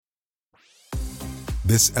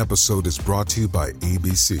This episode is brought to you by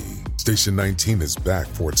ABC. Station 19 is back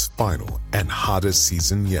for its final and hottest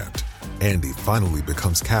season yet. Andy finally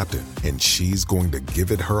becomes captain, and she's going to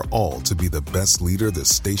give it her all to be the best leader the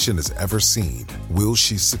station has ever seen. Will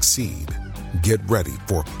she succeed? Get ready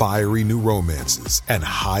for fiery new romances and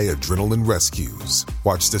high adrenaline rescues.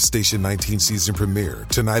 Watch the Station 19 season premiere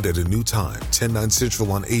tonight at a new time, 10/9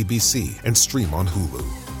 Central on ABC and stream on Hulu.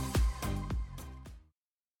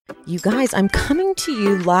 You guys, I'm coming to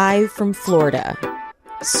you live from Florida.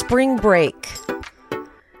 Spring break.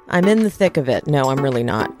 I'm in the thick of it. No, I'm really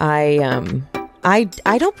not. I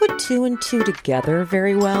don't put two and two together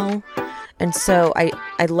very well. And so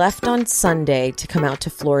I left on Sunday to come out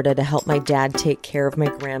to Florida to help my dad take care of my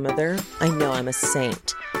grandmother. I know, I'm a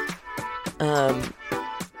saint.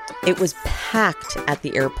 It was packed at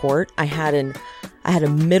the airport. I had a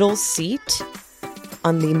middle seat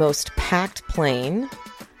on the most packed plane.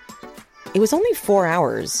 It was only 4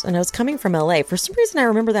 hours, and I was coming from LA. For some reason, I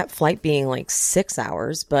remember that flight being like 6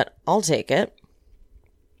 hours, but I'll take it.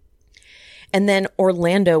 And then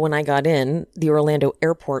Orlando, when I got in, the Orlando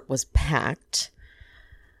airport was packed.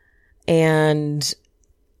 And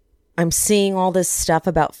I'm seeing all this stuff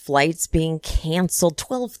about flights being canceled.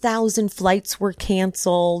 12,000 flights were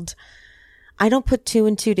canceled. I don't put two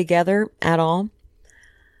and two together at all.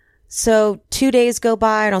 So 2 days go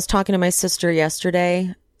by, and I was talking to my sister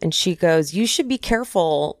yesterday. And she goes, you should be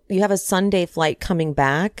careful. You have a Sunday flight coming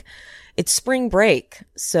back. It's spring break,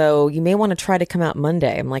 so you may want to try to come out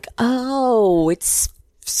Monday. I'm like, oh, it's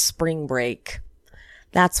spring break.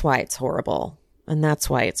 That's why it's horrible. And that's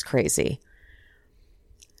why it's crazy.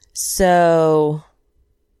 So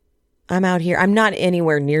I'm out here. I'm not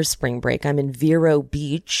anywhere near spring break. I'm in Vero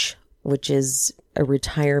Beach, which is a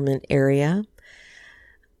retirement area.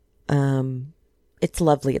 It's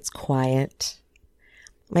lovely. It's quiet.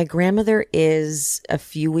 My grandmother is a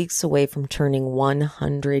few weeks away from turning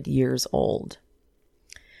 100 years old.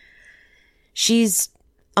 She's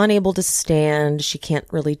unable to stand. She can't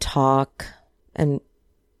really talk and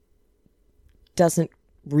doesn't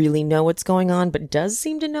really know what's going on, but does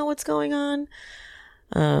seem to know what's going on.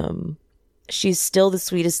 She's still the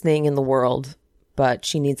sweetest thing in the world, but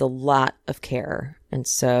she needs a lot of care. And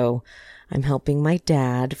so I'm helping my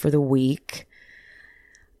dad for the week.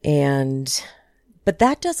 But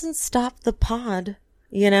that doesn't stop the pod,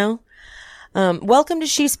 you know? Welcome to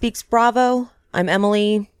She Speaks Bravo. I'm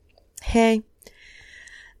Emily. Hey.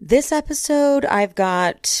 This episode, I've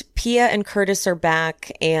got Pia and Curtis are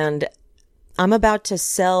back, and I'm about to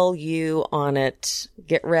sell you on it.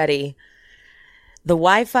 Get ready. The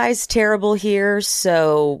Wi-Fi's terrible here,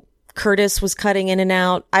 so Curtis was cutting in and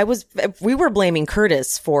out. We were blaming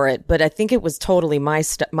Curtis for it, but I think it was totally my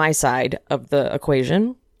side of the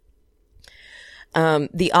equation.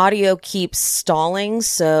 The audio keeps stalling,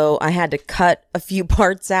 so I had to cut a few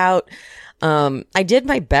parts out. I did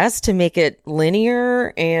my best to make it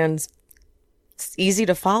linear and it's easy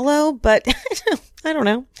to follow, but I don't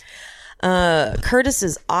know.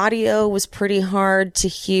 Curtis's audio was pretty hard to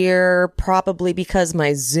hear, probably because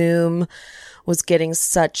my Zoom was getting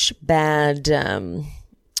such bad,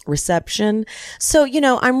 reception. So,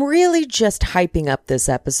 I'm really just hyping up this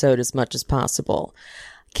episode as much as possible.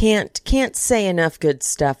 Can't say enough good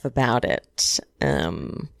stuff about it.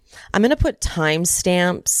 I'm going to put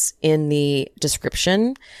timestamps in the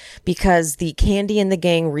description because the Candy and the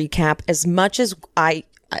Gang recap, as much as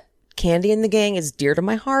Candy and the Gang is dear to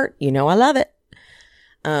my heart, I love it.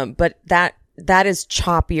 But that is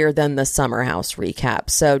choppier than the Summer House recap.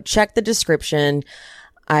 So check the description.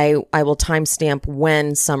 I will timestamp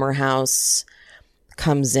when Summer House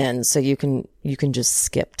comes in, so you can just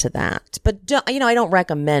skip to that. But I don't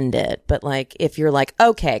recommend it, but if you're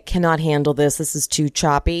okay, cannot handle this is too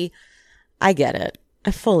choppy, I get it. I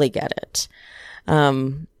fully get it.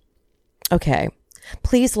 Okay,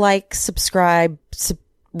 please subscribe,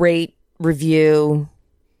 rate, review,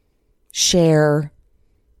 share,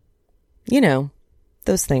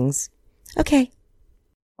 those things. Okay.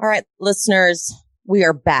 All right, listeners, we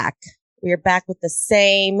are back with the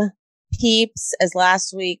same peeps as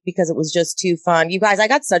last week because it was just too fun. You guys, I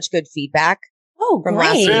got such good feedback from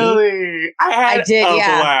last week. Really? I did, a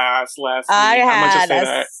blast last week. I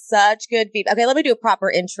had such good feedback. Okay, let me do a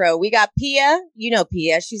proper intro. We got Pia. You know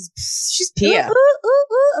Pia. She's Pia.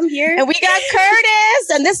 Ooh, I'm here. And we got Curtis.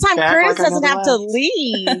 And this time Curtis doesn't have to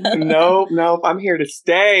leave. Nope. I'm here to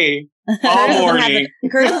stay all morning.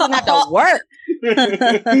 Curtis doesn't have to work.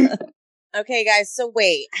 Okay, guys. So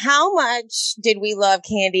wait, how much did we love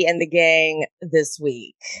Candy and the Gang this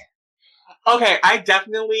week? Okay, I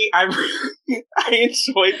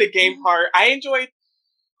enjoyed the game part. I enjoyed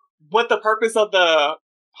what the purpose of the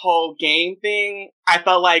whole game thing, I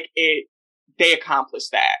felt like they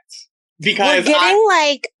accomplished that. Because we're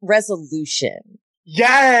getting resolution.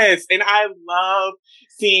 Yes. And I love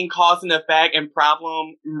seeing cause and effect and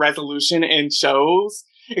problem resolution in shows,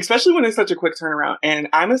 especially when it's such a quick turnaround. And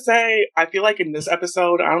I'm going to say, I feel like in this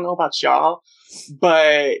episode, I don't know about y'all,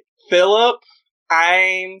 but Philip,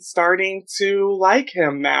 I'm starting to like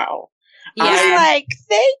him now. Yeah.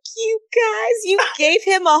 Thank you guys. You gave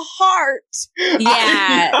him a heart.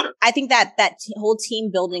 Yeah. I think that whole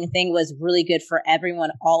team building thing was really good for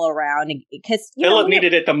everyone all around. Because Philip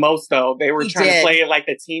needed it the most, though. They were trying to play it like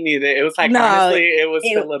the team needed it. It was honestly, it was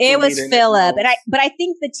Philip. It was Philip. But I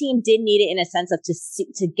think the team did need it in a sense of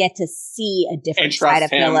to get to see a different side of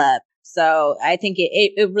Philip. So I think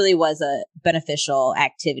it really was a beneficial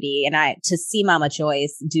activity. And to see Mama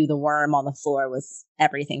Joyce do the worm on the floor was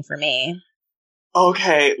everything for me.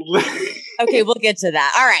 Okay. Okay, we'll get to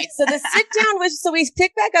that. All right. So the sit down so we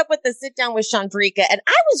pick back up with the sit down with Chandrika. And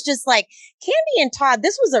I was just like, Candy and Todd,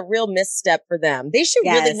 this was a real misstep for them. They should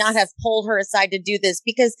really not have pulled her aside to do this,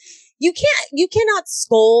 because you cannot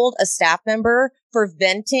scold a staff member for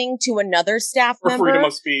venting to another staff member. For freedom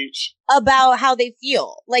of speech. About how they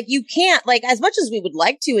feel. You can't, as much as we would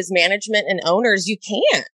like to as management and owners, you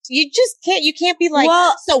can't. You just can't. You can't be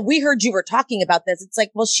so we heard you were talking about this. It's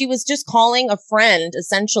well, she was just calling a friend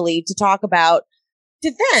essentially to talk about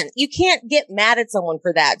vent. You can't get mad at someone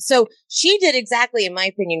for that. So she did exactly, in my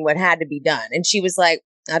opinion, what had to be done. And she was like,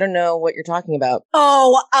 I don't know what you're talking about.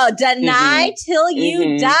 Deny till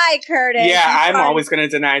you die, Curtis. Yeah, I'm always going to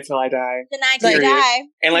deny till I die. Deny till you die.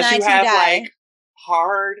 Unless you have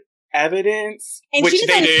hard evidence, and which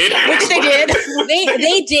they did. Which they did.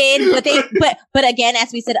 they did, but again,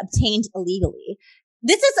 as we said, obtained illegally.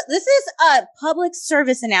 This is a public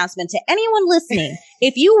service announcement to anyone listening.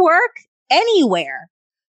 If you work anywhere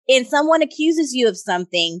and someone accuses you of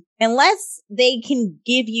something, unless they can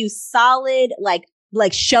give you solid,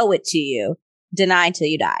 show it to you, deny till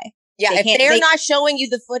you die. Yeah, if they're not showing you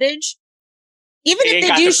the footage, even if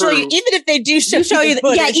they do show you, the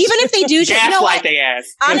footage. Yeah, even if they do show you, gaslight they ass.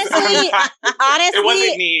 Honestly, it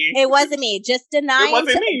wasn't me. It wasn't me. Just deny it.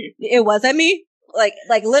 Wasn't me. It wasn't me.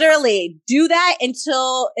 Literally do that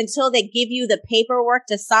until they give you the paperwork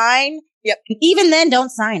to sign. Yep. Even then, don't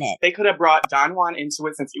sign it. They could have brought Don Juan into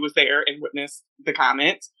it since he was there and witnessed the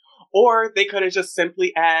comment, or they could have just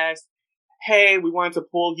simply asked, hey, we wanted to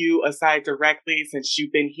pull you aside directly since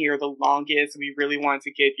you've been here the longest. We really wanted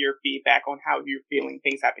to get your feedback on how you're feeling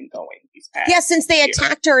things have been going these past since they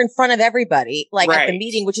attacked her in front of everybody, right. At the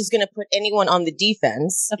meeting, which is going to put anyone on the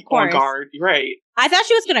defense. Of course. On guard, right. I thought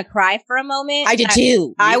she was going to cry for a moment. I did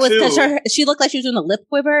too. She looked like she was doing a lip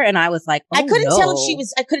quiver, and I was like, I couldn't tell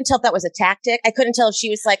if that was a tactic. I couldn't tell if she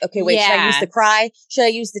was like, okay, wait, should I use the cry? Should I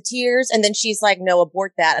use the tears? And then she's like, no,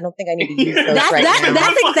 abort that. I don't think I need to use those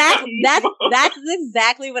That's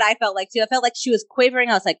exactly what I felt like too. I felt like she was quavering.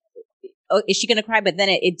 I was like, oh, is she going to cry? But then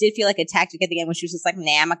it did feel like a tactic at the end when she was just like,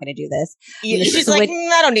 nah, I'm not going to do this. She's like,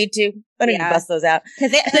 I don't need to. I don't need to bust those out.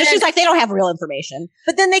 Because she's like, they don't have real information.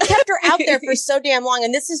 But then they kept her out there for so damn long.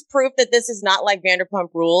 And this is proof that this is not like Vanderpump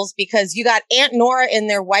Rules, because you got Aunt Nora in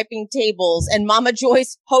there wiping tables and Mama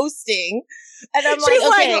Joyce hosting. And I'm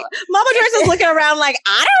like, Mama Joyce is looking around like,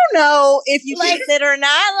 I don't know if you like it or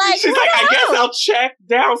not. She's like, I guess I'll check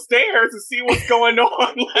downstairs and see what's going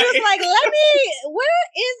on. Where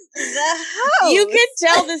is the house? You can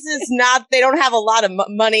tell this is not, they don't have a lot of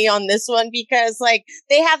money on this one, because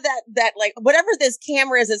they have that whatever this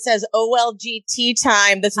camera is, it says OLGT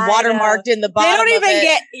time that's watermarked in the bottom. They don't even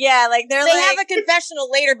they have a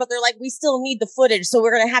confessional later, but they're like, we still need the footage. So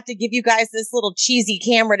we're going to have to give you guys this little cheesy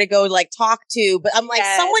camera to go talk to. But I'm like,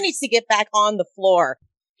 someone needs to get back on the floor.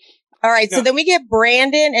 All right. So then we get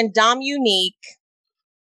Brandon and Dom Unique.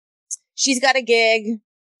 She's got a gig.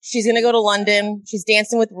 She's going to go to London. She's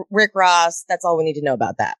dancing with Rick Ross. That's all we need to know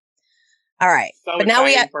about that. All right. So but now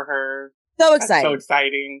for her. So exciting. So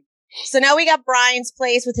exciting. So now we got Brian's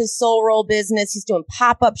place with his soul roll business. He's doing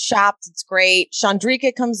pop-up shops. It's great.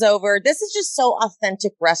 Chandrika comes over. This is just so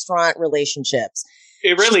authentic restaurant relationships.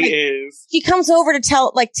 It really is. He comes over to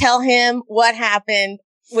tell him what happened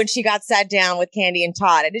when she got sat down with Candy and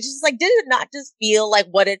Todd. And it's just did it not just feel like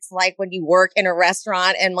what it's like when you work in a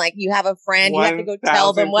restaurant and you have a friend, 1,000%. You have to go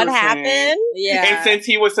tell them what happened? Yeah. And since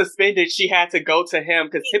he was suspended, she had to go to him,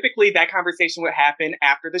 because typically that conversation would happen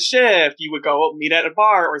after the shift. You would go meet at a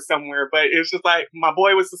bar or somewhere, but it was just like, my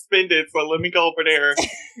boy was suspended, so let me go over there,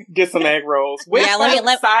 get some egg rolls.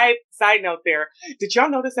 Side note there. Did y'all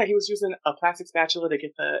notice that he was using a plastic spatula to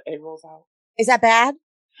get the egg rolls out? Is that bad?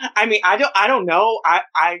 I mean, I don't know.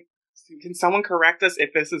 I can someone correct us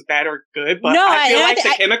if this is bad or good? But No, I feel like the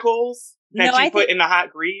I- chemicals that No, you I put think- in the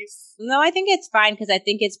hot grease. No, I think it's fine because I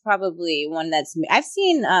think it's probably one that's. I've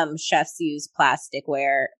seen chefs use plastic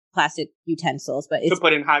utensils, but To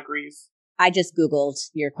put in hot grease. I just Googled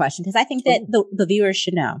your question because I think that the viewers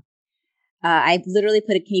should know. I literally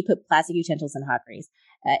can you put plastic utensils in hot grease?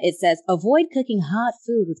 It says, avoid cooking hot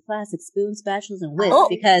food with plastic spoons, spatulas, and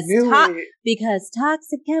whisks because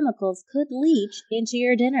toxic chemicals could leach into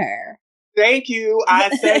your dinner. Thank you. I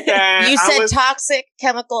said that. You said toxic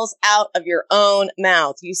chemicals out of your own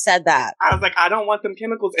mouth. You said that. I was like, I don't want them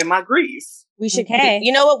chemicals in my grease. We should. Okay.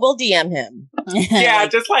 You know what? We'll DM him. Yeah,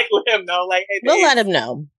 just like let him know. Like, hey, We'll let him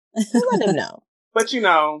know. We'll let him know. But you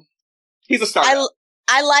know, he's a star.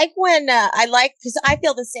 I like when because I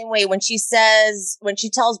feel the same way when she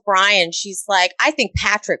tells Brian, she's like, I think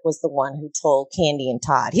Patrick was the one who told Candy and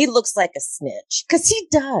Todd. He looks like a snitch because he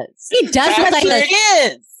does. He does look like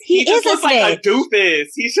He just is looks a snitch. like a doofus.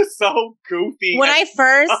 He's just so goofy. When I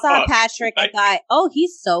first saw Patrick, I thought, oh,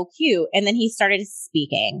 he's so cute. And then he started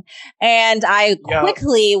speaking. And I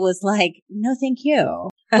quickly was like, no, thank you.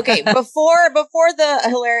 Okay, before the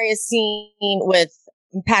hilarious scene with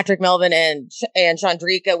Patrick Melvin and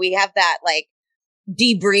Chandrika, we have that like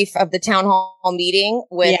debrief of the town hall meeting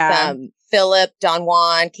with Philip, Don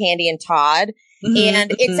Juan, Candy, and Todd. Mm-hmm,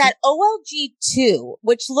 and it's at OLG 2,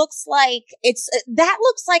 which looks like it's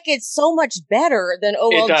so much better than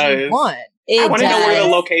OLG 1. I want to know where the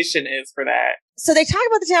location is for that. So they talk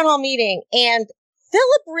about the town hall meeting, and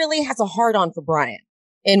Philip really has a hard on for Brian,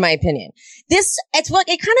 in my opinion.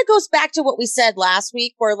 It kind of goes back to what we said last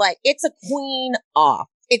week, where like it's a queen off.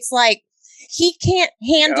 It's like he can't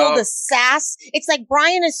handle the sass. It's like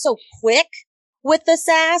Brian is so quick with the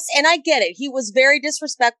sass, and I get it. He was very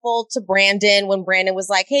disrespectful to Brandon when Brandon was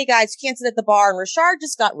like, hey guys, you can't sit at the bar, and Rashard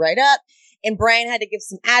just got right up, and Brian had to give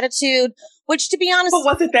some attitude, which to be honest, but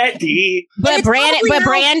wasn't that deep? But Brandon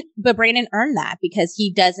earned that because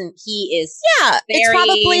it's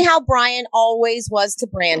probably how Brian always was to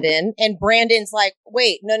Brandon, and Brandon's like,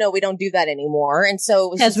 wait, no, we don't do that anymore, and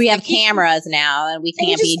so because we have cameras now and we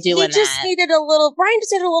can't be doing that. Brian just needed a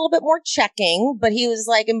little bit more checking, but he was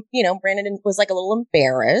like, Brandon was like a little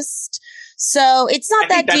embarrassed, so it's not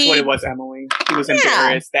that deep. That's what it was, Emily. He was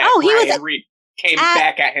embarrassed that Brian came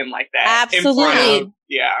back at him like that. Absolutely.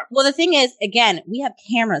 Yeah. Well, the thing is, again, we have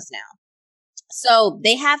cameras now. So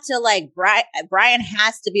they have to like, Brian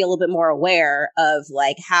has to be a little bit more aware of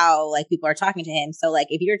like how like people are talking to him. So like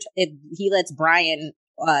if he lets Brian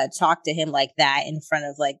talk to him like that in front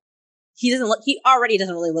of like, he already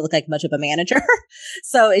doesn't really look like much of a manager.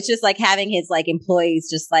 So it's just like having his like employees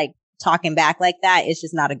just like talking back like that is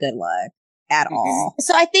just not a good look at all.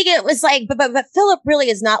 So I think it was like, but Philip really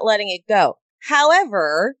is not letting it go.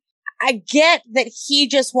 However, I get that he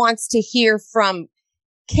just wants to hear from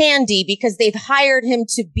Candy because they've hired him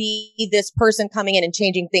to be this person coming in and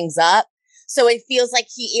changing things up. So it feels like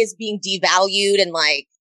he is being devalued and like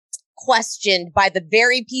questioned by the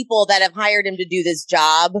very people that have hired him to do this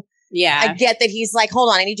job. Yeah. I get that he's like,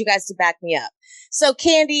 hold on, I need you guys to back me up. So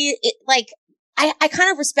Candy, I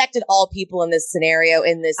kind of respected all people in this scenario,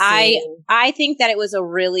 in this scene. I think that it was a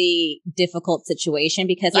really difficult situation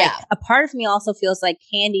because a part of me also feels like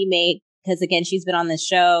Candy because again, she's been on this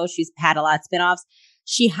show. She's had a lot of spinoffs.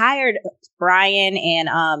 She hired Brian and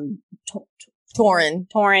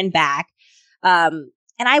Torin back. And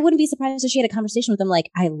I wouldn't be surprised if she had a conversation with them like,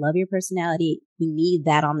 I love your personality. We need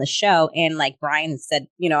that on the show. And like Brian said,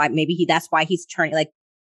 maybe that's why he's turning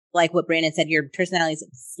like what Brandon said, your personality is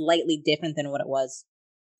slightly different than what it was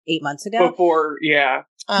 8 months ago. Before, yeah.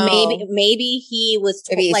 Maybe he was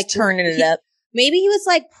turning it up. Maybe he was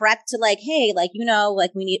like prepped to like, hey, like, we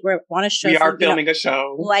want to show. We are filming a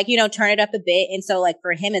show. Like, turn it up a bit. And so like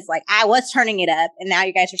for him, it's like, I was turning it up and now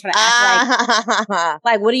you guys are trying to act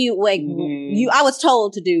like what do you like? I was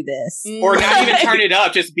told to do this. Or not even turn it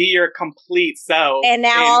up, just be your complete self. And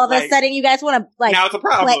now all of a sudden you guys want to like, now it's a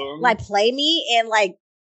problem. Play me and like,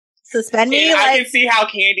 suspend me. And I can see how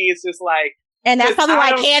Candy is just like, and that's probably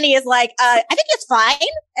why Candy is like, I think it's fine.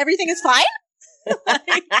 Everything is fine.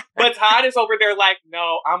 But Todd is over there like,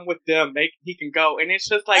 no, I'm with them. He can go. And it's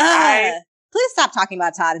just like, please stop talking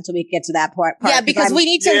about Todd until we get to that part. Yeah, because we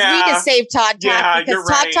need to save Todd talk. Yeah, because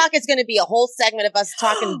Todd talk is going to be a whole segment of us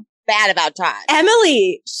talking bad about Todd.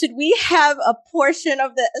 Emily, should we have a portion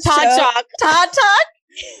of the Todd show? talk? Todd talk?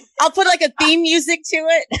 I'll put like a theme music to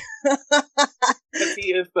it. Because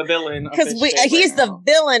he is the villain. Because he's the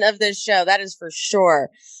villain of this show. That is for sure.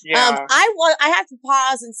 Yeah. I have to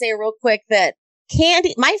pause and say real quick that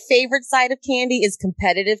Candy, my favorite side of Candy is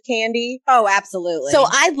competitive Candy. Oh, absolutely. So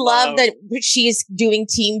I love that she's doing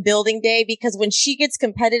team building day because when she gets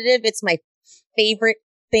competitive, it's my favorite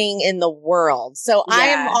thing in the world. So I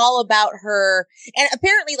am all about her. And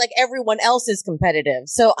apparently like everyone else is competitive.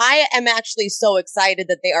 So I am actually so excited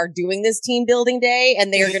that they are doing this team building day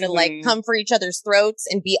and they are going to like come for each other's throats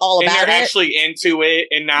and be all about it. And they're actually into it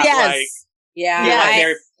and not like, like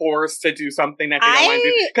they're forced to do something that they don't want to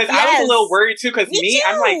do. Because I was a little worried too. Because me,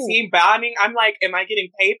 I'm like team bonding. I'm like, am I getting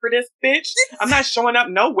paid for this, bitch? I'm not showing up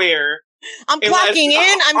nowhere. I'm clocking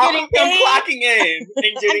in. I'm getting paid. I'm clocking in.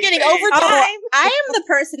 I'm getting overtime. I am the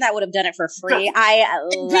person that would have done it for free.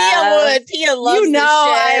 Pia loves you know this shit.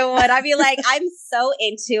 I would. I'd be like, I'm so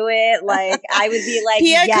into it. Like I would be like,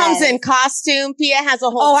 Pia comes in costume. Pia has a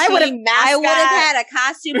whole I would have had a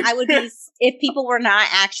costume. I would be if people were not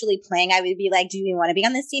actually playing. I would be like, do you want to be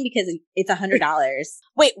on this team because it's $100?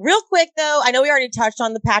 Wait, real quick though. I know we already touched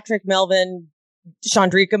on the Patrick Melvin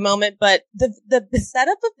Chandrika moment, but the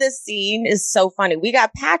setup of this scene is so funny. We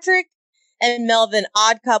got Patrick and Melvin,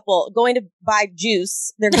 odd couple, going to buy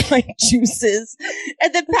juice. They're buying juices.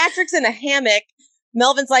 And then Patrick's in a hammock.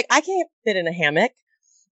 Melvin's like, I can't fit in a hammock.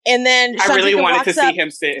 And then I really wanted to see him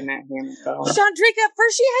sit in that hammock though.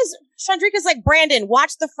 Chandrika's like, Brandon,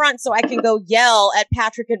 watch the front so I can go yell at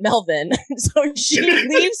Patrick and Melvin. So she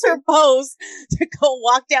leaves her post to go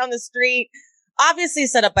walk down the street. Obviously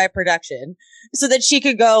set up by production so that she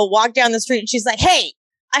could go walk down the street and she's like, hey,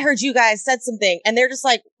 I heard you guys said something. And they're just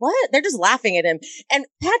like, what? They're just laughing at him. And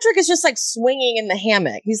Patrick is just like swinging in the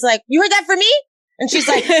hammock. He's like, you heard that from me? And she's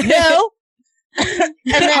like, no. And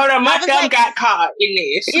then hold on, my thumb got caught in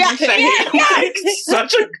this. Like,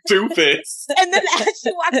 such a doofus. And then as she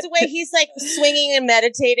walks away, he's like swinging and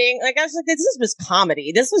meditating. Like I was like, this was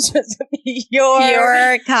comedy. This was just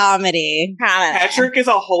pure comedy. Patrick is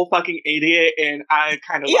a whole fucking idiot, and I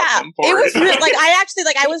kind of love him for it. Was really,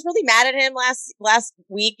 like I was really mad at him last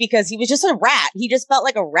week because he was just a rat. He just felt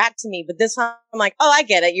like a rat to me. But this time I'm like, oh, I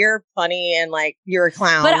get it. You're funny and like you're a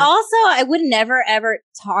clown. But also, I would never ever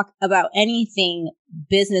talk about anything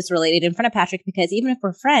business related in front of Patrick because even if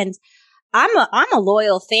we're friends, I'm a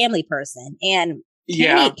loyal family person and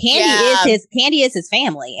Candy is his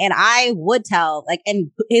family and I would tell like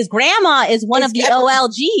and his grandma is one of the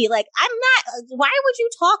OLG. Like I'm not. Why would you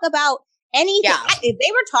talk about anything? If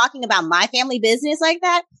they were talking about my family business like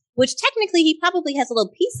that, which technically he probably has a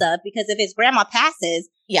little piece of because if his grandma passes,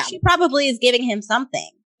 she probably is giving him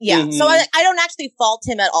something. Yeah. Mm-hmm. So I don't actually fault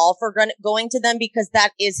him at all for going to them because that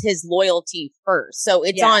is his loyalty first. So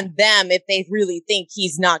it's on them if they really think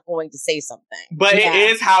he's not going to say something. But it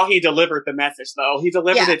is how he delivered the message though. He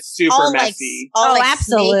delivered it super messy.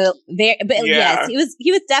 Absolutely. Yes,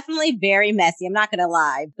 he was definitely very messy. I'm not going to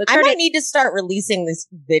lie. But I might need to start releasing this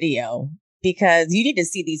video because you need to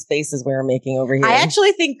see these faces we're making over here. I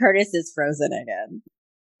actually think Curtis is frozen again.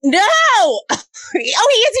 No! Oh, he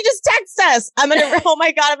is. He just texted us. I'm gonna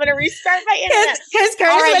restart my internet. Because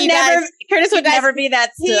Curtis would never be that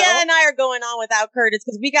still. Tia and I are going on without Curtis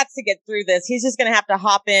because we got to get through this. He's just gonna have to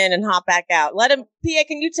hop in and hop back out. Let him, Pia,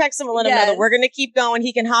 can you text him and let him know that we're gonna keep going?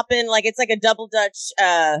 He can hop in like it's like a double Dutch,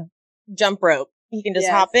 jump rope. He can just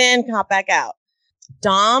hop in, hop back out.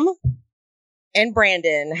 Dom and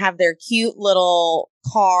Brandon have their cute little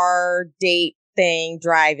car date thing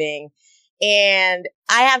driving. And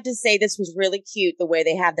I have to say this was really cute the way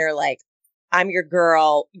they have their like, I'm your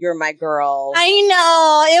girl, you're my girl. I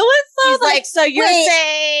know. It was so He's like, so you're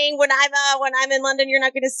saying when I'm in London, you're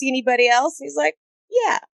not going to see anybody else? He's like,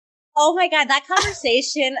 yeah. Oh my God, that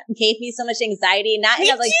conversation gave me so much anxiety. Not in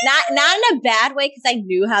a bad way, because I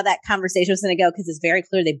knew how that conversation was going to go, because it's very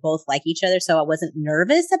clear they both like each other. So I wasn't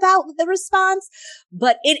nervous about the response.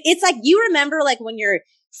 But it's like, you remember like when you're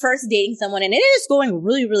first dating someone and it is going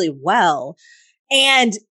really, really well.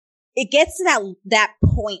 And it gets to that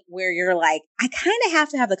point where you're like, I kind of have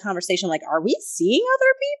to have the conversation. Like, are we seeing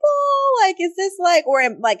other people? Like, is this like, or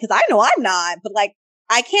like, cause I know I'm not, but like,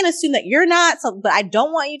 I can't assume that you're not. So, but I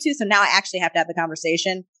don't want you to. So now I actually have to have the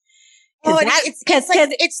conversation.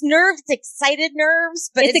 It's nerves, it's excited nerves,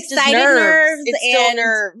 but it's excited nerves. It's still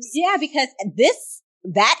nerves. Yeah, because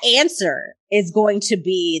that answer is going to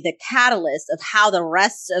be the catalyst of how the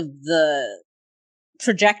rest of the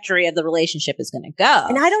trajectory of the relationship is going to go.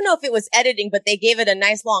 And I don't know if it was editing, but they gave it a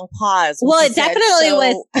nice long pause. Well, it definitely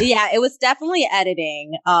was. Yeah, it was definitely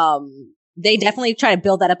editing. They definitely try to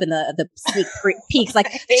build that up in the sneak peeks, like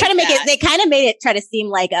try to make it. They kind of made it try to seem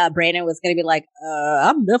like Brandon was going to be like,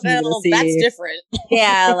 "I'm definitely going to see." That's different.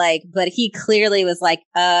 Yeah, like, but he clearly was like,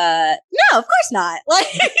 "No, of course not." Like,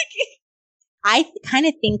 I kind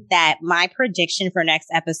of think that my prediction for next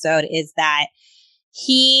episode is that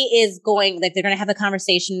he is going, like, they're going to have a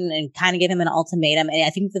conversation and kind of give him an ultimatum. And I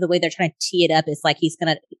think that the way they're trying to tee it up is like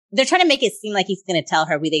they're trying to make it seem like he's going to tell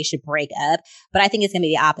her they should break up. But I think it's going to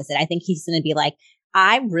be the opposite. I think he's going to be like,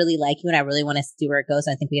 I really like you and I really want to see where it goes.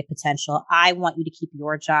 I think we have potential. I want you to keep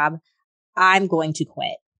your job. I'm going to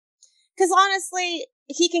quit. Because honestly,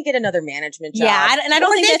 he can get another management job. Yeah, and I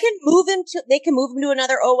don't think they can move him to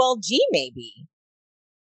another OLG maybe.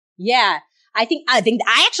 Yeah. I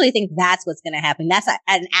actually think that's what's going to happen. That's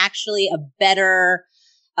actually a better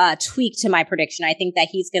tweak to my prediction. I think that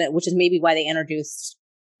he's going to, which is maybe why they introduced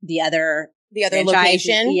the other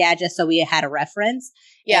location. Yeah, just so we had a reference.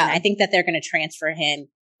 Yeah. And I think that they're going to transfer him.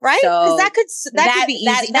 Right? Because that could be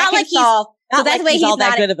easy. Not like he's all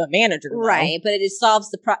that good of a manager. Though. Right. But it solves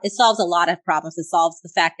a lot of problems. It solves the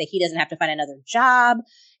fact that he doesn't have to find another job.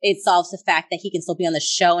 It solves the fact that he can still be on the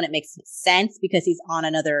show and it makes sense because he's at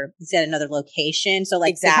another location. So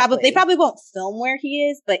like they probably won't film where he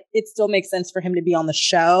is, but it still makes sense for him to be on the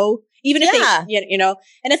show. Even if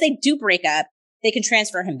and if they do break up, they can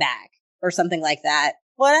transfer him back or something like that.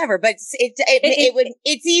 Whatever. But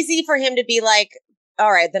it's easy for him to be like,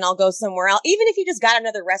 all right, then I'll go somewhere else. Even if he just got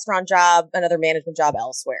another restaurant job, another management job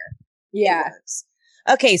elsewhere. Yeah.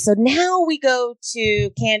 Okay, so now we go to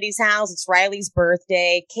Candy's house. It's Riley's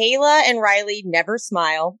birthday. Kayla and Riley never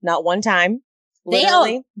smile. Not one time.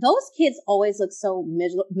 Literally. Those kids always look so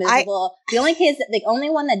miserable. The only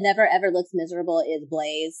one that never ever looks miserable is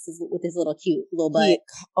Blaze with his little cute little butt.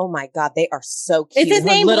 Oh my God, they are so cute. Is his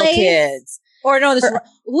name little Blaze? Kids. Or no,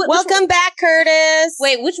 welcome back, Curtis.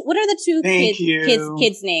 Wait, what are the two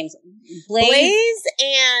kids' names? Blaze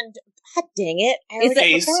and God dang it, I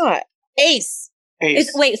already forgot. Ace.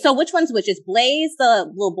 So which one's which? Is Blaze the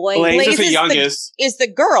little boy? Blaze is the youngest. Is the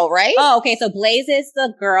girl, right? Oh, okay. So Blaze is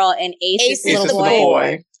the girl and Ace is the little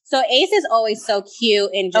boy. So Ace is always so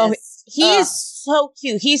cute and just he is so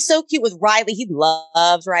cute. He's so cute with Riley. He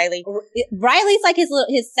loves Riley. Riley's like his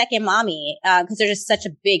second mommy because there's just such a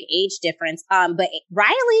big age difference. But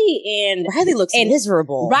Riley looks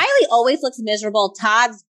miserable. Riley always looks miserable.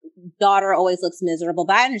 Todd's daughter always looks miserable,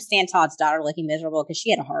 but I understand Todd's daughter looking miserable because she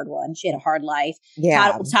had a hard one. She had a hard life.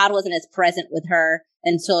 Yeah. Todd wasn't as present with her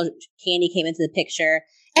until Candy came into the picture.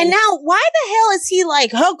 And now, why the hell is he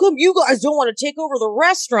like, how come you guys don't want to take over the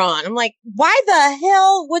restaurant? I'm like, why the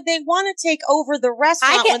hell would they want to take over the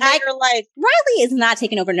restaurant when they're like... Riley is not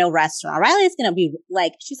taking over no restaurant. Riley is going to be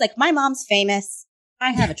like, she's like, my mom's famous.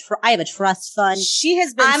 I have a trust fund. She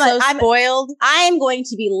has been spoiled. I am going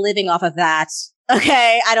to be living off of that.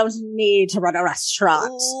 Okay, I don't need to run a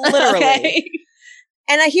restaurant. Literally. Okay?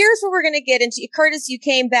 And here's what we're going to get into. Curtis, you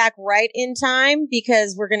came back right in time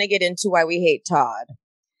because we're going to get into why we hate Todd.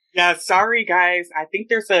 Yeah, sorry, guys. I think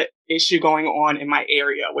there's an issue going on in my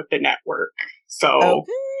area with the network. So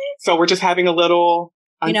we're just having a little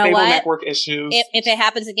unstable network issues. If it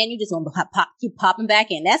happens again, you just want to keep popping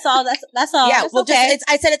back in. That's all. That's all. Yeah, that's well, okay.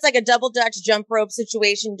 I said it's like a double Dutch jump rope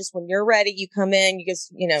situation. Just when you're ready, you come in. You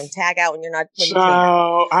just tag out when you're not.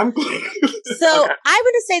 I'm. So okay. I'm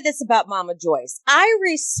going to say this about Mama Joyce. I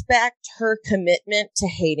respect her commitment to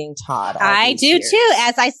hating Todd. I do too.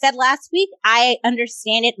 As I said last week, I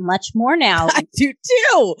understand it much more now. I do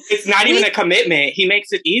too. It's not even a commitment. He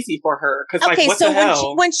makes it easy for her. Because what the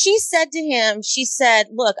hell? When she said to him, she said,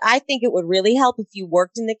 look, I think it would really help if you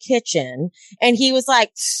worked in the kitchen. And he was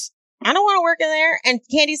like, I don't want to work in there. And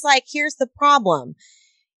Candy's like, here's the problem.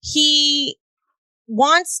 He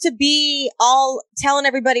wants to be all telling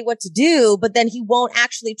everybody what to do, but then he won't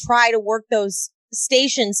actually try to work those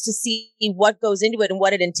stations to see what goes into it and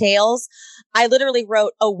what it entails. I literally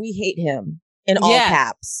wrote, "Oh, we hate him" in all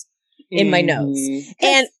caps in my notes.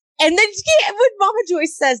 And then when Mama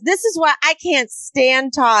Joyce says, "This is why I can't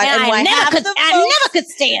stand Todd," and why I never could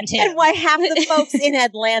stand him, and why half the folks in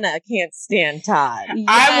Atlanta can't stand Todd. Yes.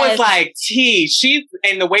 I was like, she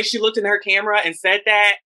and the way she looked in her camera and said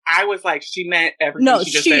that, I was like, she meant everything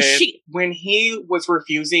she just said. When he was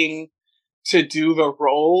refusing to do the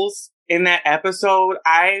roles in that episode,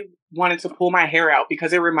 I wanted to pull my hair out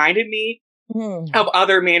because it reminded me of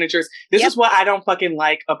other managers. This is what I don't fucking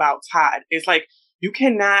like about Todd. It's like, you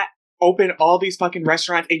cannot open all these fucking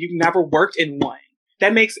restaurants and you've never worked in one.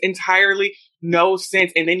 That makes entirely no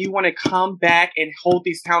sense. And then you want to come back and hold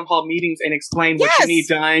these town hall meetings and explain what you need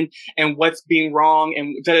done and what's being wrong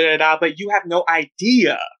and da-da-da-da. But you have no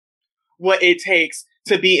idea what it takes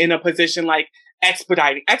to be in a position like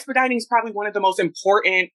expediting. Expediting is probably one of the most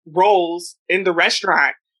important roles in the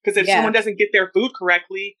restaurant. Because if someone doesn't get their food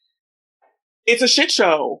correctly, it's a shit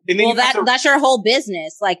show. And then that's your whole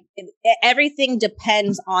business. Like everything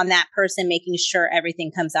depends on that person making sure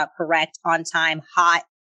everything comes out correct, on time, hot,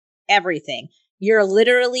 everything. You're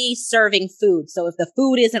literally serving food. So if the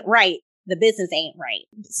food isn't right, the business ain't right.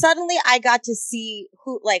 Suddenly I got to see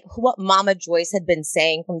what Mama Joyce had been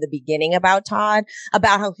saying from the beginning about Todd,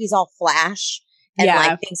 about how he's all flash and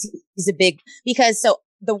like thinks he's a big, because so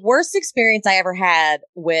the worst experience I ever had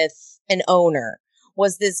with an owner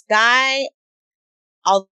was this guy.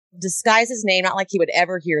 I'll disguise his name, not like he would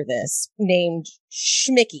ever hear this, named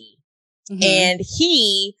Schmicky. Mm-hmm. And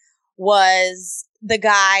he was the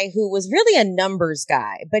guy who was really a numbers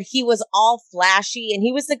guy, but he was all flashy. And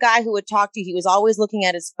he was the guy who would talk to you. He was always looking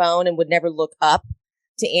at his phone and would never look up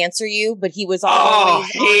to answer you, but he was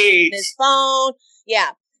always on his phone. Yeah.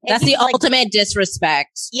 And that's the ultimate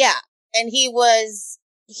disrespect. Yeah. And he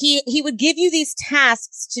would give you these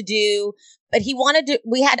tasks to do, but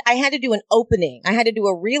I had to do an opening. I had to do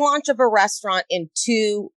a relaunch of a restaurant in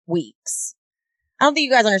 2 weeks. I don't think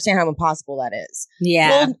you guys understand how impossible that is.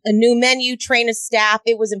 Yeah. Build a new menu, train a staff.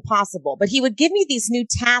 It was impossible. But he would give me these new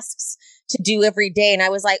tasks to do every day. And I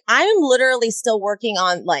was like, I am literally still working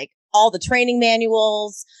on like all the training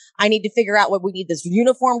manuals. I need to figure out what we need this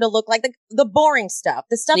uniform to look like. The boring stuff.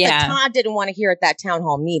 The stuff that Todd didn't want to hear at that town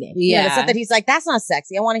hall meeting. Yeah. You know, the stuff that he's like, that's not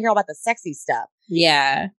sexy. I want to hear all about the sexy stuff.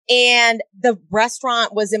 Yeah. And the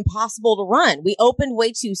restaurant was impossible to run. We opened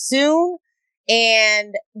way too soon.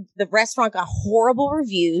 And the restaurant got horrible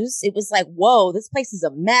reviews. It was like, whoa, this place is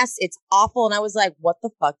a mess. It's awful. And I was like, what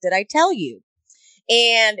the fuck did I tell you?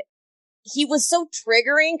 And he was so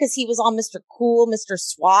triggering because he was all Mr. Cool, Mr.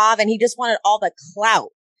 Suave, and he just wanted all the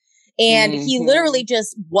clout. And he literally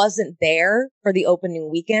just wasn't there for the opening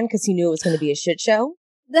weekend because he knew it was going to be a shit show.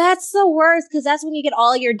 That's the worst, because that's when you get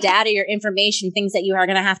all your data, your information, things that you are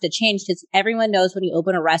going to have to change, because everyone knows when you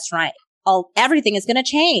open a restaurant, everything is going to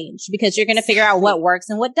change because you're going to figure out what works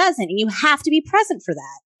and what doesn't. And you have to be present for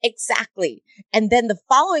that. Exactly. And then the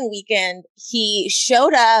following weekend, he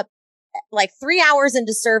showed up like 3 hours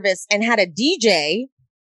into service and had a DJ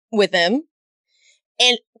with him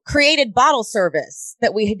and created bottle service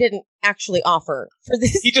that we didn't actually offer for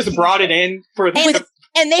this. He just brought it in for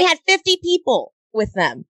and they had 50 people with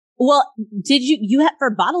them. Well, did you have,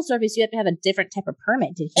 for bottle service, you have to have a different type of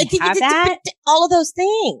permit. Did he have that? All of those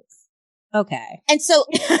things. Okay. And so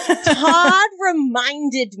Todd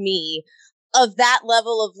reminded me of that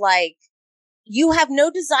level of like, you have no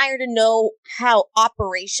desire to know how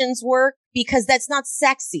operations work because that's not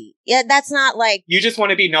sexy. Yeah, that's not like... You just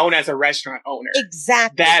want to be known as a restaurant owner.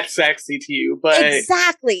 Exactly. That's sexy to you, but...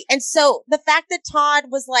 Exactly. And so the fact that Todd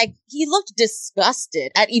was like, he looked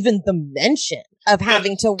disgusted at even the mention of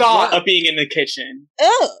having to thought of being in the kitchen.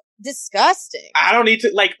 Ugh. Disgusting. I don't need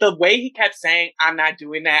to, like, the way he kept saying, I'm not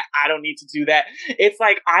doing that. I don't need to do that. It's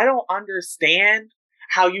like, I don't understand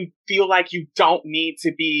how you feel like you don't need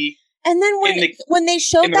to be. And then when they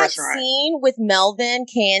showed that scene with Melvin,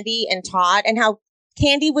 Candy, and Todd, and how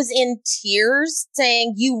Candy was in tears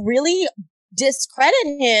saying, you really discredit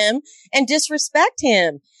him and disrespect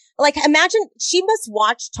him. Like, imagine she must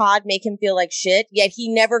watch Todd make him feel like shit, yet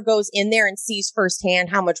he never goes in there and sees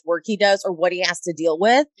firsthand how much work he does or what he has to deal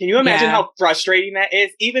with. Can you imagine how frustrating that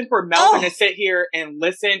is? Even for Melvin to sit here and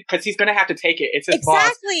listen, because he's going to have to take it. It's his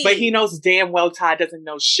boss. But he knows damn well Todd doesn't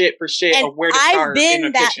know shit for shit or where to start in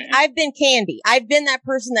the kitchen. I've been Candy. I've been that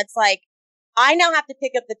person that's like, I now have to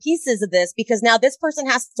pick up the pieces of this because now this person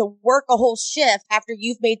has to work a whole shift after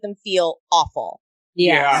you've made them feel awful.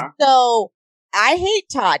 Yeah. So... I hate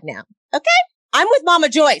Todd now. Okay? I'm with Mama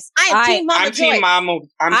Joyce. I'm Team Mama Joyce. I'm Team Mama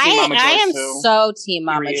Joyce, I am too. so Team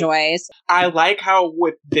Mama Joyce. I like how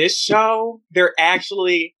with this show, they're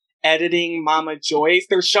actually editing Mama Joyce.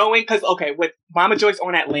 They're showing, because, okay, with Mama Joyce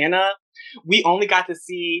on Atlanta, we only got to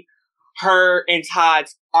see her and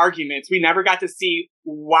Todd's arguments. We never got to see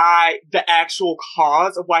why the actual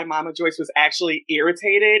cause of why Mama Joyce was actually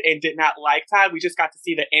irritated and did not like Todd. We just got to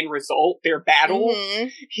see the end result, their battle. Mm-hmm.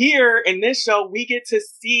 Here in this show, we get to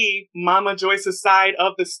see Mama Joyce's side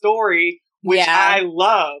of the story, which I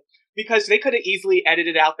love. Because they could have easily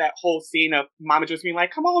edited out that whole scene of Mama Joyce being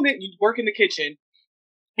like, come on, man, you work in the kitchen.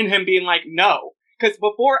 And him being like, no. Because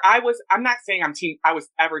before I'm not saying I was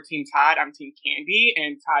ever Team Todd. I'm Team Candy,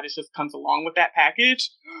 and Todd just comes along with that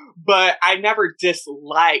package. But I never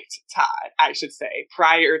disliked Todd, I should say,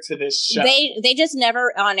 prior to this show. They just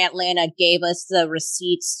never on Atlanta gave us the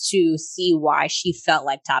receipts to see why she felt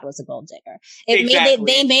like Todd was a gold digger.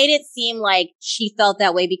 They made it seem like she felt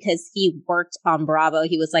that way because he worked on Bravo.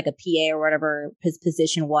 He was like a PA or whatever his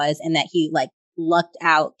position was, and that he like lucked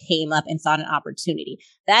out, came up and saw an opportunity.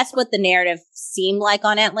 That's what the narrative seemed like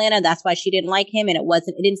on Atlanta. That's why she didn't like him. And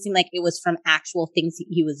it didn't seem like it was from actual things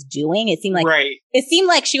he was doing. It seemed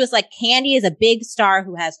like she was like, Candy is a big star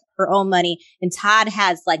who has her own money and Todd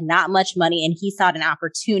has like not much money and he saw an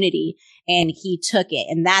opportunity and he took it.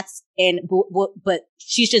 And but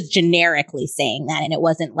she's just generically saying that. And it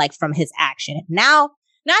wasn't like from his action. Now,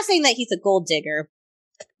 not saying that he's a gold digger,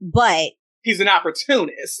 but he's an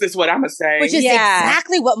opportunist, is what I'm going to say. Which is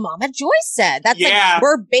exactly what Mama Joyce said. That's like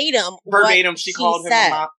verbatim. Verbatim, she called him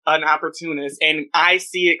an opportunist. And I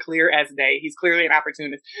see it clear as day. He's clearly an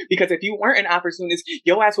opportunist. Because if you weren't an opportunist,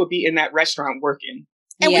 your ass would be in that restaurant working.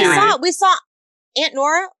 And we saw Aunt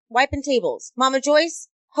Nora wiping tables. Mama Joyce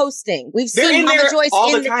hosting. We've seen Mama Joyce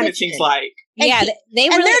all in the time, kitchen. it seems like. Yeah, they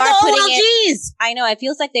really are putting it. I know. It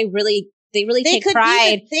feels like they really take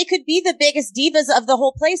pride. They could be the biggest divas of the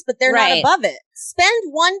whole place, but they're not above it.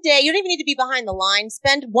 Spend one day. You don't even need to be behind the line.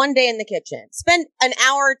 Spend one day in the kitchen. Spend an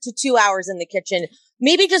hour to 2 hours in the kitchen.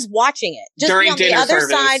 Maybe just watching it. Just during be on dinner the other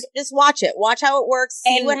service. side. Just watch it. Watch how it works.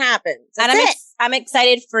 See what happens. And I'm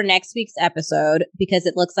excited for next week's episode because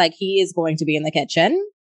it looks like he is going to be in the kitchen.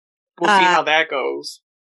 We'll see how that goes.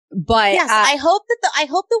 But yes, I hope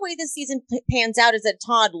the way this season pans out is that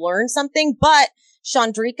Todd learns something. But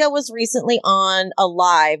Chandrika was recently on a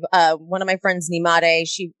live. One of my friends, Nimade,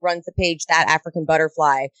 she runs the page That African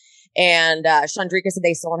Butterfly, and Chandrika said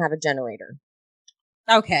they still don't have a generator.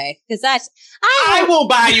 Okay, because I will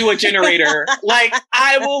buy you a generator. Like,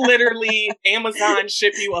 I will literally Amazon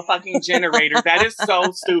ship you a fucking generator. That is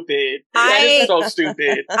so stupid. That is so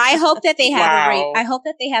stupid. I hope that they have I hope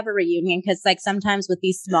that they have a reunion because, like, sometimes with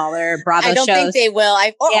these smaller Bravo shows, I don't think they will.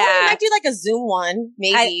 Or they might do like a Zoom one,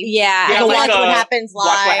 maybe. Like watch what happens live.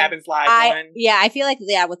 Watch what happens live. I feel like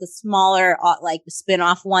with the smaller like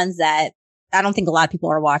spin-off ones that I don't think a lot of people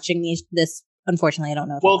are watching this. Unfortunately, I don't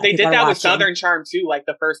know. Well, they did that with Southern Charm too. Like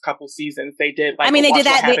the first couple seasons, they did. Like, they did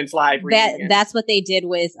that. What happens live. That's what they did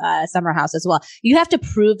with Summer House as well. You have to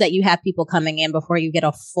prove that you have people coming in before you get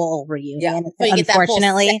a full reunion. Yeah.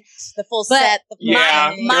 Unfortunately, the full set.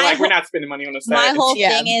 We're not spending money on the set. My whole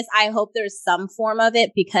thing is, I hope there's some form of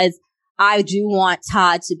it because I do want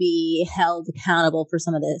Todd to be held accountable for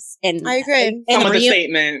some of this. And I agree. Some of the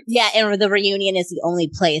statements. Yeah, and the reunion is the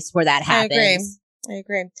only place where that happens. I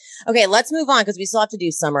agree. Okay, let's move on because we still have to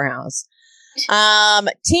do Summer House.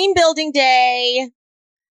 Team building day.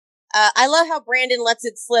 I love how Brandon lets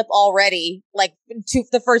it slip already. Like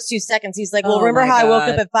the first 2 seconds, he's like, "Well, remember how I woke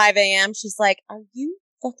up at 5 a.m.?" She's like, "Are you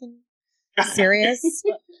fucking serious?"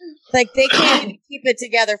 Like they can't even keep it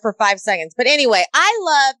together for 5 seconds. But anyway, I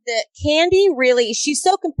love that Candy she's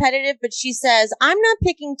so competitive, but she says, I'm not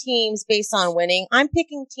picking teams based on winning. I'm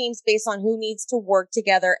picking teams based on who needs to work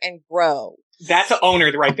together and grow. That's an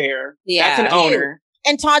owner right there. Yeah. That's an owner.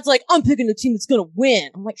 And Todd's like, I'm picking the team that's going to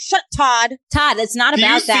win. I'm like, shut up, Todd. Todd, it's not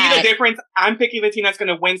about that. Do you see the difference? I'm picking the team that's going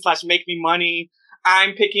to win / make me money.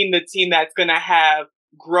 I'm picking the team that's going to have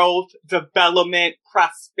growth, development,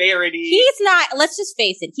 prosperity. He's not, let's just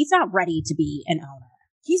face it, he's not ready to be an owner.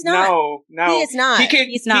 He's not. No. He is not.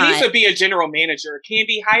 He's not. He needs to be a general manager.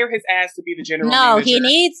 Candy, hire his ass to be the general manager. No, he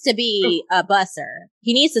needs to be a busser.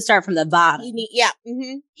 He needs to start from the bottom.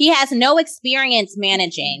 He has no experience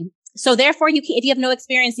managing. So therefore, if you have no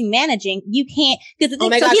experience in managing, you can't. Oh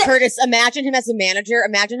my God, Curtis, imagine him as a manager.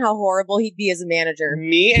 Imagine how horrible he'd be as a manager.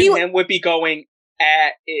 Me and him would be going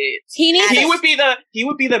at it. He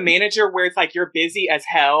would be the manager where it's like you're busy as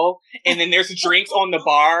hell and then there's drinks on the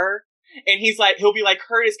bar. And he'll be like,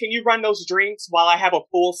 Curtis, can you run those drinks while I have a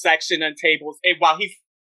full section on tables? And while he's...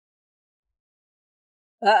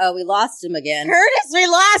 we lost him again. Curtis, we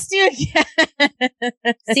lost you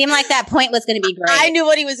again. Seemed like that point was going to be great. I knew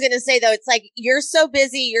what he was going to say, though. It's like, you're so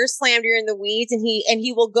busy, you're slammed, you're in the weeds, and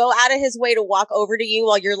he will go out of his way to walk over to you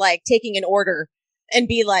while you're like taking an order and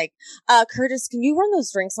be like, Curtis, can you run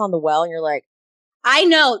those drinks on the well? And you're like, I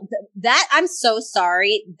know that I'm so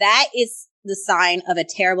sorry. That is the sign of a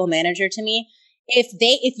terrible manager to me. If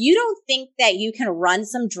you don't think that you can run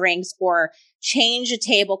some drinks or change a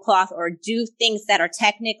tablecloth or do things that are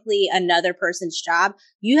technically another person's job,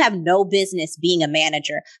 you have no business being a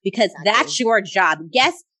manager because that's your job.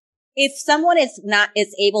 Yes, if someone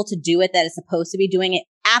is able to do it that is supposed to be doing it,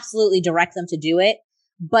 absolutely direct them to do it.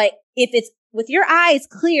 But if it's with your eyes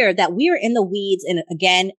clear that we are in the weeds, and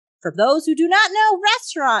again, for those who do not know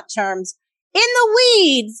restaurant terms, in the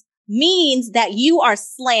weeds, means that you are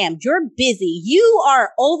slammed. You're busy. You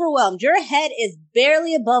are overwhelmed. Your head is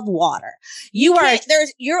barely above water. You're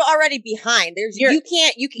already behind.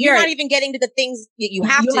 You're not even getting to the things you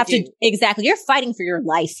have to do. Exactly. You're fighting for your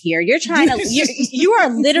life here. You're trying to, you are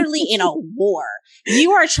literally in a war.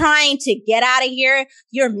 You are trying to get out of here.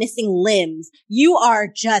 You're missing limbs. You are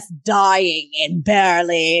just dying and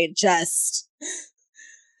barely just,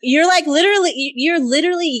 you're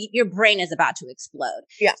literally, your brain is about to explode.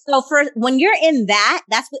 Yeah. So when you're in that,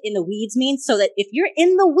 that's what in the weeds means. So that if you're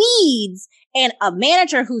in the weeds and a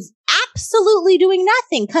manager who's absolutely doing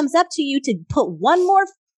nothing comes up to you to put one more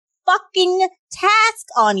fucking task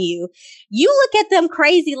on you, you look at them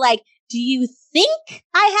crazy like, do you think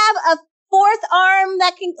I have a fourth arm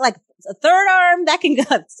that can, like, a third arm that can go,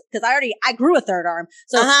 because I grew a third arm.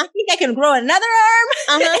 So I think I can grow another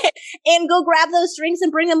arm and go grab those strings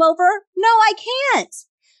and bring them over. No, I can't.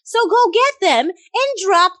 So go get them and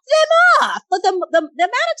drop them off. But the amount of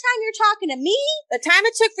time you're talking to me, the time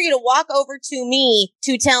it took for you to walk over to me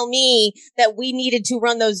to tell me that we needed to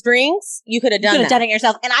run those drinks, you could have done it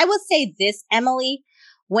yourself. And I will say this, Emily,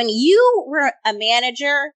 when you were a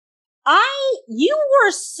manager, you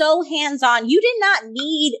were so hands-on. You did not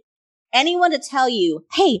need anyone to tell you,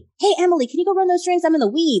 hey, Emily, can you go run those drinks? I'm in the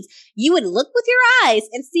weeds. You would look with your eyes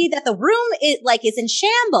and see that the room is in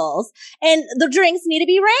shambles and the drinks need to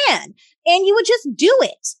be ran. And you would just do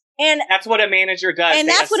it. And that's what a manager does. And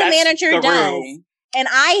that's what a manager does. Room. And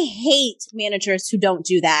I hate managers who don't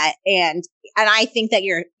do that. And I think that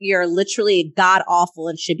you're literally god awful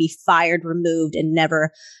and should be fired, removed, and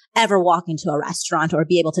never ever walk into a restaurant or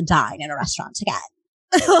be able to dine in a restaurant again.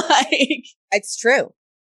 Like, it's true.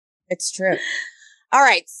 It's true. All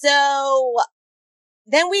right. So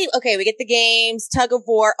then we get the games, tug of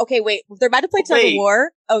war. Okay, wait, they're about to play tug of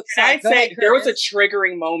war. Oh, sorry. Can I say there was a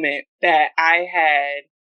triggering moment that I had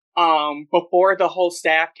before the whole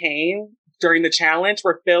staff came during the challenge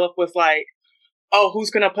where Philip was like, oh, who's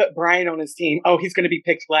going to put Brian on his team? Oh, he's going to be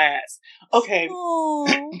picked last. Okay.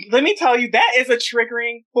 Let me tell you, that is a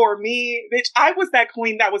triggering for me. Bitch, I was that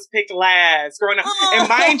queen that was picked last growing up. And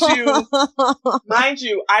mind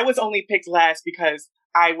you, I was only picked last because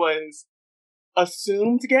I was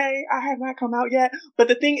assumed gay. I have not come out yet. But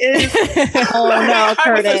the thing is, I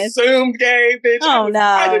was assumed gay, bitch. Oh,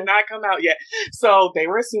 I did not come out yet. So they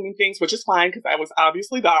were assuming things, which is fine because I was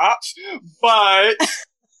obviously not. But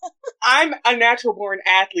I'm a natural born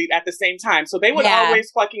athlete at the same time. So they would always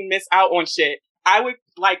fucking miss out on shit. I would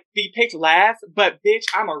be picked last, but bitch,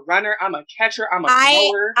 I'm a runner, I'm a catcher, I'm a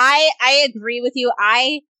thrower. I agree with you.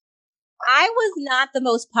 I was not the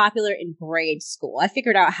most popular in grade school. I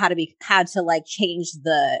figured out how to change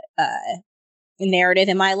the narrative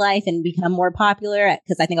in my life and become more popular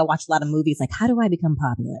because I think I watched a lot of movies like, how do I become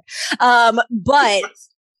popular? But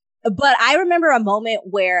I remember a moment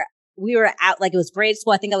where we were out, it was grade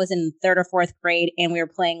school. I think I was in third or fourth grade and we were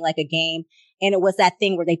playing a game and it was that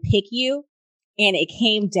thing where they pick you and it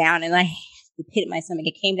came down and I hit my stomach.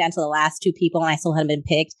 It came down to the last two people and I still hadn't been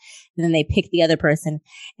picked. And then they picked the other person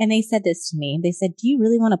and they said this to me. They said, do you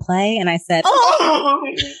really want to play? And I said, oh,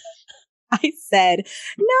 I said,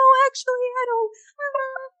 no, actually, I don't.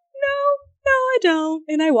 No, I don't.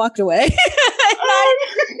 And I walked away. And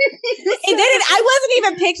then I wasn't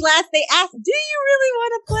even picked last. They asked, do you really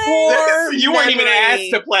want to play? You weren't even asked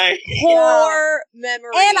to play. Poor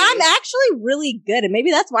memory. And I'm actually really good. And maybe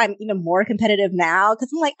that's why I'm even more competitive now. Because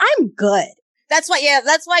I'm like, I'm good. That's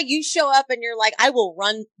why you show up and you're like, I will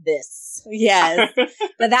run this. Yes. But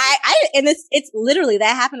it's literally,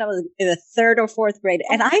 that happened. I was in the third or fourth grade.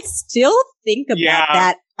 And I still think about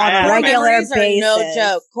that on a regular basis. No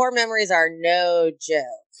joke. Core memories are no joke.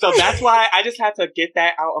 So that's why I just had to get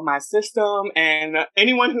that out of my system. And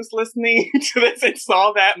anyone who's listening to this and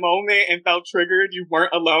saw that moment and felt triggered, you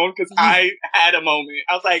weren't alone because I had a moment.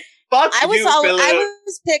 I was like, fuck you, Phillip. I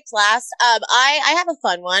was picked last. I have a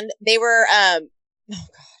fun one. They were,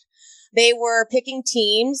 they were picking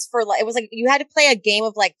teams for it was you had to play a game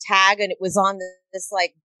of tag and it was on this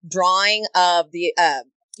drawing of the,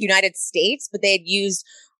 United States, but they had used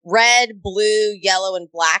red, blue, yellow, and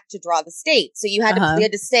black to draw the states. So you had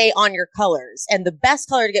to stay on your colors. And the best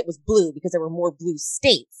color to get was blue because there were more blue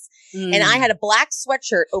states. And I had a black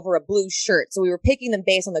sweatshirt over a blue shirt. So we were picking them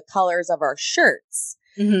based on the colors of our shirts.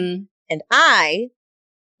 Mm-hmm. And I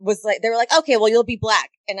was they were like, okay, well, you'll be black.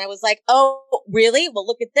 And I was like, oh, really? Well,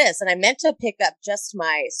 look at this. And I meant to pick up just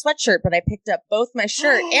my sweatshirt, but I picked up both my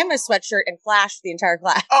shirt and my sweatshirt and flashed the entire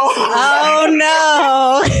class. Oh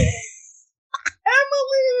no.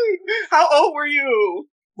 Emily, how old were you?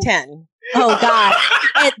 10. Oh God,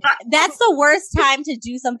 that's the worst time to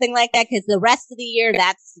do something like that because the rest of the year,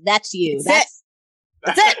 that's you. That's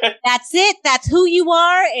it. That's it. That's who you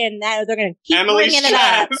are, and that they're gonna keep Emily's bringing it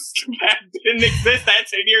up. That didn't exist at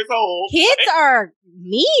 10 years old. Kids are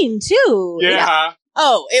mean too. Yeah.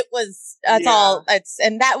 Oh, it was, that's Yeah. all.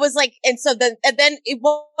 And that was like, and then it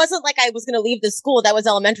wasn't like I was going to leave the school. That was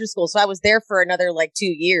elementary school. So I was there for another like 2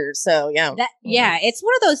 years. So yeah. Yeah, it's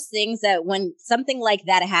one of those things that when something like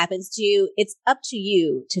that happens to you, it's up to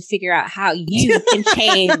you to figure out how you can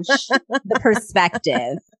change the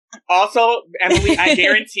perspective. Also, Emily, I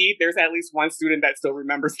guarantee there's at least one student that still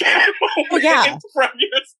remembers that moment yeah. from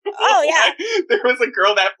your school. Oh, yeah. There was a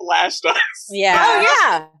girl that flashed us. Yeah. Oh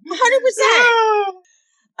yeah.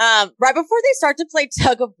 100%. Right before they start to play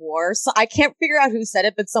tug of war, so I can't figure out who said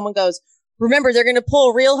it, but someone goes, remember, they're going to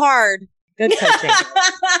pull real hard. Good coaching.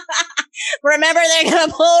 Remember, they're going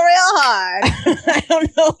to pull real hard. I don't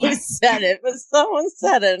know who said it, but someone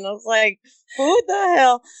said it. And I was like, who the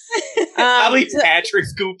hell? Probably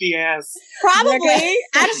Patrick's goofy ass. Probably.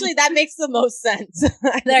 Actually, that makes the most sense.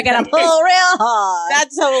 They're going to pull real hard.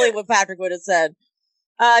 That's totally what Patrick would have said.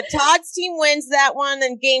 Todd's team wins that one.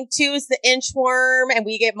 And game 2 is the inchworm. And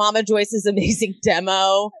we get Mama Joyce's amazing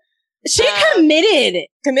demo. She committed.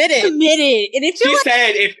 And it She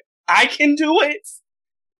said, if I can do it,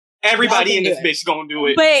 everybody in this bitch gonna do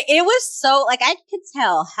it. But it was so, like, I could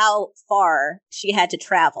tell how far she had to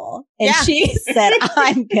travel. And she said,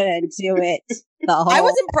 I'm gonna do it. I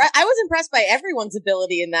was impressed by everyone's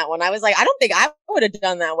ability in that one. I was like, I don't think I would have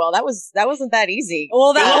done that well. That wasn't that easy.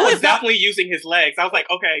 Well, that was definitely using his legs. I was like,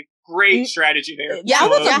 okay, great strategy there. Yeah,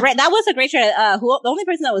 that was a great strategy. The only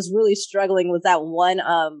person that was really struggling was that one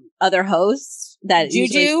other host that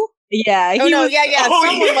Juju. Yeah. Someone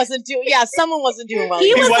wasn't doing well.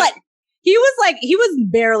 He was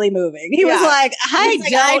barely moving. He was like,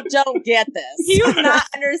 I don't get this. He was not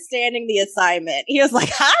understanding the assignment. He was like,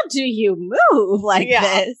 how do you move like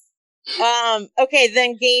this? Okay,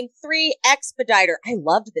 then game 3, Expediter. I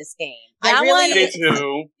loved this game. I really did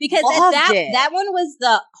too. Because that one was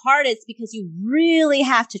the hardest because you really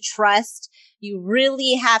have to trust. You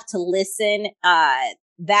really have to listen.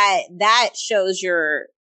 That shows your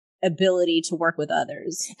ability to work with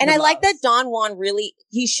others. And I like that Don Juan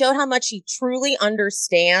he showed how much he truly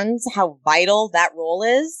understands how vital that role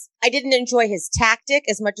is. I didn't enjoy his tactic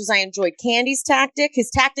as much as I enjoyed Candy's tactic.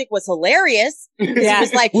 His tactic was hilarious. Yeah. He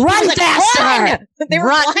was like, run faster! They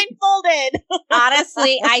were blindfolded.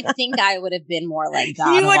 Honestly, I think I would have been more like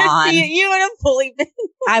Don Juan. You would have fully been.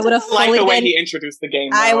 I would have fully like the way he introduced the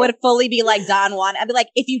game. Though. I would fully be like Don Juan. I'd be like,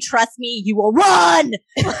 if you trust me, you will run!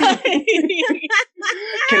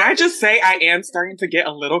 Can I just say I am starting to get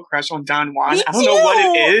a little crush on Don Juan? Me I don't too. know what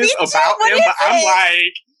it is about him, but I'm it?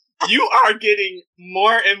 like, you are getting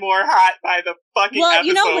more and more hot by the fucking episode,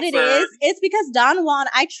 you know what it is? It's because Don Juan,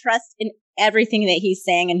 I trust in everything that he's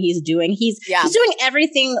saying and he's doing. He's doing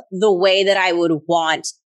everything the way that I would want.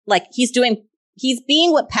 Like, he's being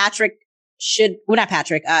what Patrick Philip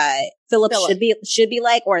should be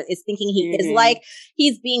like, or is thinking he is like.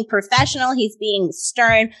 He's being professional, he's being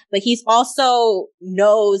stern, but he's also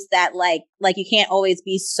knows that like you can't always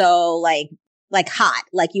be so like hot.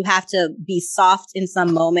 Like, you have to be soft in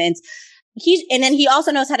some moments. And then he also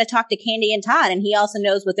knows how to talk to Candy and Todd, and he also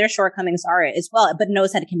knows what their shortcomings are as well, but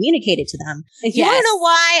knows how to communicate it to them. You want to know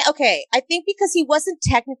why? Okay. I think because he wasn't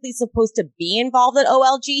technically supposed to be involved at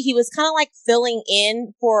OLG. He was kind of like filling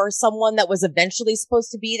in for someone that was eventually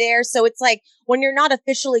supposed to be there. So it's like when you're not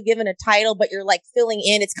officially given a title, but you're like filling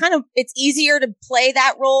in, it's easier to play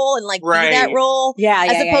that role and like be that role.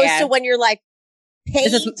 As opposed to when you're like paid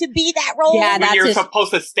to be that role. Yeah, when you're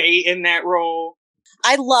supposed to stay in that role.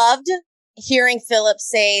 I loved hearing Philip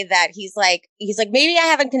say that he's like, maybe I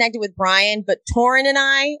haven't connected with Brian, but Torrin and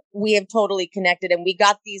we have totally connected, and we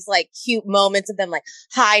got these like cute moments of them like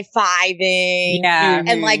high fiving. Yeah.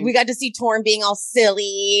 And like, we got to see Torrin being all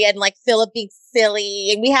silly and like Philip being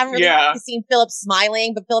silly, and we haven't really seen Philip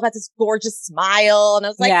smiling, but Philip has this gorgeous smile, and I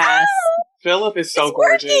was like, oh! Philip is so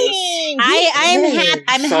gorgeous. I'm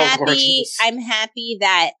happy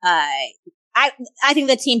that, I think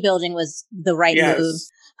the team building was the right move.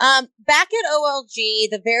 Back at OLG,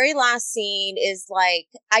 the very last scene is like,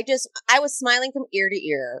 I was smiling from ear to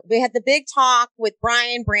ear. We had the big talk with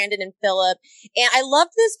Brian, Brandon, and Philip. And I love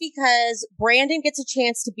this because Brandon gets a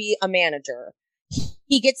chance to be a manager.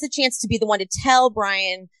 He gets a chance to be the one to tell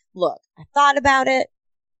Brian, look, I thought about it.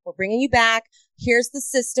 We're bringing you back. Here's the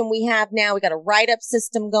system we have now. We got a write-up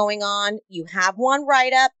system going on. You have one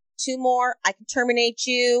write-up, 2 more, I can terminate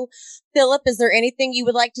you. Philip, is there anything you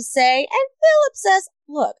would like to say? And Philip says,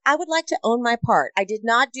 look, I would like to own my part. I did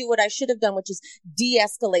not do what I should have done, which is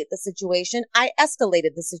de-escalate the situation. I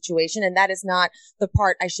escalated the situation, and that is not the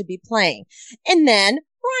part I should be playing. And then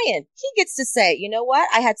Brian, he gets to say, you know what?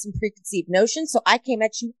 I had some preconceived notions, so I came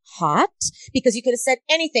at you hot because you could have said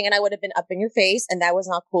anything and I would have been up in your face, and that was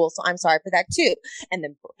not cool. So I'm sorry for that too. And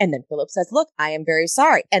then Philip says, look, I am very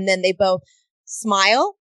sorry. And then they both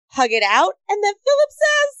smile, hug it out. And then Philip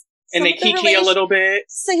says, and they kiki a little bit.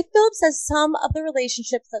 So Philip says some of the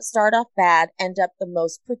relationships that start off bad end up the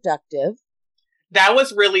most productive. That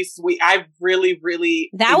was really sweet. I really,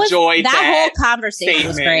 really enjoyed that whole conversation statement.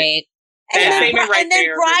 was great. And then, right and then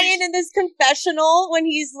there, Brian really. in this confessional when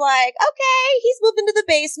he's like, okay, he's moving to the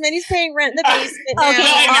basement. He's paying rent in the basement now.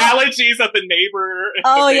 The analogies of the neighbor.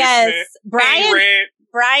 Oh, the yes. basement,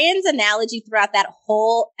 Brian's analogy throughout that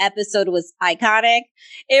whole episode was iconic.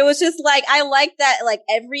 It was just like, I like that, like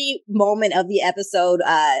every moment of the episode,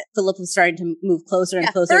 Philip was starting to move closer and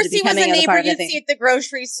closer First to becoming he was a a part neighbor of the you'd thing. see at the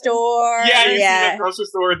grocery store. Yeah, he was in the grocery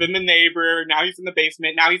store, then the neighbor, now he's in the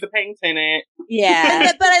basement, now he's a paying tenant.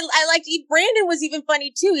 Yeah. But I liked, Brandon was even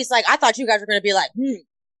funny too. He's like, I thought you guys were going to be like,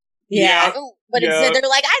 Yeah. But instead they're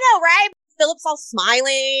like, I know, right? Philip's all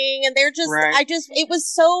smiling, and they're just, it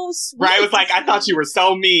was so sweet. Right, was like, I thought you were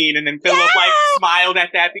so mean, and then Philip smiled at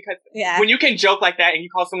that because when you can joke like that and you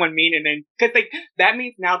call someone mean, and then because that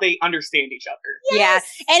means now they understand each other.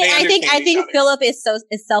 Yes. Yeah, and I think Philip is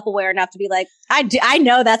self-aware enough to be like, I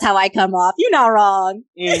know that's how I come off. You're not wrong.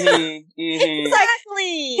 Exactly.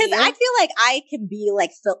 Because I feel like I can be like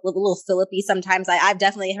a little Philip-y sometimes. I've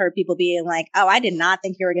definitely heard people being like, "Oh, I did not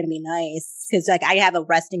think you were going to be nice," because like I have a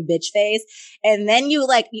resting bitch face. And then you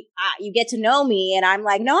get to know me, and I'm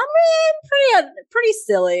like, no, I'm pretty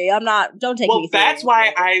silly. I'm not. Don't take me. Well, that's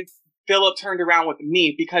why Philip turned around with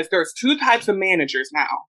me, because there's 2 types of managers now.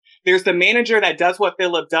 There's the manager that does what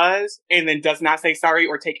Philip does and then does not say sorry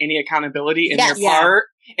or take any accountability in their part.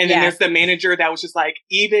 And then there's the manager that was just like,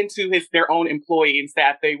 even to their own employee and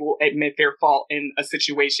staff, they will admit their fault in a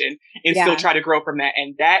situation and still try to grow from that.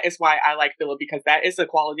 And that is why I like Philip, because that is a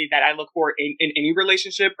quality that I look for in any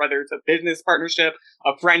relationship, whether it's a business partnership,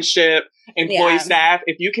 a friendship, employee staff.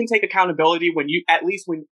 If you can take accountability when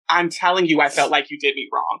I'm telling you I felt like you did me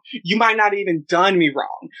wrong. You might not even done me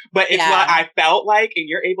wrong, but it's what I felt like, and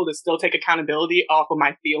you're able to still take accountability off of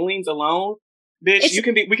my feelings alone. Bitch, we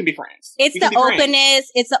can be friends. It's the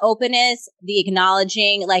openness. It's the openness, the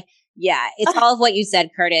acknowledging, it's all of what you said,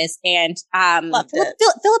 Curtis. And Philip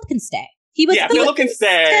can stay. Philip can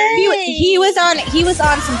stay. He was on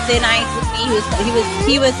some thin ice with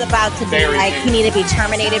me. He was about to be like, he needed to be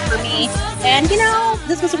terminated for me. And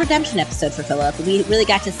this was a redemption episode for Philip. We really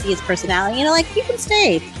got to see his personality. You can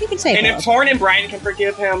stay. You can stay. And if Torn and Brian can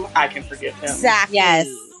forgive him, I can forgive him. Exactly. Yes.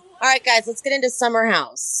 All right, guys, let's get into Summer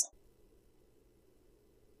House.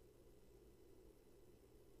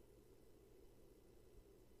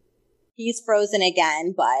 He's frozen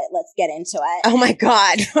again, but let's get into it. Oh my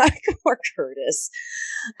God. Poor Curtis.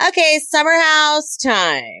 Okay, Summer House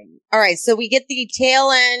time. All right, so we get the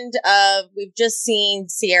tail end of, we've just seen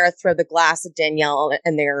Sierra throw the glass at Danielle,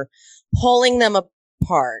 and they're pulling them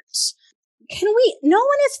apart. No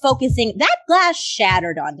one is focusing. That glass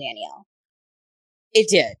shattered on Danielle. It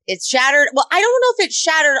did. It shattered. Well, I don't know if it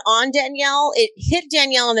shattered on Danielle. It hit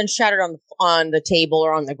Danielle and then shattered on the table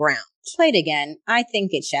or on the ground. Play it again. I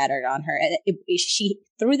think it shattered on her. She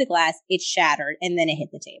threw the glass, it shattered, and then it hit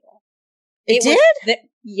the table. It did?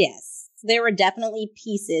 Yes. There were definitely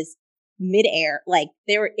pieces midair, like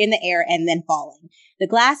they were in the air and then falling. The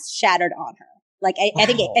glass shattered on her. Like I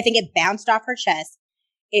think it bounced off her chest.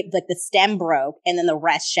 The stem broke and then the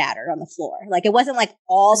rest shattered on the floor. Like it wasn't like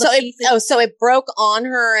all the pieces. So it broke on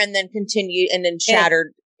her and then continued and then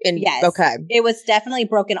shattered. Yes. Okay. It was definitely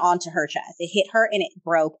broken onto her chest. It hit her and it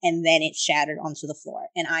broke and then it shattered onto the floor.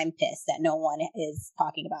 And I'm pissed that no one is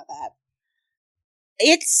talking about that.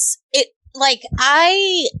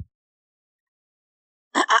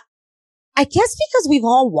 I guess because we've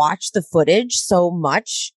all watched the footage so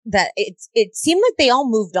much that it seemed like they all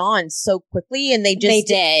moved on so quickly, and they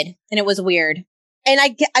did. And it was weird. And I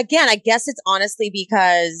guess it's honestly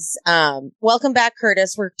because, welcome back,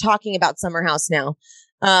 Curtis. We're talking about Summer House now.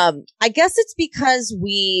 I guess it's because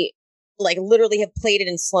we literally have played it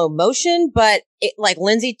in slow motion, but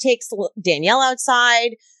Lindsay takes Danielle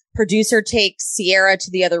outside, producer takes Sierra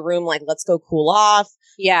to the other room, let's go cool off.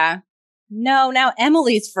 Yeah. No, now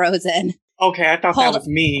Emily's frozen. Okay, I thought that was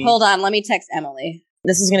me. Hold on, let me text Emily.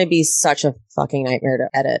 This is going to be such a fucking nightmare to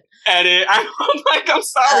edit. I'm sorry, girl.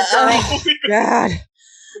 Oh, God.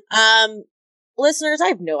 listeners, I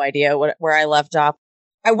have no idea where I left off.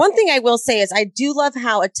 One thing I will say is I do love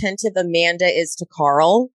how attentive Amanda is to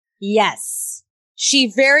Carl. Yes.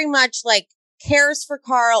 She very much like cares for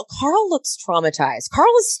Carl. Carl looks traumatized.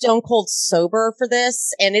 Carl is stone cold sober for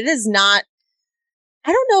this. And it is not,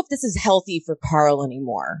 I don't know if this is healthy for Carl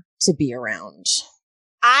anymore to be around.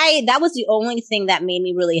 That was the only thing that made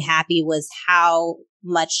me really happy was how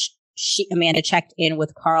much Amanda checked in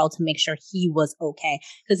with Carl to make sure he was okay.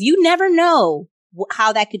 Because you never know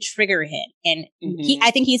how that could trigger him. And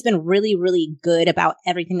I think he's been really, really good about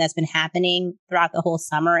everything that's been happening throughout the whole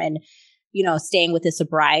summer and, you know, staying with his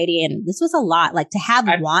sobriety. And this was a lot, like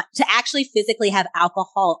to actually physically have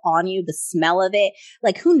alcohol on you, the smell of it,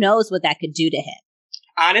 like who knows what that could do to him.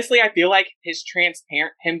 Honestly, I feel like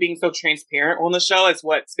him being so transparent on the show is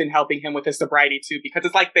what's been helping him with his sobriety too, because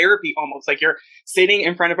it's like therapy almost. Like you're sitting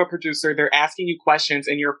in front of a producer, they're asking you questions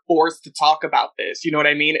and you're forced to talk about this. You know what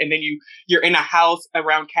I mean? And then you're in a house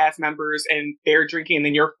around cast members and they're drinking and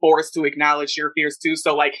then you're forced to acknowledge your fears too.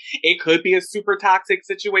 So like it could be a super toxic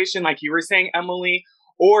situation, like you were saying, Emily,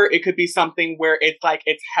 or it could be something where it's like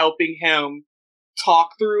it's helping him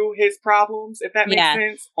talk through his problems, if that makes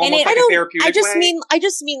sense. Almost like a therapeutic way. I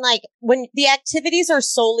just mean like when the activities are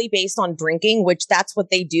solely based on drinking, which that's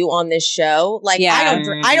what they do on this show. Like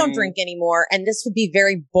I don't drink anymore, and this would be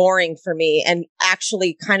very boring for me, and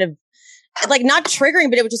actually kind of like not triggering,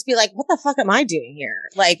 but it would just be like, what the fuck am I doing here?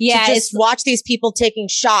 Like to just watch these people taking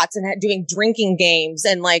shots and doing drinking games,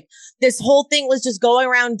 and like this whole thing was just going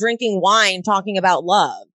around drinking wine, talking about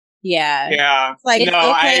love. Yeah. Like,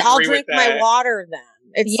 no, okay, I'll drink my water then.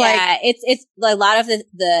 It's it's a lot of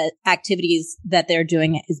the activities that they're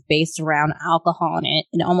doing is based around alcohol, and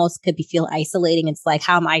it almost could feel isolating. It's like,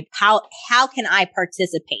 how can I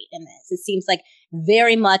participate in this? It seems like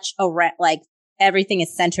very much like everything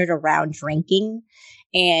is centered around drinking,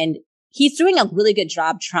 and he's doing a really good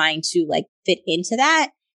job trying to like fit into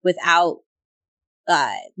that without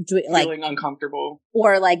feeling uncomfortable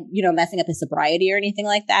or like, you know, messing up his sobriety or anything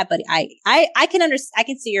like that. But I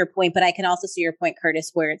can see your point, but I can also see your point,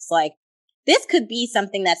 Curtis, where it's like, this could be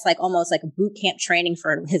something that's like almost like a boot camp training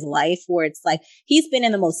for his life, where it's like, he's been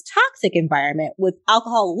in the most toxic environment with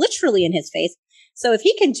alcohol literally in his face. So if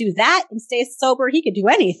he can do that and stay sober, he could do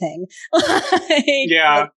anything.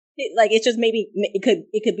 Like it's just maybe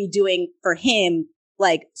it could be doing for him,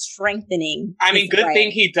 like strengthening. I mean, good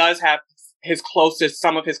thing he does have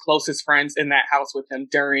some of his closest friends in that house with him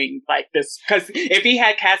during like this, because if he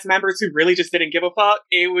had cast members who really just didn't give a fuck,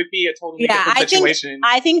 it would be a totally different situation.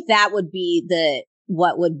 I think that would be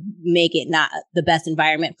what would make it not the best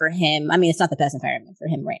environment for him. I mean, it's not the best environment for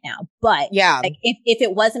him right now, but like if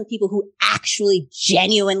it wasn't people who actually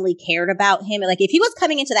genuinely cared about him, like if he was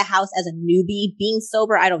coming into the house as a newbie being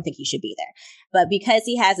sober, I don't think he should be there. But because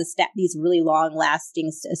he has these really long lasting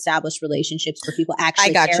established relationships where people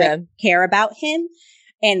actually care about him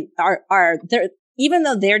and are there, even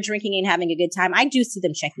though they're drinking and having a good time, I do see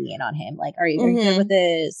them checking in on him. Like, are you good with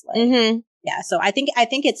this? Like, yeah. So I think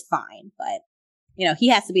it's fine, but you know, he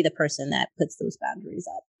has to be the person that puts those boundaries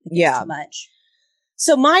up. Too much.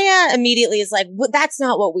 So Maya immediately is like, well, that's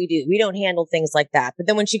not what we do. We don't handle things like that. But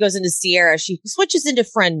then when she goes into Sierra, she switches into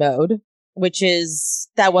friend mode,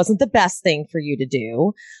 that wasn't the best thing for you to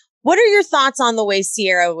do. What are your thoughts on the way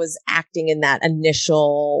Sierra was acting in that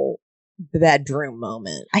initial bedroom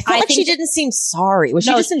moment? I felt like she didn't seem sorry. Was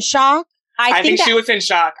she just in shock? I think she was in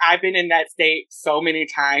shock. I've been in that state so many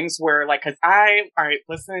times where like,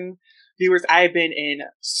 listen, viewers, I've been in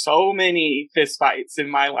so many fist fights in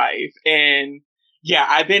my life. And yeah,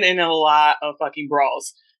 I've been in a lot of fucking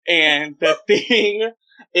brawls. And the thing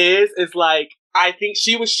is like, I think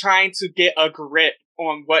she was trying to get a grip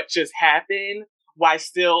on what just happened while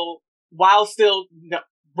still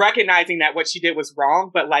recognizing that what she did was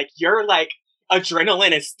wrong. But like, you're like,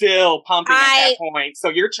 adrenaline is still pumping at that point. So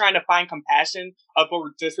you're trying to find compassion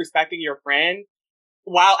for disrespecting your friend,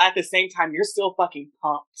 while at the same time, you're still fucking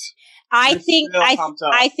pumped. I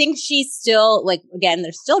think she's still, like, again,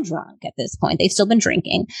 they're still drunk at this point. They've still been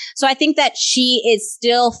drinking. So I think that she is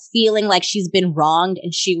still feeling like she's been wronged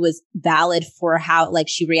and she was valid for how, like,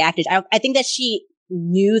 she reacted. I think that she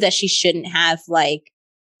knew that she shouldn't have, like,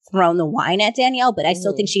 thrown the wine at Danielle, but I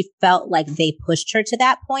still think she felt like they pushed her to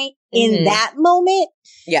that point in that moment.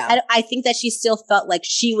 Yeah. I think that she still felt like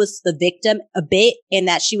she was the victim a bit and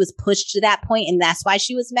that she was pushed to that point, and that's why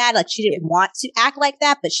she was mad. Like, she didn't want to act like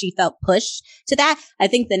that, but she felt pushed to that. I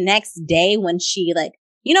think the next day when she, like,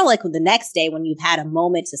 you know, like the next day when you've had a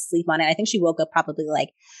moment to sleep on it, I think she woke up probably like,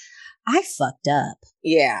 I fucked up.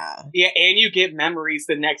 Yeah. Yeah, and you get memories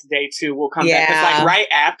the next day too. Will come back. 'Cause like right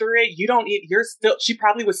after it, she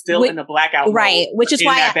probably was still in the blackout right, mode which is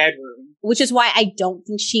why that bedroom. Which is why I don't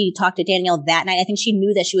think she talked to Danielle that night. I think she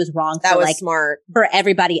knew that she was wrong. That was smart for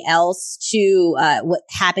everybody else to what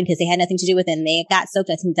happened because they had nothing to do with it. And they got soaked.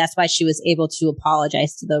 I think that's why she was able to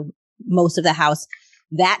apologize to the most of the house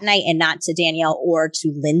that night and not to Danielle or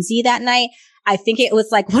to Lindsay that night. I think it was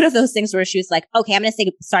like one of those things where she was like, okay, I'm going to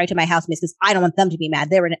say sorry to my housemates because I don't want them to be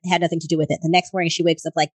mad. They had nothing to do with it. The next morning she wakes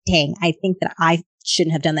up like, dang, I think that I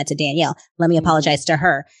shouldn't have done that to Danielle. Let me apologize to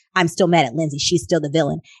her. I'm still mad at Lindsay. She's still the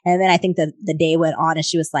villain. And then I think the day went on and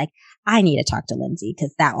she was like, I need to talk to Lindsay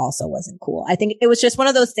because that also wasn't cool. I think it was just one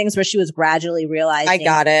of those things where she was gradually realizing. I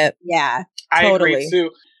got it. Yeah. I totally agree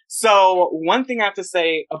too. So one thing I have to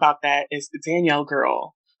say about that is Danielle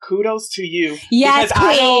girl, kudos to you. Yes,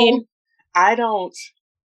 queen. I don't,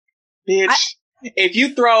 bitch, if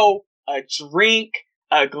you throw a drink,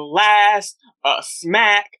 a glass, a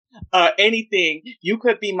smack, anything, you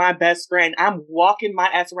could be my best friend. I'm walking my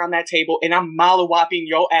ass around that table and I'm molly-whopping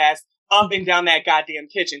your ass up and down that goddamn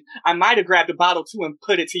kitchen. I might have grabbed a bottle too and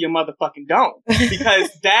put it to your motherfucking dome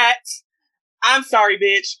because I'm sorry,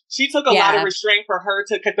 bitch. She took a lot of restraint for her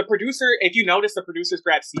cause the producer, if you notice, the producers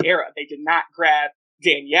grabbed Sierra. They did not grab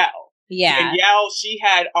Danielle. Yeah. Danielle, she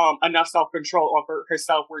had enough self-control over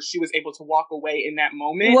herself where she was able to walk away in that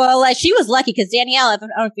moment. Well, like she was lucky because Danielle, I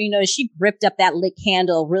don't know if you know, she gripped up that lit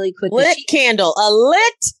candle really quick. A lit candle.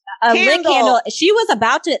 She was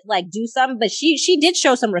about to like do something, but she did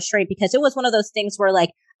show some restraint because it was one of those things where like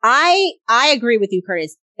I agree with you,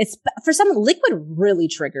 Curtis. It's for some liquid really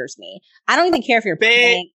triggers me. I don't even care if you're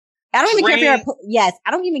playing. I don't even care if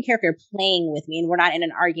I don't even care if you're playing with me and we're not in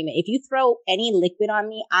an argument. If you throw any liquid on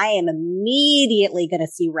me, I am immediately going to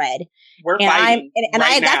see red. We're fighting.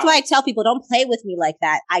 That's why I tell people don't play with me like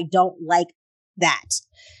that. I don't like that.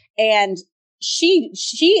 And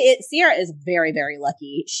Sierra is very, very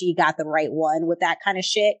lucky. She got the right one with that kind of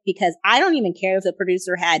shit because I don't even care if the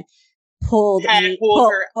producer had pulled her. I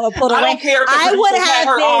don't care if the producer had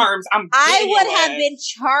her arms. I would have been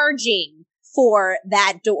charging for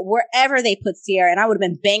that door, wherever they put Sierra, and I would have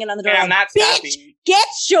been banging on the door. And I'm not stopping. Get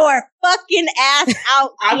your fucking ass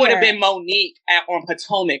out I would have been Monique on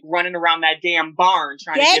Potomac running around that damn barn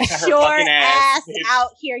trying to get to her fucking ass. Get your ass out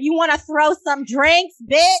here. You want to throw some drinks,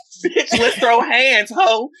 bitch? Bitch, let's throw hands,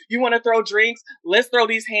 ho. You want to throw drinks? Let's throw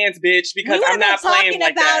these hands, bitch, because I'm not playing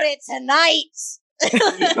like that. We were talking about it tonight.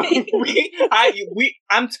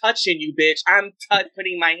 I'm touching you, bitch. I'm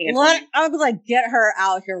putting my hands on you. I was like, get her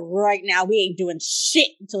out here right now. We ain't doing shit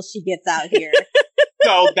until she gets out here.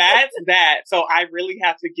 So that's that. So I really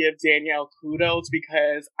have to give Danielle kudos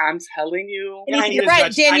because I'm telling you. You're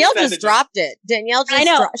right. Danielle just dropped it. Danielle just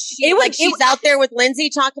she's out there with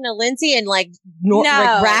Lindsay, talking to Lindsay and like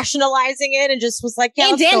rationalizing it and just was like, yeah,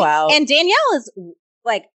 let's go out. And Danielle is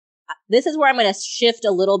like, this is where I'm going to shift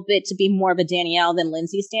a little bit to be more of a Danielle than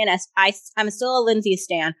Lindsay stan. I'm still a Lindsay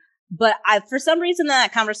stan, but for some reason in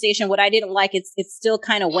that conversation, what I didn't like, it still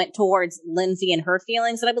kind of went towards Lindsay and her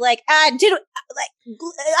feelings. And I'd be like, a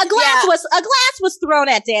glass was thrown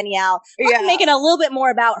at Danielle. Let's make it a little bit more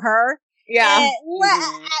about her. Yeah. I'm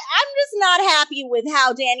just not happy with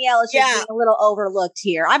how Danielle is just being a little overlooked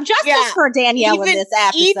here. I'm justice for Danielle in this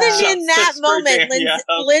episode. Even in that moment,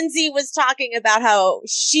 Lindsay was talking about how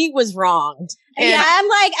she was wronged. And, I'm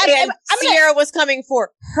like, Sierra was coming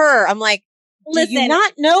for her. I'm like, listen, do you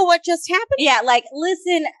not know what just happened? Yeah, like,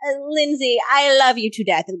 listen, Lindsay, I love you to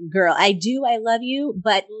death, girl. I love you,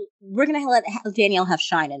 but we're gonna let Danielle have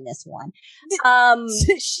shine in this one.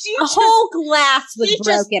 Whole glass was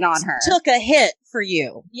broken on her. Took a hit for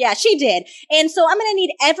you. Yeah, she did. And so I'm gonna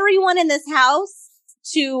need everyone in this house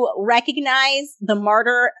to recognize the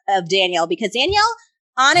martyr of Danielle, because Danielle,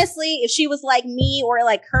 honestly, if she was like me or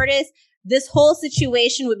like Curtis, this whole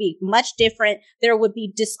situation would be much different. There would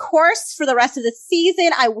be discourse for the rest of the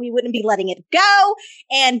season. We wouldn't be letting it go.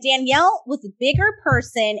 And Danielle was a bigger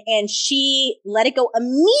person and she let it go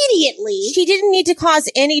immediately. She didn't need to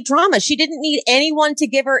cause any drama. She didn't need anyone to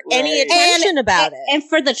give her any attention about it. And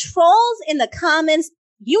for the trolls in the comments,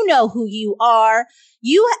 you know who you are.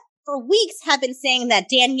 You for weeks have been saying that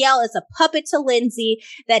Danielle is a puppet to Lindsay,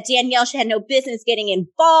 that Danielle had no business getting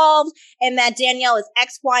involved, and that Danielle is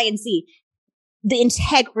X, Y, and Z. The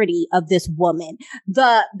integrity of this woman,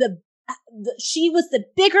 she was the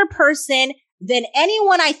bigger person than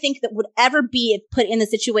anyone I think that would ever be put in the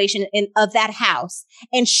situation of that house.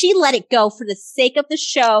 And she let it go for the sake of the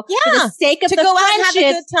show, for the sake of the go out and have a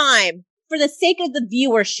friendship. good time. for the sake of the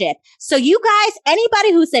viewership. So you guys,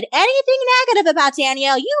 anybody who said anything negative about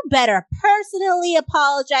Danielle, you better personally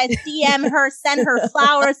apologize, DM her, send her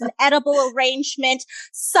flowers, an edible arrangement,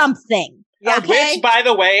 something. Yeah, okay? Which, by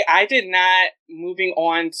the way, I did not, moving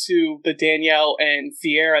on to the Danielle and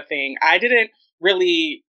Sierra thing, I didn't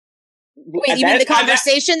really... Wait, you mean the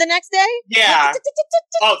conversation the next day? Yeah.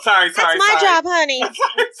 Oh, sorry. That's my job, honey. Yeah,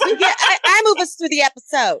 I move us through the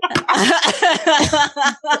episode.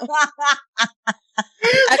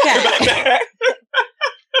 Okay.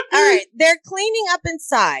 All right. They're cleaning up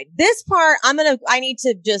inside. This part, I need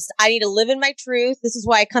to live in my truth. This is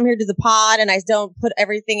why I come here to the pod and I don't put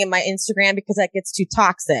everything in my Instagram because that gets too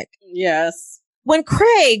toxic. Yes. When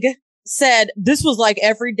Craig said this was like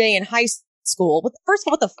every day in high school, first of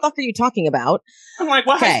all, what the fuck are you talking about? I'm like,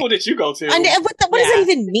 what high school did you go to? And what does that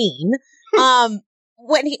even mean?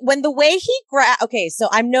 When the way he okay, so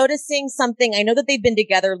I'm noticing something. I know that they've been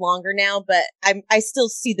together longer now, but I still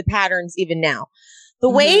see the patterns even now. The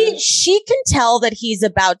way she can tell that he's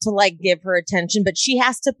about to like give her attention, but she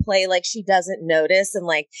has to play like she doesn't notice. And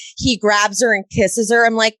like he grabs her and kisses her.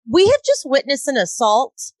 I'm like, we have just witnessed an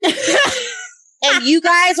assault and you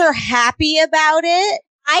guys are happy about it.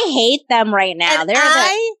 I hate them right now.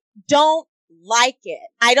 I don't like it.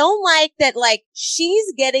 I don't like that, like,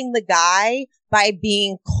 she's getting the guy by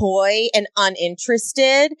being coy and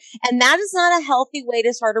uninterested. And that is not a healthy way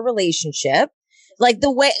to start a relationship. Like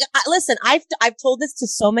the way, listen, I've told this to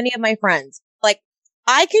so many of my friends. Like,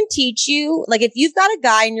 I can teach you, like, if you've got a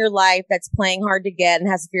guy in your life that's playing hard to get and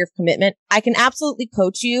has a fear of commitment, I can absolutely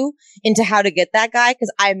coach you into how to get that guy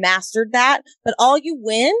because I mastered that. But all you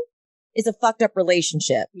win is a fucked up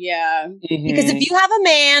relationship. Yeah. Mm-hmm. Because if you have a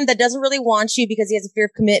man that doesn't really want you because he has a fear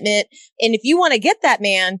of commitment, and if you want to get that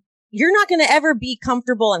man, you're not going to ever be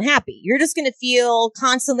comfortable and happy. You're just going to feel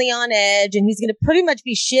constantly on edge and he's going to pretty much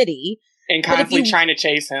be shitty. And constantly trying to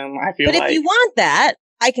chase him, I feel like. But if you want that,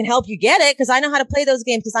 I can help you get it because I know how to play those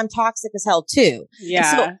games because I'm toxic as hell too.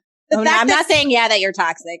 Yeah. I'm not saying that you're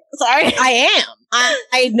toxic. Sorry. I am.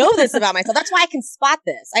 I know this about myself. That's why I can spot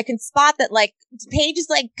this. I can spot that like Paige is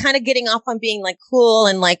like kind of getting off on being like cool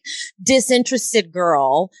and like disinterested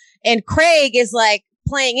girl. And Craig is like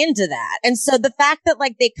playing into that. And so the fact that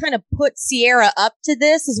like they kind of put Sierra up to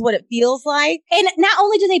this is what it feels like. And not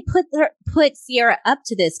only do they put Sierra up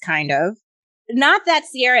to this kind of, not that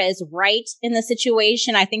Sierra is right in the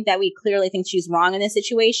situation. I think that we clearly think she's wrong in this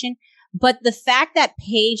situation. But the fact that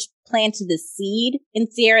Paige planted the seed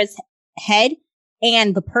in Sierra's head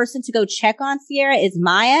and the person to go check on Sierra is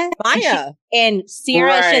Maya. And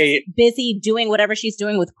Sierra is just busy doing whatever she's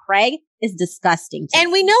doing with Craig is disgusting.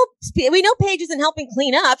 And we know Paige isn't helping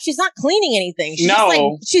clean up. She's not cleaning anything.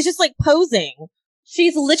 She's just like posing.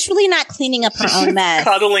 She's literally not cleaning up her own mess.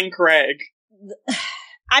 Cuddling Craig.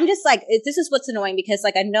 I'm just like, this is what's annoying because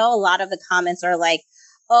like I know a lot of the comments are like,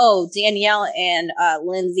 oh, Danielle and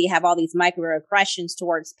Lindsay have all these microaggressions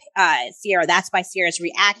towards Sierra. That's why Sierra's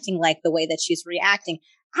reacting like the way that she's reacting.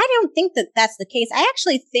 I don't think that that's the case. I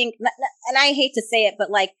actually think, and I hate to say it, but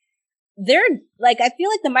like, they're like, I feel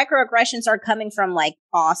like the microaggressions are coming from like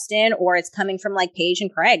Austin or it's coming from like Paige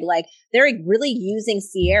and Craig. Like they're really using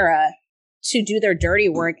Sierra to do their dirty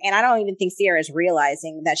work. And I don't even think Sierra is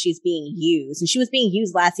realizing that she's being used. And she was being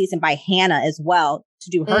used last season by Hannah as well to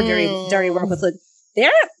do her dirty work with Luke. They're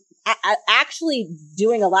actually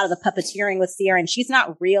doing a lot of the puppeteering with Sierra, and she's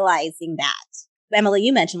not realizing that. Emily,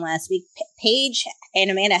 you mentioned last week, Paige and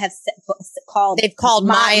Amanda have they've called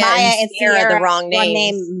Maya and Sierra the wrong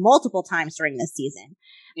name multiple times during this season.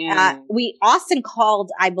 Austin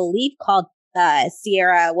I believe called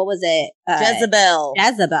Sierra, what was it? Jezebel.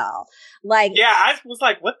 Like, yeah, I was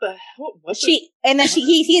like, what the hell? And then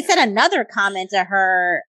he said another comment to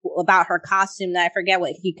her about her costume that I forget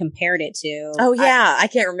what he compared it to. Oh yeah, I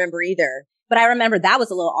can't remember either. But I remember that was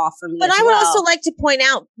a little off for me. But I would also like to point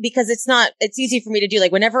out, because it's easy for me to do,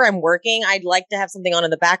 like whenever I'm working, I'd like to have something on in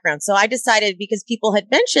the background. So I decided, because people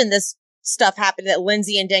had mentioned this stuff happened, that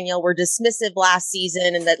Lindsay and Danielle were dismissive last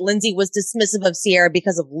season and that Lindsay was dismissive of Sierra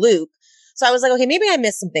because of Luke. So I was like, okay, maybe I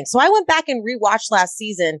missed something. So I went back and rewatched last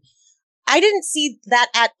season. I didn't see that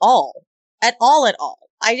at all.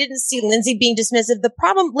 I didn't see Lindsay being dismissive. The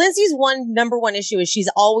problem, Lindsay's number one issue is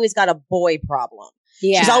she's always got a boy problem.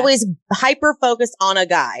 Yeah. She's always hyper focused on a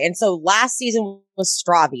guy. And so last season was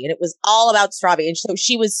Strawby, and it was all about Strawby. And so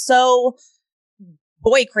she was so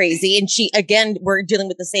boy crazy. And we're dealing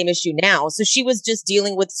with the same issue now. So she was just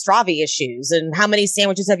dealing with Strawby issues and how many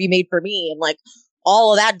sandwiches have you made for me? And like,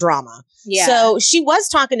 all of that drama. Yeah. So she was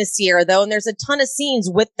talking to Sierra though, and there's a ton of scenes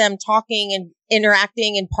with them talking and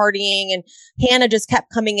interacting and partying, and Hannah just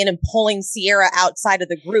kept coming in and pulling Sierra outside of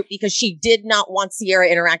the group because she did not want Sierra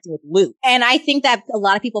interacting with Luke. And I think that a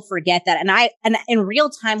lot of people forget that. And in real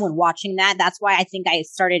time when watching that, that's why I think I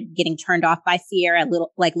started getting turned off by Sierra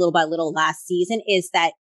little by little last season, is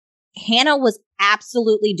that Hannah was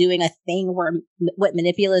absolutely doing a thing where what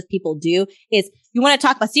manipulative people do is, you want to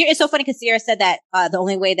talk about Sierra. It's so funny because Sierra said that the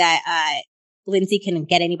only way that Lindsay can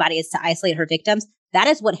get anybody is to isolate her victims. That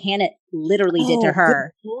is what Hannah literally did to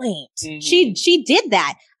her. Good point. Mm-hmm. She did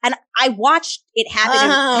that. And I watched it happen.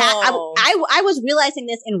 I was realizing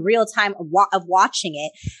this in real time of watching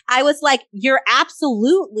it. I was like,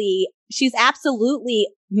 she's absolutely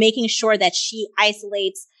making sure that she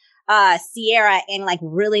isolates Sierra and like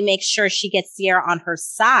really make sure she gets Sierra on her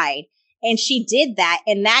side. And she did that.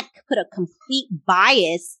 And that put a complete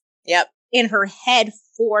bias in her head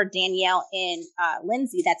for Danielle and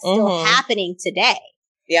Lindsay that's still happening today.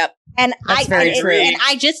 Yep. And that's very true. And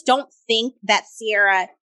I just don't think that Sierra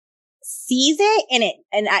sees it,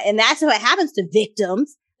 and that's what happens to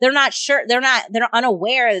victims. They're not sure. They're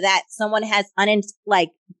unaware that someone has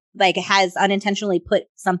has unintentionally put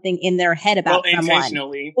something in their head about someone,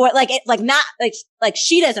 intentionally, or not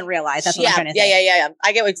she doesn't realize. That's what I'm trying to say. Yeah.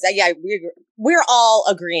 I get what exactly. Yeah, we're all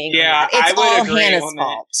agreeing. Yeah, it's all Hannah's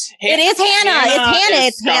fault. It is Hannah.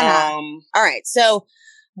 It's Hannah. All right, so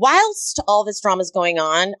whilst all this drama is going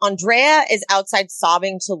on, Andrea is outside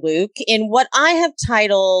sobbing to Luke in what I have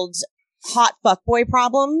titled "Hot Fuckboy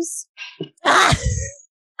Problems."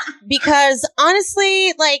 Because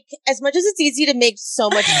honestly, like, as much as it's easy to make so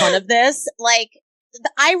much fun of this, like,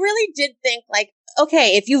 I really did think, like,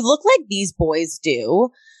 okay, if you look like these boys do,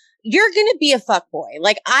 you're gonna be a fuckboy.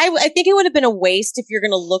 Like, I think it would have been a waste if you're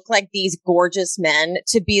gonna look like these gorgeous men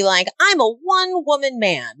to be like, I'm a one woman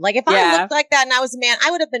man. Like, if I looked like that and I was a man,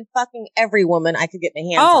 I would have been fucking every woman I could get my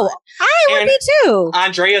hands on. I would be too.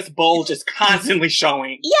 Andrea's bulge is constantly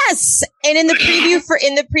showing. Yes. And in the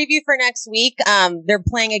preview for next week, they're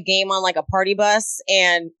playing a game on like a party bus,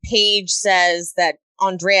 and Paige says that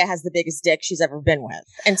Andrea has the biggest dick she's ever been with.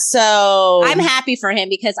 And so I'm happy for him,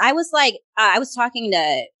 because I was like, I was talking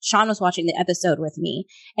to Sean, was watching the episode with me,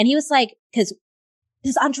 and he was like, because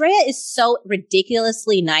Andrea is so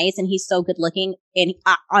ridiculously nice and he's so good looking and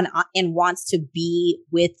wants to be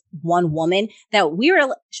with one woman, that we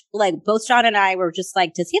were like, both Sean and I were just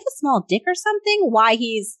like, does he have a small dick or something? Why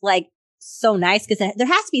he's like so nice? Because there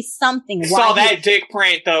has to be something. Saw that dick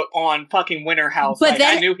print though on fucking Winter House. But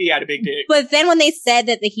then, I knew he had a big dick. But then when they said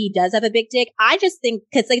that he does have a big dick, I just think,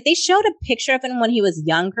 because like they showed a picture of him when he was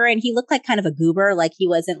younger and he looked like kind of a goober, like he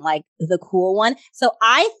wasn't like the cool one. So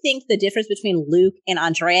I think the difference between Luke and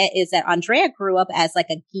Andrea is that Andrea grew up as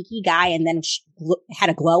like a geeky guy and then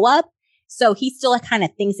had a glow up. So he still kind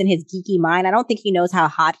of thinks in his geeky mind. I don't think he knows how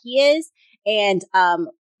hot he is. And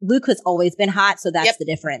Luke has always been hot, so that's the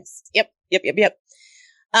difference. Yep.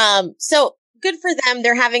 So good for them.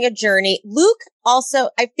 They're having a journey. Luke also,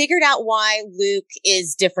 I figured out why Luke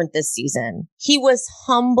is different this season. He was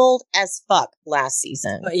humbled as fuck last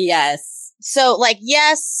season. Yes. So like,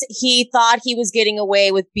 yes, he thought he was getting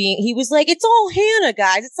away with he was like, it's all Hannah,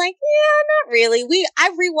 guys. It's like, yeah, not really. I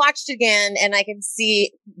rewatched again and I can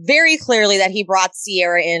see very clearly that he brought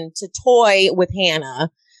Sierra in to toy with Hannah.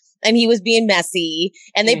 And he was being messy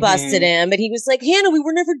and they busted him. And he was like, Hannah, we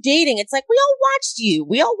were never dating. It's like, we all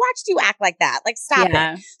watched you act like that. Like, stop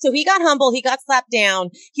it. So he got humble. He got slapped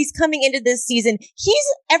down. He's coming into this season.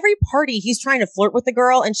 Every party, he's trying to flirt with the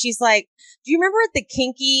girl. And she's like, do you remember at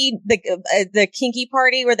the kinky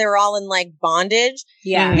party where they were all in like bondage?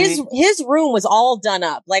 Yeah. His room was all done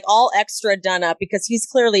up, like all extra done up, because he's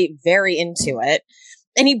clearly very into it.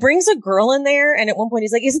 And he brings a girl in there, and at one point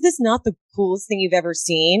he's like, isn't this not the coolest thing you've ever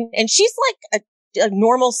seen? And she's like a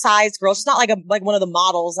normal sized girl. She's not like one of the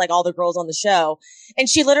models, like all the girls on the show. And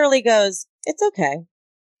she literally goes, it's okay.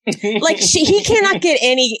 Like he cannot get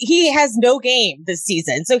he has no game this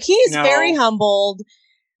season. So he's very humbled.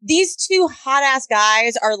 These two hot ass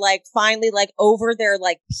guys are like finally like over their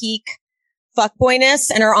like peak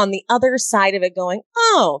fuckboyness and are on the other side of it going,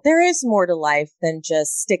 oh, there is more to life than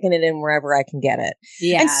just sticking it in wherever I can get it.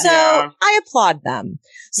 Yeah. And so I applaud them.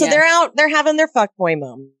 So they're having their fuckboy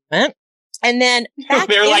moment. And then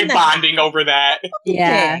they're like bonding over that.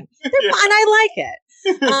 Yeah. And I like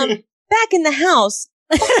it. Back in the house,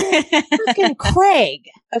 fucking Craig.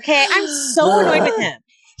 Okay. I'm so annoyed with him.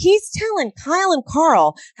 he's telling Kyle and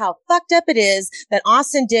Carl how fucked up it is that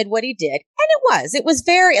Austin did what he did. And it was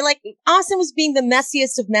very, like, Austin was being the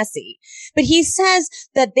messiest of messy. But he says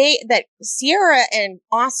that Sierra and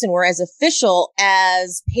Austin were as official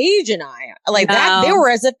as Paige and I. Like that, they were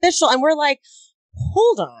as official. And we're like,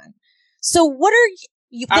 hold on. So what are you?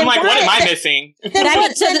 I'm like, what am I missing?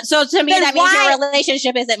 So to me, that means your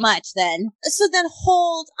relationship isn't much then. So then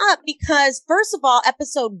hold up, because first of all,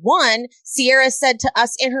 episode 1, Sierra said to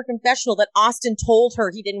us in her confessional that Austin told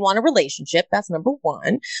her he didn't want a relationship. That's number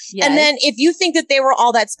 1. Yes. And then if you think that they were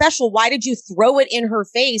all that special, why did you throw it in her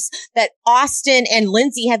face that Austin and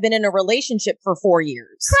Lindsay have been in a relationship for 4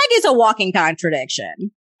 years? Craig is a walking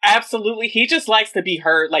contradiction. Absolutely. He just likes to be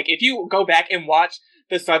heard. Like, if you go back and watch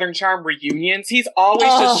the Southern Charm reunions, he's always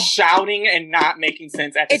just shouting and not making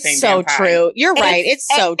sense at the same time. It's so true. You're right. It's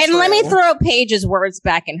so true. And let me throw Paige's words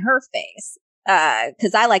back in her face,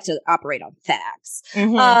 because I like to operate on facts.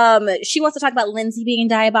 Mm-hmm. She wants to talk about Lindsay being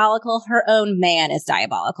diabolical. Her own man is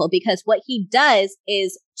diabolical, because what he does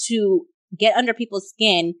is to get under people's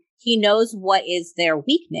skin. He knows what is their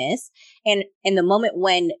weakness. And in the moment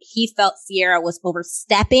when he felt Sierra was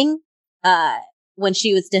overstepping, when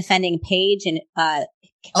she was defending Paige and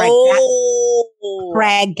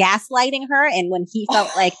Craig gaslighting her, and when he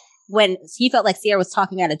felt like Sierra was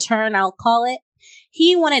talking out of turn, I'll call it,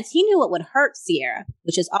 he knew what would hurt Sierra,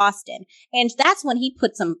 which is Austin. And that's when he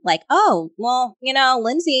put some like, oh, well,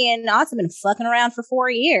 Lindsay and Austin have been fucking around for 4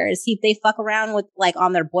 years. They fuck around with like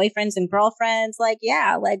on their boyfriends and girlfriends. Like,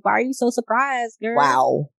 yeah, like, why are you so surprised, girl?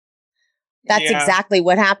 Wow. That's exactly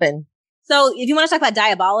what happened. So if you want to talk about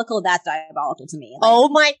diabolical, that's diabolical to me. Like, oh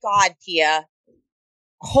my God, Pia.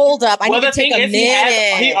 Hold up. I need to take a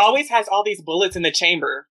minute. He always has all these bullets in the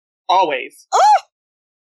chamber. Always. Oh!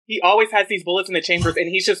 He always has these bullets in the chambers, and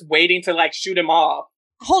he's just waiting to like shoot him off.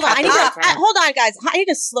 Hold on. Hold on, guys. I need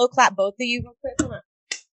to slow clap both of you real quick. Hold on.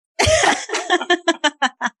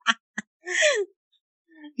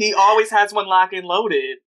 He always has one locked and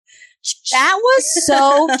loaded. That was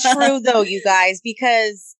so true, though, you guys,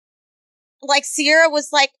 because like Sierra was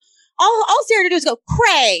like, all Sierra had to do is go,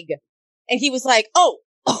 Craig. And he was like, oh,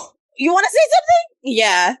 you want to say something?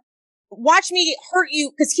 Yeah. Watch me hurt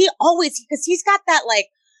you. Because he's got that like,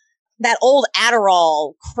 that old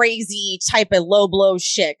Adderall crazy type of low blow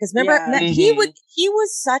shit. Because remember, he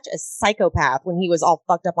was such a psychopath when he was all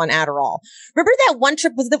fucked up on Adderall. Remember that one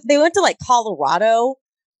trip they went to like Colorado,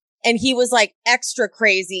 and he was like extra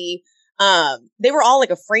crazy. They were all like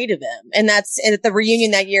afraid of him. And at the reunion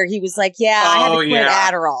that year, he was like, yeah, I had to quit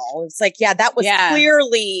Adderall. It's like, yeah, that was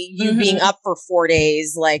clearly you being up for 4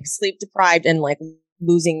 days, like sleep deprived and like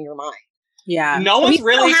losing your mind. Yeah. No one's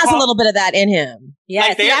really has a little bit of that in him.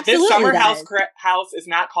 Yeah, like this summer house is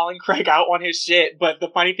not calling Craig out on his shit, but the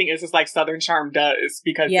funny thing is like Southern Charm does,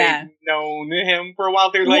 because they've known him for a while.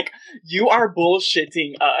 They're like, you are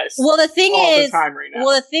bullshitting us. Well, the thing the time right now.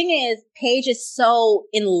 Well, the thing is, Paige is so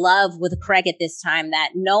in love with Craig at this time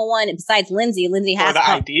that no one besides Lindsay has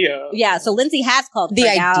idea. Yeah, so Lindsay has called the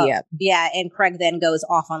Craig idea. Out. Yeah, and Craig then goes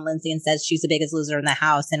off on Lindsay and says she's the biggest loser in the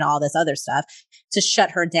house and all this other stuff to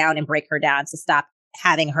shut her down and break her down, to stop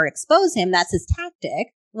having her expose him. That's his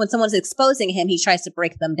tactic. When someone's exposing him, he tries to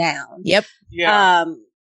break them down. Yep. Yeah.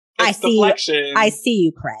 I see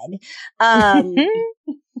you, Craig.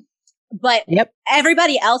 But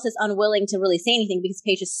everybody else is unwilling to really say anything because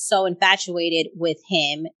Paige is so infatuated with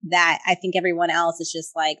him that I think everyone else is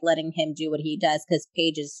just like letting him do what he does, because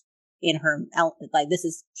Paige is in her, like,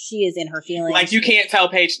 she is in her feelings. Like, you can't tell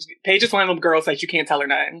Paige. Paige is one of them girls that you can't tell her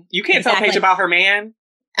nothing. You can't tell Paige about her man.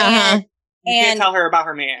 You can't tell her about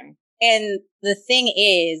her man. And the thing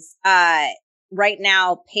is, right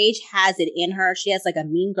now, Paige has it in her. She has like a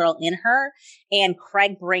mean girl in her, and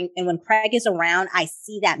when Craig is around, I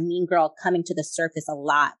see that mean girl coming to the surface a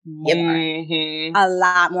lot more. Mm-hmm. A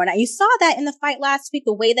lot more. Now, you saw that in the fight last week,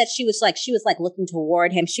 the way that she was looking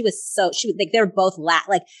toward him. She was like, they're both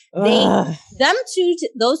those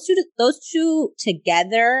two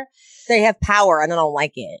together. They have power, and I don't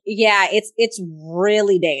like it. Yeah, it's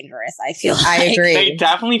really dangerous. I feel like. I agree. They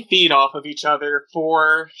definitely feed off of each other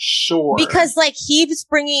for sure. Because like he's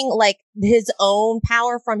bringing like his own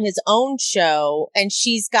power from his own show, and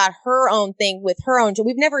she's got her own thing with her own show.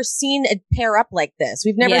 We've never seen a pair up like this.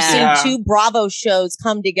 We've never seen two Bravo shows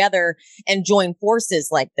come together and join forces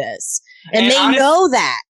like this, and they know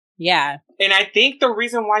that. Yeah. And I think the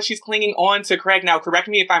reason why she's clinging on to Craig now, correct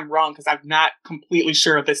me if I'm wrong, because I'm not completely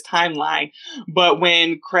sure of this timeline, but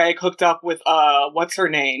when Craig hooked up with, what's her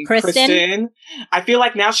name? Kristen. I feel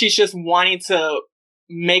like now she's just wanting to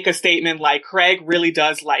make a statement like, Craig really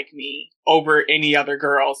does like me over any other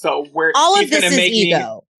girl. So all of this is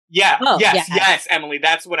ego. Yeah. Oh, yes. yeah. Yes, Emily.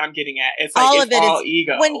 That's what I'm getting at. It's like all it's of it all is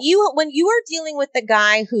ego. when you are dealing with the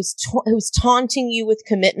guy who's taunting you with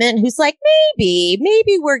commitment, who's like, maybe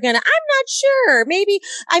we're gonna, I'm not sure. Maybe,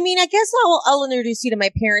 I mean, I guess I'll introduce you to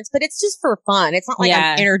my parents, but it's just for fun. It's not like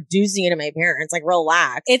I'm introducing you to my parents. Like,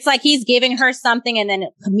 relax. It's like he's giving her something and then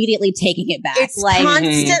immediately taking it back. It's like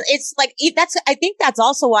constant. It's like, I think that's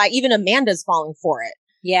also why even Amanda's falling for it.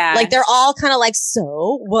 Yeah. Like, they're all kind of like,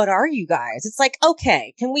 so what are you guys? It's like,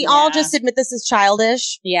 okay, can we all just admit this is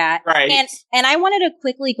childish? Yeah. Right. And I wanted to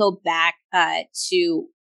quickly go back to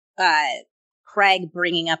Craig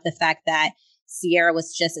bringing up the fact that Sierra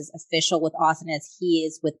was just as official with Austin as he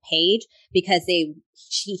is with Paige, because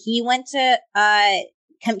he went to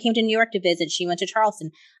came to New York to visit. She went to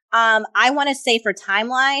Charleston. I want to say for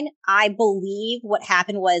timeline, I believe what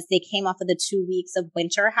happened was they came off of the 2 weeks of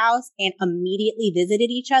Winter House and immediately visited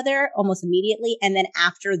each other, almost immediately. And then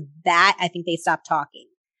after that, I think they stopped talking.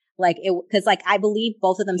 Cause I believe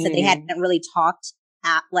both of them said they hadn't really talked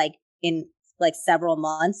in several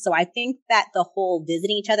months. So I think that the whole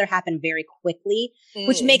visiting each other happened very quickly,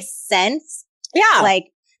 which makes sense. Yeah.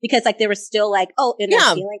 Because they were still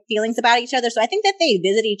feelings about each other. So I think that they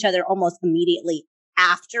visited each other almost immediately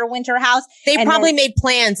after Winter House. They probably made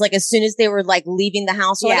plans as soon as they were leaving the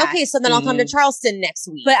house. Like, okay, so then I'll come to Charleston next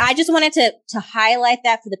week. But I just wanted to highlight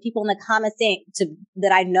that for the people in the comments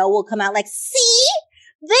that I know will come out see,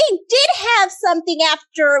 they did have something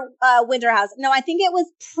after Winter House. No, I think it was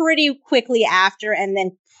pretty quickly after and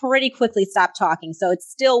then pretty quickly stopped talking. So it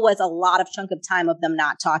still was a lot of chunk of time of them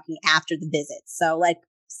not talking after the visit. So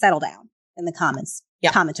settle down in the comments,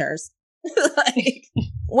 commenters.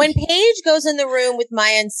 When Paige goes in the room with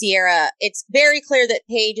Maya and Sierra, it's very clear that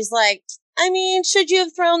Paige is like, I mean, should you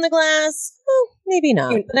have thrown the glass? Oh, maybe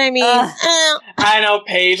not. But I mean, I know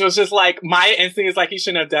Paige was just like, my instinct is like, he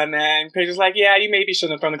shouldn't have done that. And Paige was like, yeah, you maybe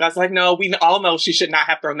shouldn't have thrown the glass. Like, no, we all know she should not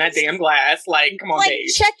have thrown that damn glass. Like, come on,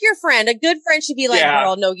 Paige. Check your friend. A good friend should be like,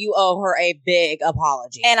 girl, no, you owe her a big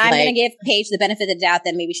apology. And I'm going to give Paige the benefit of the doubt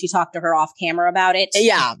that maybe she talked to her off camera about it.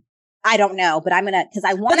 Yeah. I don't know, but I'm gonna because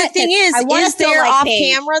I want. But the thing is there off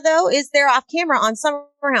camera though? Is there off camera on Summer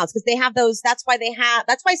House? Because they have those. That's why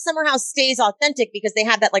Summer House stays authentic, because they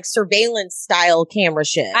have that surveillance style camera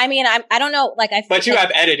shit. I mean, I don't know. But you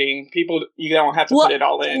have editing. People, you don't have to put it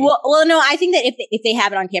all in. Well, no, I think that if they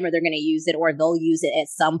have it on camera, they're going to use it, or they'll use it at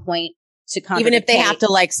some point. Even if they have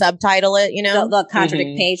to subtitle it, they'll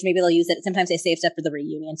contradict Paige. Maybe they'll use it. Sometimes they save stuff for the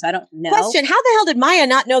reunion. So I don't know. Question: how the hell did Maya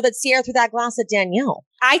not know that Sierra threw that glass at Danielle?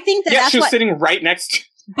 I think that's she was sitting right next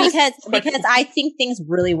because I think things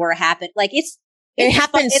really were happening. It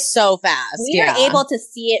happened so fast. We were able to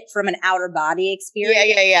see it from an outer body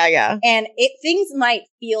experience. Yeah. And things might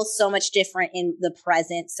feel so much different in the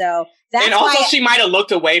present. So that's and also she might have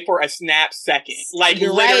looked away for a snap second,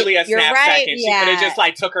 literally a snap second. She could have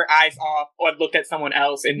just took her eyes off or looked at someone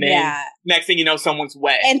else, and then next thing you know, someone's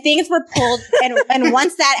wet. And things were pulled, and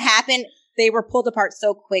once that happened, they were pulled apart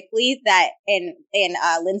so quickly that and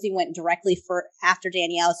Lindsay went directly after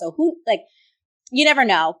Danielle. So you never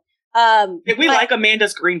know. Did we like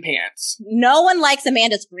Amanda's green pants? No one likes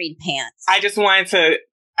Amanda's green pants. I just wanted to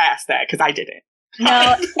ask that because I didn't.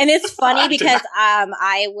 No, and it's funny because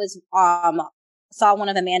I was saw one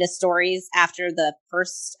of Amanda's stories after the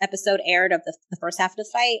first episode aired of the first half of the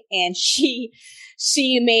fight, and she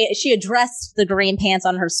addressed the green pants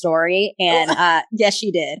on her story, and yes,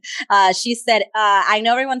 she did. She said, "I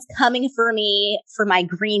know everyone's coming for me for my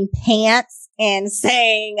green pants," and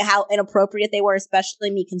saying how inappropriate they were,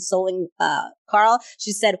 especially me consoling Carl.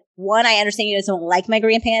 She said, "1, I understand you guys don't like my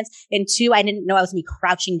green pants, and 2, I didn't know I was going to be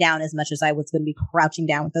crouching down as much as I was going to be crouching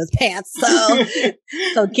down with those pants.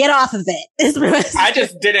 So get off of it." I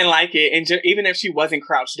just didn't like it, and even if she wasn't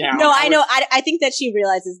crouched down. No, I know. I think that she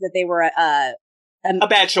realizes that they were a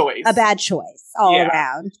bad choice. A bad choice all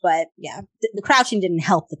around. But yeah, the crouching didn't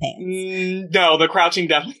help the pants. No, the crouching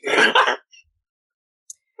definitely.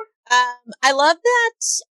 I love that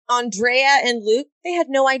Andrea and Luke, they had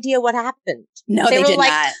no idea what happened. No, they did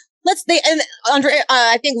not. Andrea,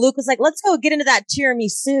 I think Luke was like, let's go get into that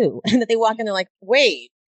tiramisu. And that they walk in, they're like,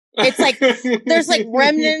 wait. It's there's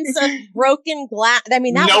remnants of broken glass. I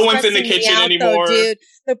mean, no one's in the kitchen anymore, dude.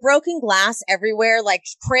 The broken glass everywhere.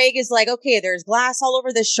 Craig is like, okay, there's glass all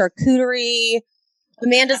over this charcuterie.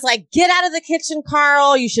 Amanda's like, get out of the kitchen,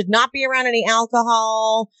 Carl. You should not be around any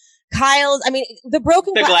alcohol. The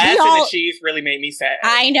broken glass and the cheese really made me sad.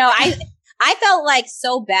 I know. I felt like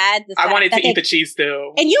so bad. I wanted to eat the cheese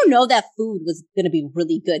stew. And you know that food was going to be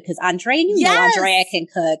really good because Andrea, know Andrea can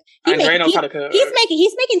cook. Andrea knows how to cook. He's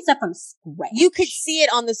making stuff from scratch. You could see it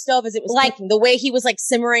on the stove as it was cooking. The way he was like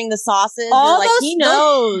simmering the sauces. All like, those, he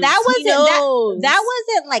knows. That wasn't that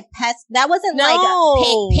wasn't like pest. That wasn't like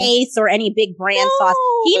a paste or any big brand sauce.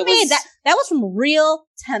 He made that. That was from real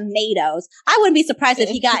tomatoes. I wouldn't be surprised if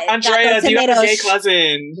he got Andrea, you have a gay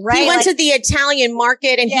cousin. Right? He went to the Italian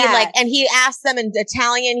market and he asked them in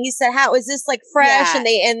Italian. He said, "How is this like fresh?"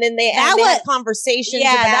 Yeah. And then they had conversations.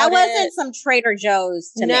 Yeah, about that wasn't it. some Trader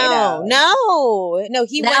Joe's tomatoes. No.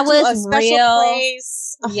 He went to a special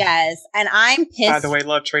place. Yes, and I'm pissed. By the way,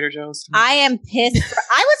 love Trader Joe's. I am pissed.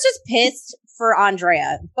 I was just pissed for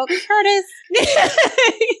Andrea. But Curtis.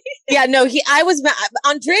 Yeah, no,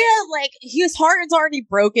 Andrea, like, his heart is already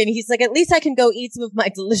broken. He's like, at least I can go eat some of my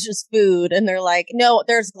delicious food. And they're like, no,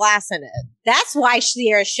 there's glass in it. That's why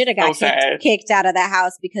Sierra should have got kicked out of the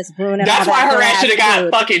house because Bruno. That's why her ass should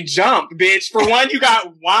have got fucking jumped, bitch. For one, you got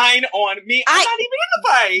wine on me. I'm not even in the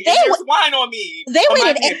fight. There's wine on me.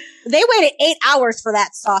 They waited 8 hours for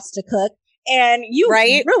that sauce to cook. And you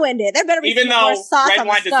ruined it. There better be even some more sauce red on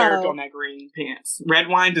wine the deserved stove. on that green pants. Red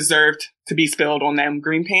wine deserved to be spilled on them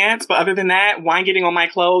green pants. But other than that, wine getting on my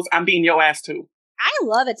clothes, I'm beating your ass too. I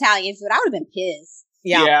love Italian food. I would have been pissed.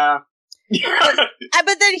 Yeah.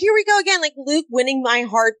 But then here we go again, like Luke winning my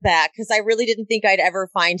heart back because I really didn't think I'd ever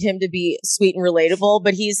find him to be sweet and relatable.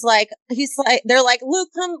 But he's like, they're like, Luke,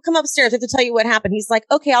 come upstairs. I have to tell you what happened. He's like,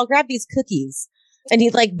 okay, I'll grab these cookies. And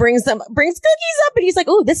he like brings cookies up and he's like,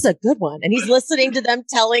 oh, this is a good one. And he's listening to them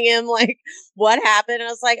telling him like what happened. And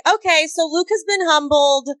I was like, okay, so Luke has been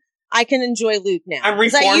humbled. I can enjoy Luke now. I'm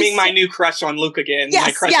reforming my new crush on Luke again. Yes,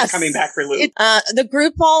 my crush is coming back for Luke. The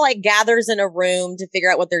group all like gathers in a room to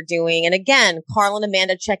figure out what they're doing. And again, Carl and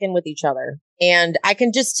Amanda check in with each other. And I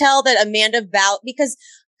can just tell that Amanda because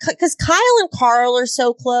Kyle and Carl are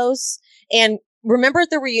so close. And remember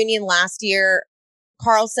at the reunion last year,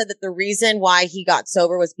 Carl said that the reason why he got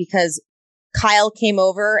sober was because Kyle came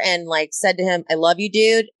over and like said to him, I love you,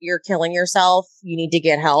 dude. You're killing yourself. You need to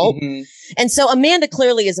get help. Mm-hmm. And so Amanda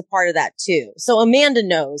clearly is a part of that too. So Amanda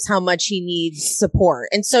knows how much he needs support.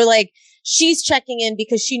 And so like she's checking in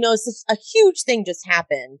because she knows a huge thing just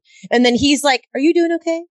happened. And then he's like, are you doing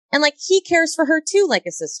okay? And like he cares for her too, like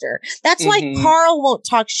a sister. That's why Carl won't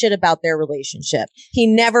talk shit about their relationship. He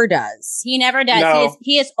never does. He never does. No.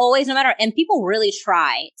 He is always, no matter. And people really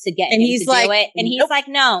try to get him to do it. And he's like,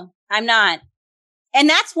 no, I'm not. And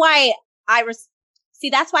that's why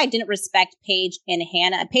that's why I didn't respect Paige and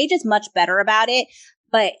Hannah. Paige is much better about it.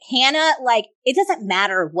 But Hannah, like, it doesn't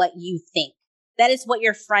matter what you think. That is what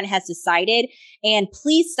your friend has decided. And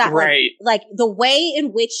please stop. Right. Like the way in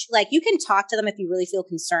which, like, you can talk to them if you really feel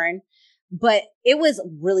concerned, but it was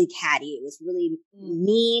really catty. It was really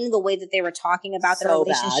mean the way that they were talking about their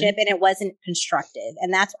relationship, and it wasn't constructive.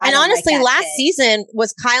 And that's, and honestly, last season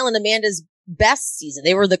was Kyle and Amanda's best season.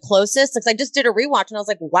 They were the closest. Like, I just did a rewatch and I was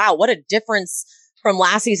like, wow, what a difference from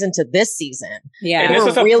last season to this season. Yeah. And this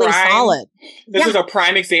is really solid. This is a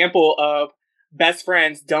prime example of best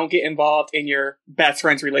friends don't get involved in your best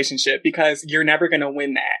friend's relationship because you're never going to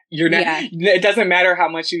win that. It doesn't matter how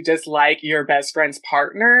much you dislike your best friend's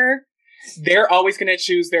partner. They're always going to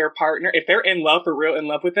choose their partner. If they're in love, for real, in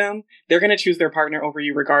love with them, they're going to choose their partner over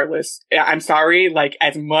you regardless. I'm sorry. Like,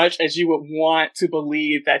 as much as you would want to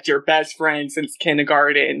believe that your best friend since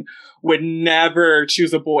kindergarten would never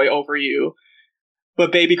choose a boy over you.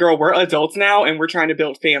 But baby girl, we're adults now and we're trying to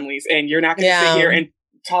build families, and you're not going to sit here and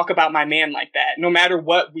talk about my man like that. No matter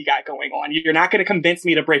what we got going on, you're not going to convince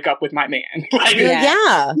me to break up with my man. Like,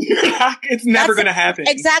 it's never going to happen.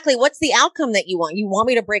 Exactly. What's the outcome that you want? You want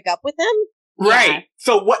me to break up with him? Right. Yeah.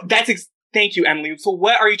 So what? Thank you, Emily. So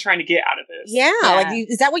what are you trying to get out of this? Yeah. Like,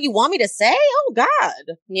 is that what you want me to say? Oh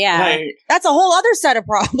God. Yeah. Like, that's a whole other set of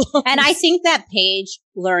problems. And I think that Paige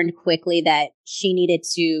learned quickly that she needed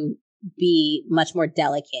to be much more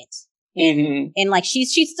delicate. And like, she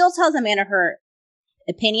still tells Amanda her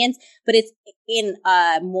opinions, but it's in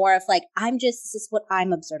more of like, this is what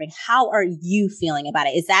I'm observing. How are you feeling about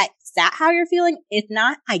it? Is that how you're feeling? If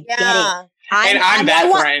not, I get it. I'm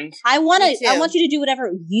that friend. I want you to do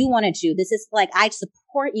whatever you want to do. This is like, I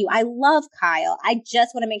support you. I love Kyle. I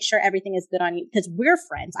just want to make sure everything is good on you because we're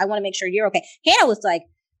friends. I want to make sure you're okay. Hannah was like,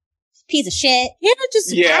 piece of shit. Hannah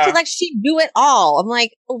just acted like she knew it all. I'm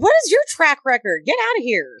like, what is your track record? Get out of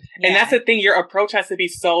here. And that's the thing. Your approach has to be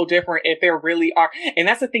so different if there really are. And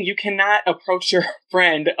that's the thing. You cannot approach your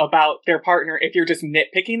friend about their partner if you're just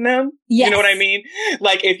nitpicking them. Yes. You know what I mean?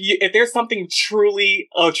 Like if there's something truly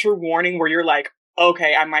a true warning where you're like,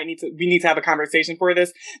 okay, we need to have a conversation for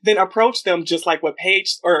this, then approach them just like what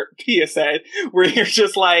Paige or Pia said, where you're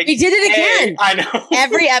just like, we did it again. I know.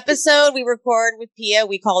 Every episode we record with Pia,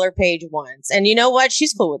 we call her Paige once. And you know what?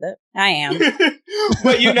 She's cool with it. I am.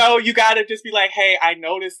 But you know, you gotta just be like, hey, I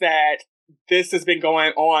noticed that this has been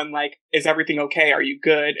going on. Like, is everything okay? Are you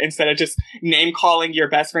good? Instead of just name calling your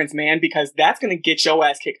best friend's man, because that's going to get your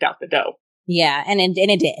ass kicked out the door. Yeah. And it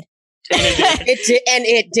did.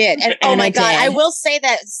 It did. And oh my God, did. I will say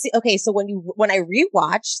that. Okay. So when I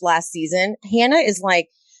rewatched last season, Hannah is like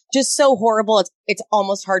just so horrible. It's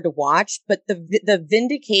almost hard to watch, but the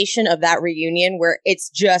vindication of that reunion where it's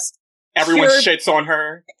just, everyone shits on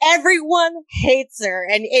her. Everyone hates her,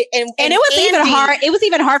 and it was Andy, even hard. It was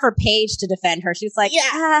even hard for Paige to defend her. She's like, yeah.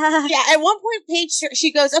 At one point, Paige,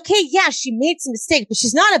 she goes, "Okay, yeah, she made some mistakes, but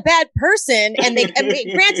she's not a bad person." And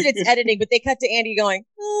granted, it's editing, but they cut to Andy going,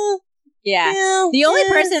 Yeah. The only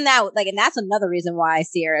person that, like, and that's another reason why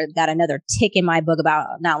Sierra got another tick in my book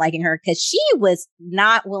about not liking her, because she was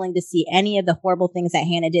not willing to see any of the horrible things that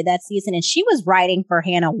Hannah did that season. And she was writing for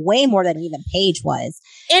Hannah way more than even Paige was.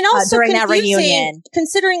 And also during that reunion,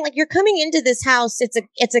 considering like you're coming into this house,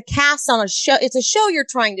 it's a cast on a show. It's a show you're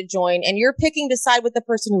trying to join, and you're picking to side with the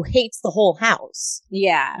person who hates the whole house.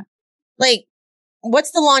 Yeah. Like,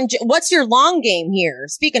 what's your long game here?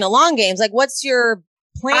 Speaking of long games, like, what's your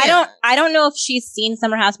plan? I don't know if she's seen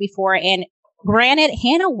Summer House before, and granted,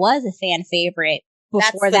 Hannah was a fan favorite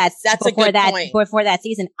before that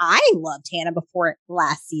season. I loved Hannah before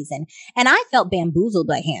last season, and I felt bamboozled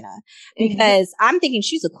by Hannah because I'm thinking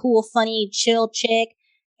she's a cool, funny, chill chick.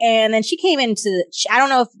 And then she came I don't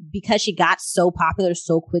know if because she got so popular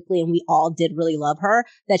so quickly and we all did really love her,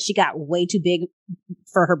 that she got way too big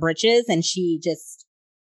for her britches, and she just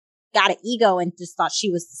got an ego and just thought she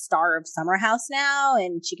was the star of Summer House now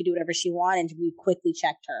and she could do whatever she wanted, and we quickly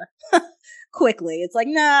checked her. Quickly. It's like,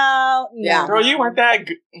 no. Girl, you weren't that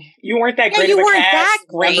great. You weren't that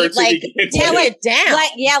great. Like, tell it down.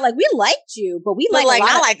 Like we liked you, but we like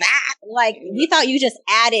not like that. Like, we thought you just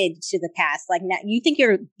added to the cast. Like, now you think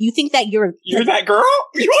that you're that girl?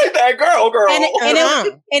 You like that girl.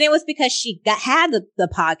 And it was because she had the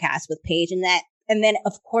podcast with Paige, and then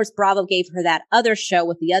of course Bravo gave her that other show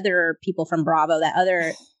with the other people from Bravo, that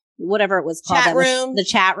other whatever it was called, the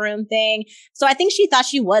chat room thing. So I think she thought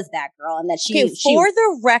she was that girl, and that for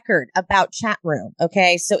the record about chat room.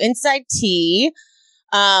 Okay. So Inside Tea,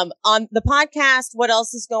 on the podcast, what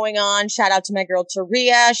else is going on? Shout out to my girl,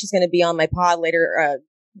 Taria. She's going to be on my pod later,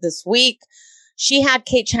 this week. She had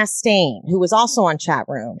Kate Chastain, who was also on chat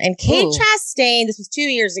room, and Kate Chastain, this was 2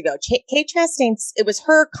 years ago. Kate Chastain, it was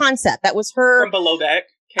her concept. That was her from Below Deck.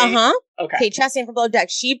 Okay. Kate Chastain from Below Deck.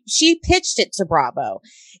 She pitched it to Bravo,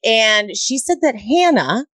 and she said that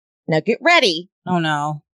Hannah, now get ready. Oh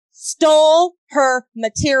no. Stole her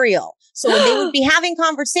material. So when they would be having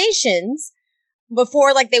conversations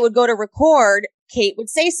before, like, they would go to record, Kate would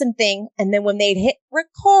say something, and then when they'd hit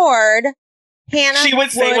record, Hannah she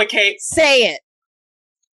would say what Kate say it.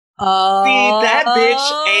 Oh. See, that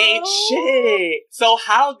bitch ain't shit. So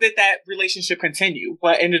how did that relationship continue?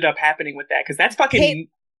 What ended up happening with that? Because that's fucking.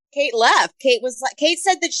 Kate left. Kate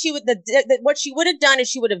said that she would, that what she would have done is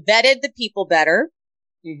she would have vetted the people better.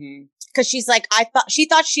 Mm-hmm. Cause she's like, she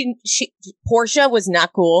thought Portia was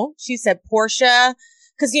not cool. She said Portia,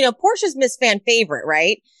 cause Portia's Miss Fan favorite,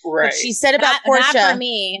 right? Right. But she said about Portia. Not for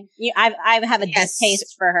me. I have a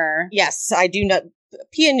distaste for her. Yes, I do not.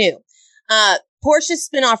 Pia knew. Portia's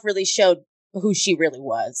spinoff really showed who she really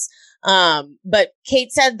was. But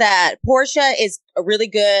Kate said that Portia is really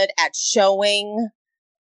good at showing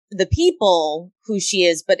the people who she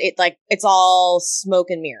is, but it's all smoke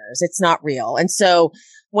and mirrors. It's not real. And so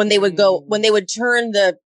when they would turn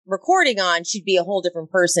the recording on, she'd be a whole different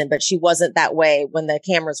person, but she wasn't that way when the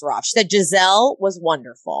cameras were off. She said Giselle was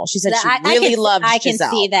wonderful. She said she really loved Giselle.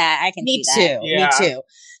 I can see that. Me too. Yeah. Me too.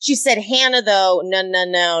 She said Hannah, though,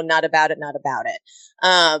 no, not about it.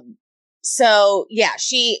 So yeah,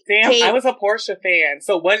 I was a Portia fan.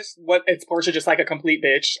 So what is Portia just like a complete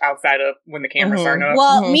bitch outside of when the cameras aren't up?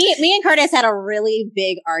 Well, me and Curtis had a really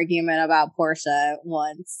big argument about Portia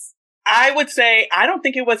once. I would say I don't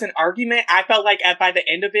think it was an argument. I felt like by the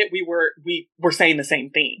end of it, we were saying the same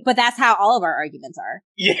thing. But that's how all of our arguments are.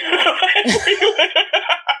 Yeah.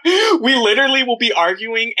 We literally will be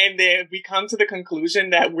arguing, and then we come to the conclusion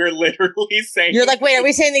that we're literally saying. You're like, wait, are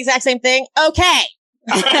we saying the exact same thing? Okay.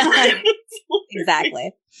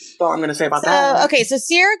 Exactly. That's all I'm going to say about that. Okay, so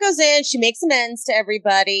Sierra goes in. She makes amends to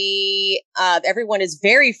everybody. Everyone is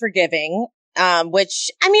very forgiving.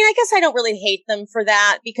 which, I mean, I guess I don't really hate them for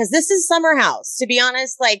that because this is Summer House. To be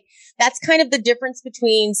honest, like, that's kind of the difference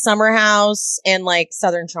between Summer House and like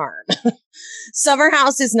Southern Charm. Summer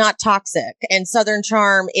House is not toxic and Southern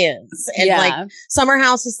Charm is. And like, Summer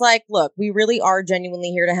House is like, look, we really are genuinely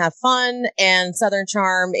here to have fun. And Southern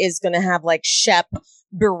Charm is going to have like Shep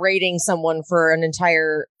berating someone for an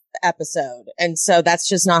entire episode. And so that's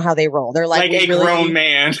just not how they roll. They're like a really, grown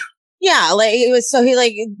man. Yeah, like it was so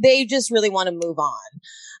they just really want to move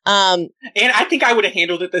on. And I think I would have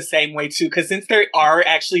handled it the same way too, because since they are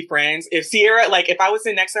actually friends, if Sierra, like if I was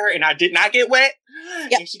sitting next to her and I did not get wet,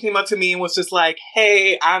 and she came up to me and was just like,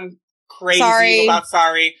 "Hey, I'm crazy about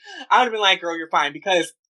sorry," I would have been like, "Girl, you're fine,"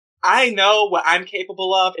 because I know what I'm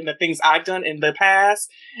capable of and the things I've done in the past,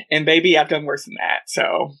 and baby, I've done worse than that.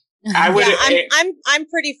 So. I would. Yeah, I'm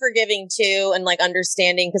pretty forgiving too, and like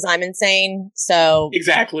understanding because I'm insane. So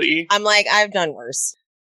exactly, I'm like I've done worse.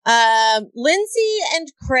 Lindsay and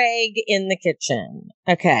Craig in the kitchen.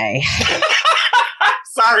 Okay.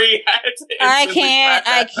 Sorry, I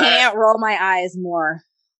can't roll my eyes more.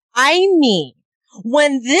 I mean,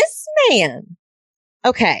 when this man.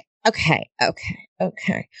 Okay.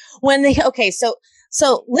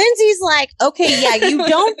 So Lindsay's like, okay, yeah, you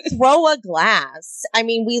don't throw a glass. I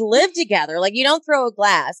mean, we live together. Like, you don't throw a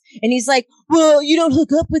glass. And he's like, well, you don't hook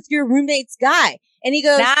up with your roommate's guy. And he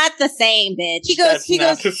goes, not the same, bitch. He goes,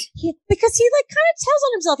 because he like kind of tells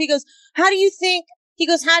on himself. He goes, how do you think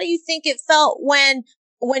it felt when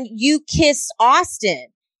you kissed Austin?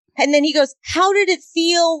 And then he goes, how did it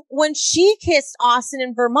feel when she kissed Austin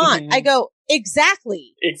in Vermont? Mm-hmm. I go,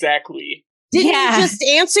 exactly. Didn't you just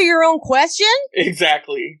answer your own question?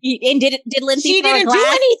 Exactly. And did Lindsay She throw didn't a glass? do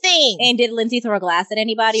anything. And did Lindsay throw a glass at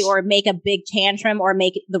anybody or make a big tantrum or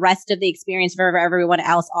make the rest of the experience for everyone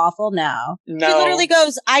else awful? No. She literally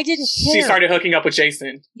goes, I didn't care. She started hooking up with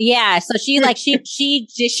Jason. Yeah. So she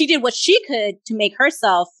did what she could to make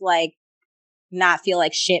herself like not feel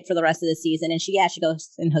like shit for the rest of the season. And she goes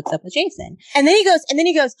and hooks up with Jason. And then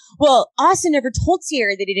he goes, well, Austin never told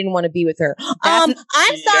Sierra that he didn't want to be with her. I'm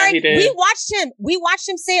sorry. We watched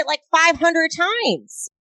him say it like 500 times.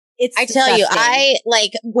 I tell you,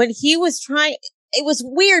 when he was trying, it was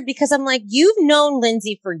weird because I'm like, you've known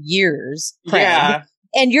Lindsay for years, Craig,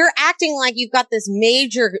 and you're acting like you've got this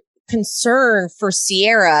major concern for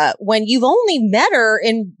Sierra when you've only met her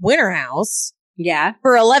in Winter House. Yeah.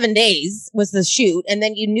 For 11 days was the shoot. And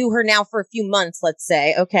then you knew her now for a few months, let's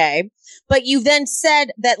say. Okay. But you then said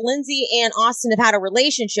that Lindsay and Austin have had a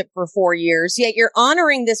relationship for 4 years, yet you're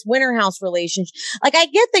honoring this Winter House relationship. Like, I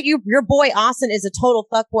get that your boy Austin is a total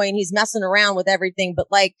fuckboy and he's messing around with everything, but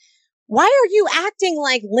like, why are you acting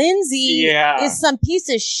like Lindsay is some piece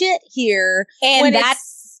of shit here? And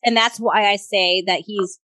that's why I say that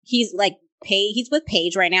he's like, he's with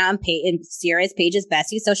Paige right now, and Sierra is Paige's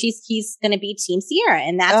bestie, so he's going to be Team Sierra,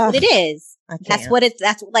 and that's what it is.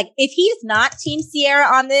 That's like if he's not Team Sierra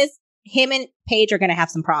on this, him and Paige are going to have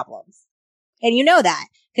some problems, and you know that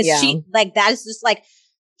because she like that is just like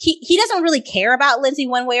he doesn't really care about Lindsay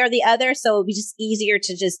one way or the other, so it'd be just easier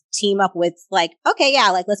to just team up with like, okay, yeah,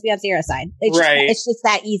 like let's be on Sierra's side. It's just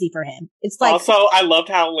that easy for him. It's like also I loved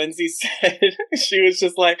how Lindsay said she was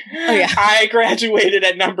just like, I graduated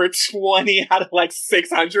at number 20 out of like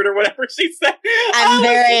 600 or whatever she said. I'm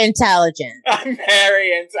very intelligent. I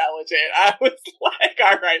was like,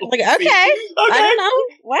 all right, like okay. I don't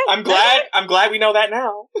know. What? I'm glad we know that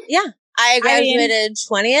now. Yeah. I graduated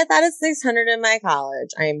 20th out of 600 in my college.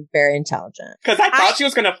 I am very intelligent. Because I thought she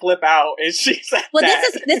was going to flip out, and she said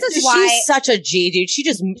this is why she's such a G, dude. She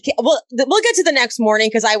just we'll get to the next morning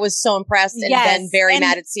because I was so impressed and then very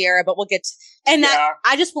mad at Sierra. But we'll get to that.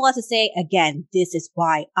 I just want to say again, this is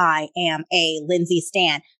why I am a Lindsay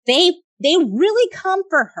stan. They really come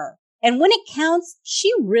for her, and when it counts,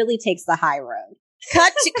 she really takes the high road.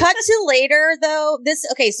 Cut to later though.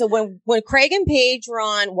 So when Craig and Paige were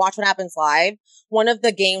on Watch What Happens Live, one of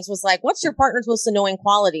the games was like, what's your partner's most annoying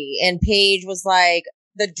quality? And Paige was like,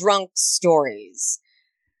 the drunk stories.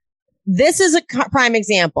 This is a prime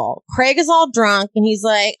example. Craig is all drunk and he's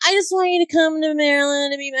like, I just want you to come to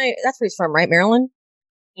Maryland to be that's where he's from, right? Maryland?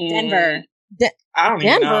 Denver. I don't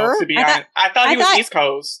even know, to be honest. I thought he was East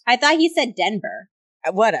Coast. I thought he said Denver.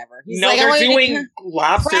 Whatever. He's like, they're doing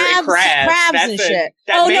lobster and crabs and shit.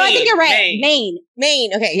 Maine, no, I think you're right.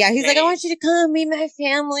 Maine. Okay. Yeah. He's like, I want you to come meet my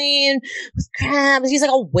family and with crabs. He's like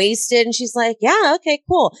all wasted. And she's like, yeah, okay,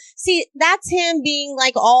 cool. See, that's him being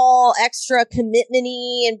like all extra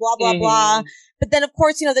commitment-y and blah, blah, blah. But then of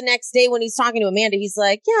course, the next day when he's talking to Amanda, he's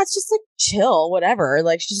like, yeah, it's just like chill, whatever.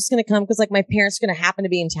 Like she's just going to come because like my parents are going to happen to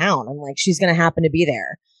be in town and like she's going to happen to be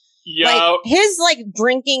there. Yo. Like, his, like,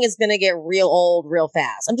 drinking is gonna get real old real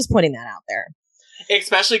fast. I'm just putting that out there.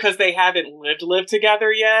 Especially because they haven't lived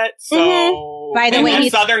together yet. So, By the way, that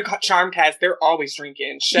he's Southern Charm cast, they're always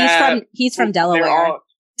drinking. He's from Delaware.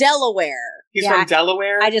 Delaware. He's from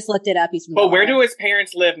Delaware? I just looked it up. He's from Delaware. But where do his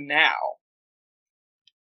parents live now?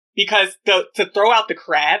 Because to throw out the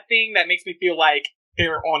crab thing, that makes me feel like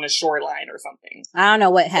they're on a shoreline or something. I don't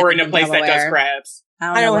know what happened. Or in a place that does crabs.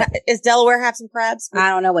 I don't know. Does Delaware have some crabs? I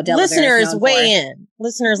don't know what Delaware Listeners, is known weigh for. in.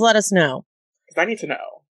 Listeners, let us know. Because I need to know.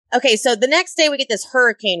 Okay, so the next day we get this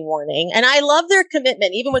hurricane warning, and I love their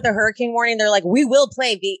commitment. Even with the hurricane warning, they're like, we will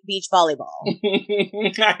play beach volleyball.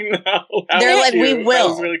 I know. They're like, we will. That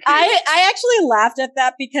was really cute. I actually laughed at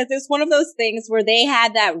that because it's one of those things where they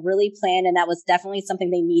had that really planned, and that was definitely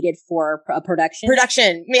something they needed for a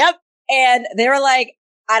production. Yep. And they were like,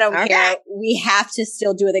 I don't Okay. care. We have to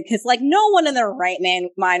still do it because, like, no one in their right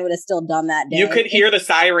mind would have still done that day. You could hear the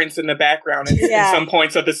sirens in the background in some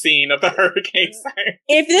points of the scene of the hurricane siren.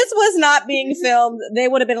 If this was not being filmed, they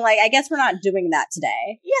would have been like, I guess we're not doing that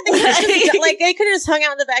today. Yeah, they could have just hung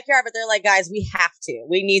out in the backyard, but they're like, guys, we have to.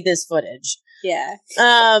 We need this footage. Yeah.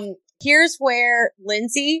 Here's where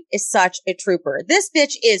Lindsay is such a trooper. This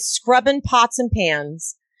bitch is scrubbing pots and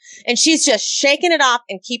pans. And she's just shaking it off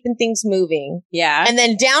and keeping things moving. Yeah. And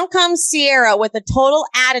then down comes Sierra with a total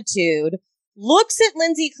attitude, looks at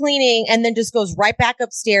Lindsay cleaning, and then just goes right back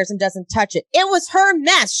upstairs and doesn't touch it. It was her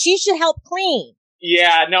mess. She should help clean.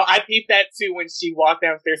 Yeah, no, I peeped that too when she walked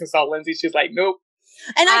downstairs and saw Lindsay. She was like, nope.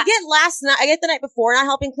 And I get the night before not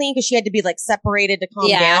helping clean because she had to be like separated to calm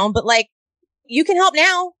down. But like, you can help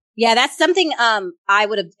now. Yeah, that's something I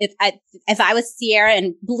would have if I was Sierra,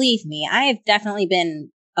 and believe me, I have definitely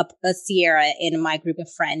been a Sierra in my group of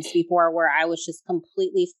friends before where I was just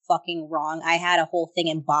completely fucking wrong. I had a whole thing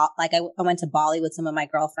in I went to Bali with some of my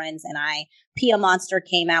girlfriends, and Pia Monster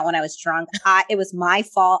came out when I was drunk. It was my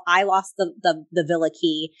fault. I lost the villa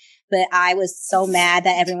key, but I was so mad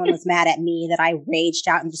that everyone was mad at me that I raged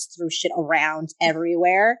out and just threw shit around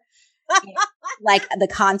everywhere. Like, the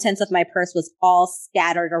contents of my purse was all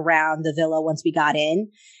scattered around the villa once we got in,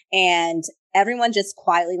 and everyone just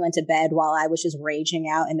quietly went to bed while I was just raging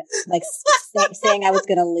out and like saying I was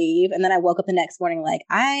going to leave. And then I woke up the next morning like,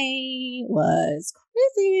 I was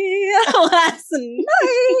crazy last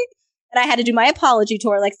night. And I had to do my apology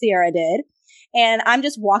tour like Sierra did. And I'm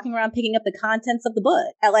just walking around picking up the contents of the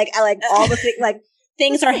book. I like all the things, like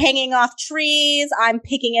things are hanging off trees. I'm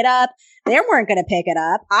picking it up. They weren't going to pick it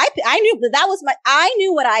up. I knew that was I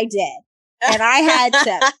knew what I did. And I had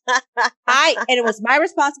to, and it was my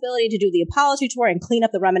responsibility to do the apology tour and clean up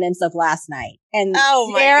the remnants of last night. And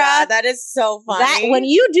oh Sarah, my God, that is so funny. That when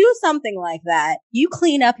you do something like that, you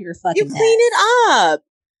clean up your fucking mess. It up.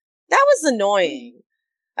 That was annoying.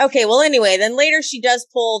 Okay, well, anyway, then later she does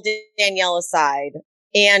pull Danielle aside.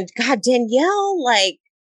 And God, Danielle, like,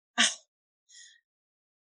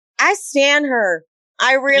 I stan her.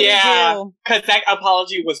 I really do. Because that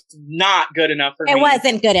apology was not good enough for me. It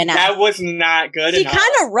wasn't good enough. That was not good enough. She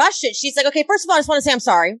kind of rushed it. She's like, okay, first of all, I just want to say I'm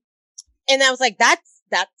sorry. And I was like, that's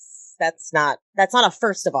not a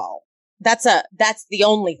first of all. That's the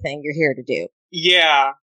only thing you're here to do.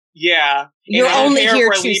 Yeah. Yeah. You're only here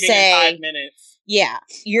to say, in 5 minutes. Yeah.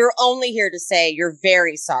 You're only here to say you're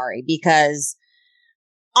very sorry, because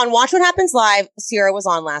on Watch What Happens Live, Sierra was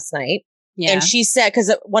on last night. Yeah. And she said,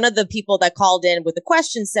 because one of the people that called in with the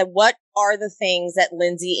question said, what are the things that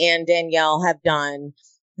Lindsay and Danielle have done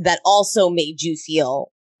that also made you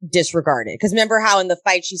feel disregarded? Because remember how in the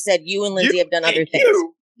fight she said, you and Lindsay have done other things.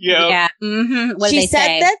 Yeah. Mm-hmm. What she did they said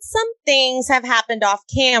say? that some things have happened off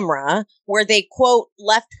camera where they, quote,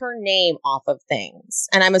 left her name off of things.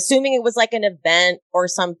 And I'm assuming it was like an event or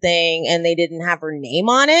something and they didn't have her name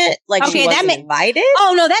on it. Like, she wasn't invited.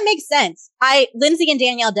 Oh, no, that makes sense. Lindsay and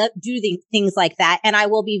Danielle do things like that. And I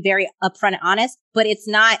will be very upfront and honest, but it's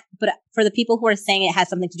not, but for the people who are saying it has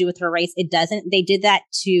something to do with her race, it doesn't. They did that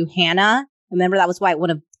to Hannah. Remember, that was why one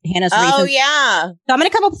of Hannah's reasons. Oh, yeah. So I'm going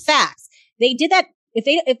to come up with facts. They did that.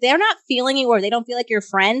 If they're not feeling you or they don't feel like you're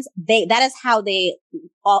friends, that's how they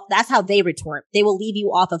retort. They will leave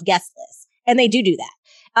you off of guest lists, and they do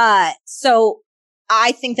that. So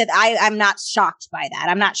I think that I'm not shocked by that.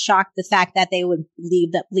 I'm not shocked the fact that they would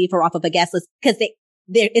leave her off of a guest list, because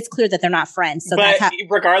it's clear that they're not friends. So but that's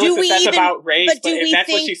regardless if that's about race, but if that's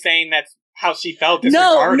what she's saying, that's how she felt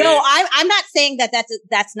disregarded. No, I'm not saying that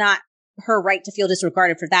that's not her right to feel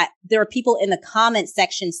disregarded for that. There are people in the comment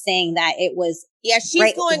section saying that it was. Yeah,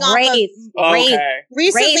 she's going off of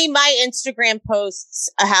recently. My Instagram posts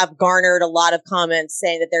have garnered a lot of comments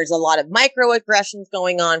saying that there's a lot of microaggressions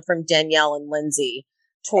going on from Danielle and Lindsay.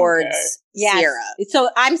 towards Sierra. So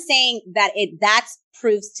I'm saying that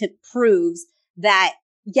proves that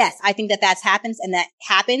yes, I think that happens and that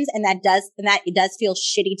it does feel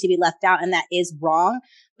shitty to be left out and that is wrong.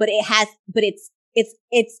 But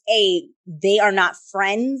they are not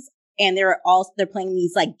friends and they're playing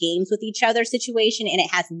these like games with each other situation, and it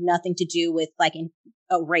has nothing to do with like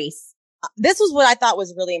a race. This was what I thought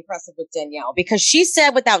was really impressive with Danielle, because she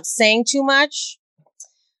said, without saying too much,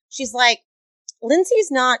 she's like,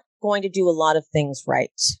 Lindsay's not going to do a lot of things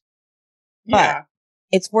right, but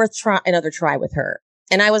it's worth another try with her.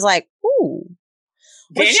 And I was like, ooh.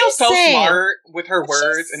 Danielle's so smart with her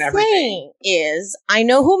words and everything. Is, I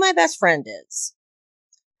know who my best friend is.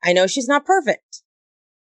 I know she's not perfect.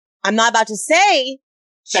 I'm not about to say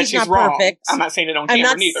she's not wrong. Perfect. I'm not saying it on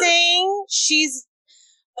camera neither. I'm not saying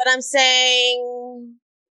but I'm saying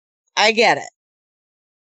I get it.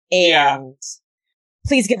 And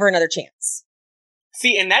please give her another chance.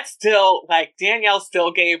 See, and that's still, like, Danielle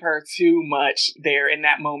still gave her too much there in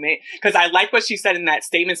that moment. Because I like what she said in that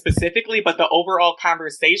statement specifically, but the overall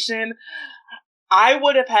conversation, I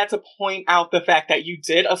would have had to point out the fact that you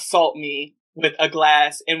did assault me with a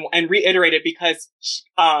glass and reiterate it, because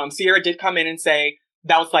Sierra did come in and say,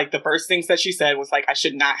 that was like the first things that she said was like, I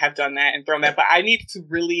should not have done that and thrown that. But I need to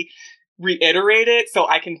really reiterate it so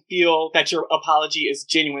I can feel that your apology is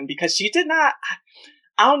genuine, because she did not...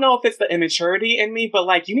 I don't know if it's the immaturity in me, but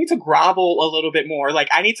like, you need to grovel a little bit more. Like,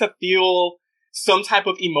 I need to feel some type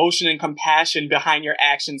of emotion and compassion behind your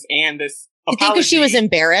actions and this apology. You think that she was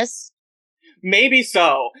embarrassed? Maybe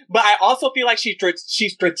so. But I also feel like she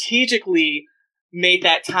strategically made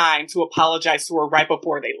that time to apologize to her right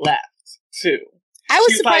before they left, too. I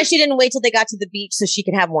was surprised she didn't wait till they got to the beach so she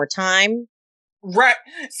could have more time. Right.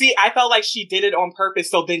 See, I felt like she did it on purpose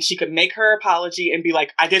so then she could make her apology and be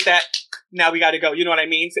like, I did that. Now we got to go. You know what I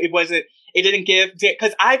mean? So it didn't give,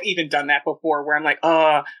 because I've even done that before where I'm like,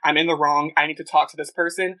 I'm in the wrong. I need to talk to this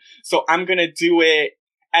person. So I'm going to do it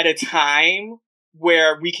at a time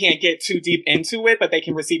where we can't get too deep into it, but they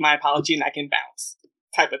can receive my apology and I can bounce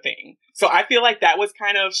type of thing. So I feel like that was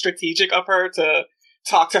kind of strategic of her to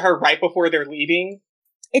talk to her right before they're leaving.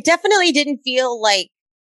 It definitely didn't feel like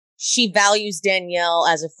she values Danielle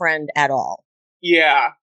as a friend at all. Yeah.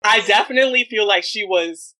 I definitely feel like she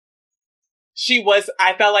was,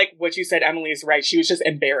 I felt like what you said, Emily, is right. She was just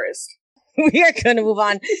embarrassed. We are going to move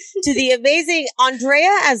on to the amazing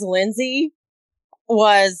Andrea as Lindsay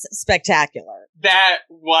was spectacular. That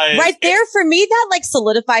was right there for me. That like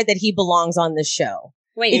solidified that he belongs on this show.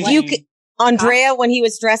 Wait, if you could, Andrea, when he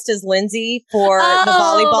was dressed as Lindsay for the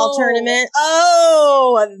volleyball tournament.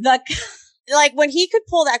 Like, when he could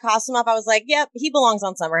pull that costume off, I was like, yep, he belongs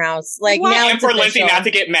on Summer House. Like, now and for Lindsay not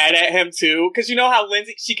to get mad at him, too. Because you know how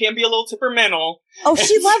Lindsay, she can be a little temperamental. Oh,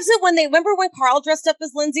 she loves it remember when Carl dressed up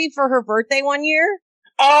as Lindsay for her birthday one year?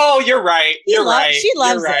 Oh, you're right. You're right. She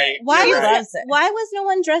loves it. Why loves it? Why was no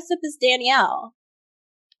one dressed up as Danielle?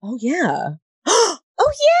 Oh, yeah. Oh,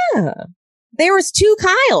 yeah. There was 2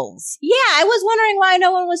 Kyles. Yeah, I was wondering why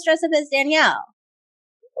no one was dressed up as Danielle.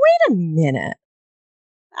 Wait a minute.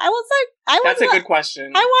 That's a good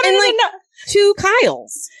question. I wanted to know 2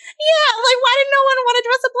 Kyles. Yeah, like why did no one want to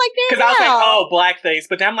dress up like Danielle? Because I was like, oh, blackface.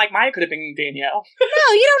 But then I'm like, Maya could have been Danielle.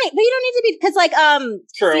 No, you don't need to be, because like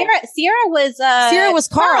True. Sierra was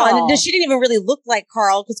Carl, and she didn't even really look like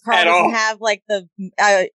Carl because Carl doesn't have like the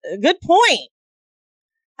good point.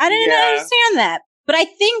 I didn't understand that, but I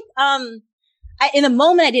think in the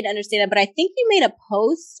moment I didn't understand it. But I think you made a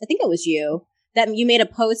post. I think it was you that you made a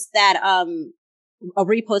post that a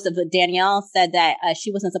repost of Danielle said that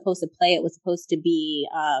she wasn't supposed to play. It was supposed to be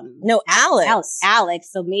no, Alex.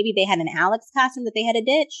 Alex. So maybe they had an Alex costume that they had to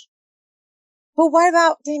ditch. But what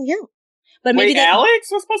about Danielle? But maybe Alex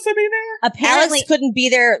was supposed to be there? Apparently, Alex couldn't be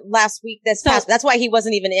there last week. That's why he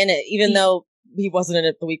wasn't even in it, even though he wasn't in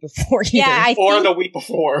it the week before. Or the week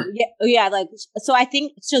before. Yeah. Like, so I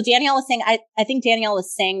think, Danielle was saying, I think Danielle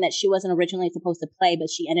was saying that she wasn't originally supposed to play, but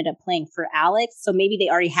she ended up playing for Alex. So maybe they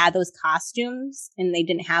already had those costumes and they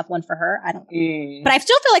didn't have one for her. I don't know. But I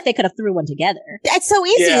still feel like they could have threw one together. It's so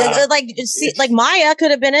easy. Yeah. Like Maya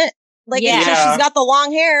could have been it. Like, she's got the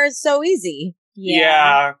long hair. It's so easy.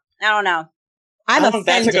 Yeah. I don't know. I'm offended.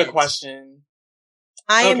 That's a good question.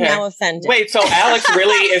 I am now offended. Wait, so Alex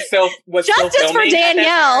really was Justice still filming for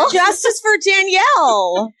Danielle. Justice for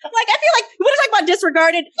Danielle. Like, I feel like we're talking about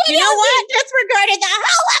disregarded. You know what? Disregarded the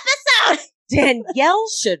whole episode. Danielle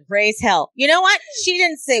should raise hell. You know what? She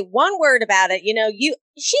didn't say one word about it. You know,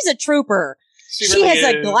 she's a trooper. She really has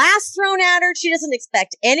a glass thrown at her. She doesn't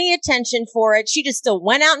expect any attention for it. She just still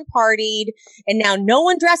went out and partied, and now no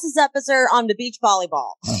one dresses up as her on the beach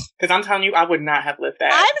volleyball. Because I'm telling you, I would not have let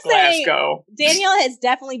that I'm glass saying go. Danielle has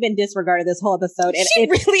definitely been disregarded this whole episode. And She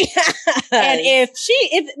really has. And if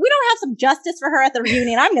we don't have some justice for her at the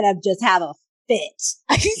reunion, I'm going to just have a fit.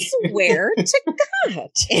 I swear to God.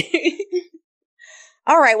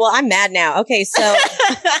 All right. Well, I'm mad now. Okay. So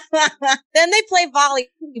then they play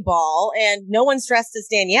volleyball and no one's dressed as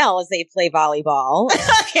Danielle as they play volleyball.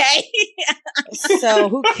 Okay. So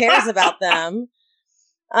who cares about them?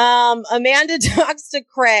 Amanda talks to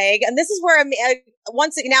Craig, and this is where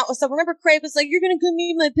once again, now, so remember Craig was like, "You're going to come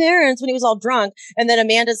meet my parents" when he was all drunk. And then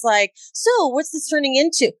Amanda's like, "So what's this turning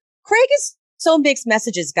into?" Craig is so mixed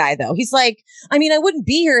messages guy though. He's like, I mean, I wouldn't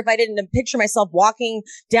be here if I didn't picture myself walking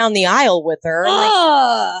down the aisle with her.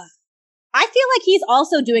 I feel like he's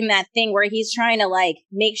also doing that thing where he's trying to like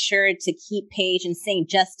make sure to keep Paige and saying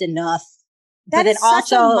just enough. That is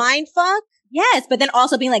such a mind fuck. Yes, but then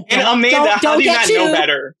also being like, and Amanda, how do you not know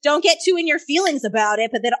better? Don't get too in your feelings about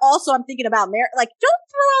it. But then also I'm thinking about like, don't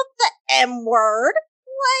throw out the M word.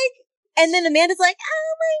 Like, and then Amanda's like,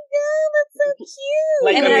 oh my God, that's so cute.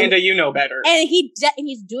 Like, and Amanda, you know better. And he's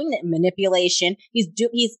doing that manipulation.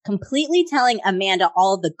 He's completely telling Amanda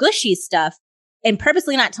all of the gushy stuff and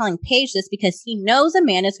purposely not telling Paige this because he knows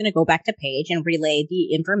Amanda's going to go back to Paige and relay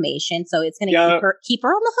the information. So it's going to keep her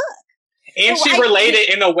on the hook. And so she relayed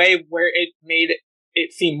it in a way where it made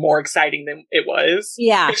it seem more exciting than it was.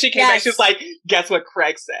 Yeah. She came back, she was like, guess what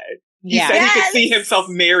Craig said? He said he could see himself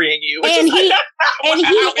marrying you. And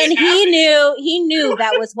he knew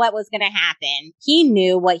that was what was going to happen. He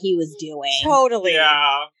knew what he was doing. Totally.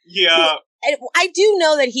 Yeah. I do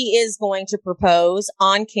know that he is going to propose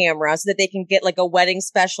on camera so that they can get like a wedding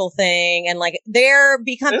special thing and like they are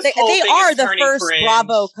the first cringe.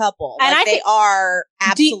 Bravo couple. And like, they are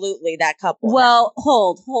absolutely that couple. Well,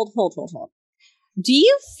 hold. Do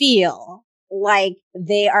you feel like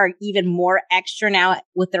they are even more extra now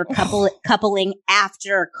with their coupling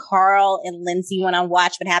after Carl and Lindsay went on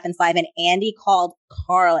Watch What Happens Live and Andy called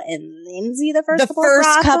Carl and Lindsay the first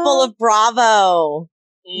couple of Bravo?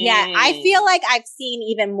 Yeah, I feel like I've seen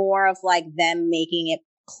even more of like them making it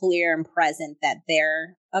clear and present that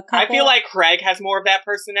they're a couple. I feel like Craig has more of that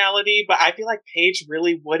personality, but I feel like Paige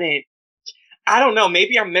really wouldn't. I don't know,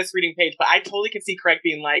 maybe I'm misreading Paige, but I totally can see Craig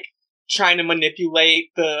being like trying to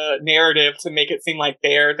manipulate the narrative to make it seem like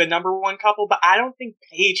they're the number one couple, but I don't think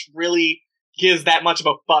Paige really gives that much of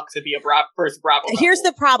a fuck to be a first Bravo couple. Here's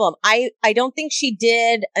the problem. I don't think she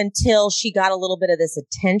did until she got a little bit of this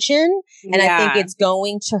attention. And I think it's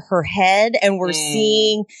going to her head. And we're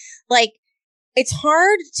seeing like, it's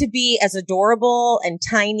hard to be as adorable and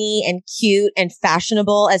tiny and cute and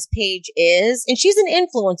fashionable as Paige is. And she's an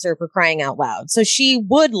influencer for crying out loud. So she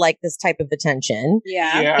would like this type of attention.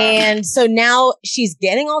 Yeah. And so now she's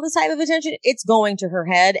getting all this type of attention. It's going to her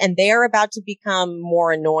head and they are about to become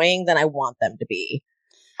more annoying than I want them to be.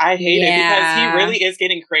 I hate it because he really is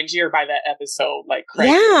getting cringier by that episode. Like,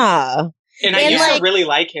 crazy. Yeah. And I used to really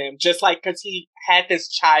like him just like because he had this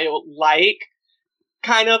childlike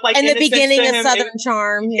kind of like in the beginning of Southern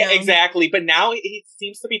Charm. Yeah, exactly. But now he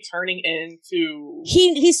seems to be turning into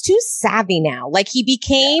he's too savvy now. Like he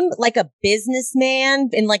became like a businessman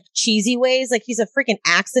in like cheesy ways. Like he's a freaking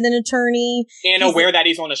accident attorney. And aware that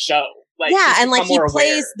he's on a show. Like, yeah, and like he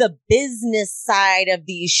plays the business side of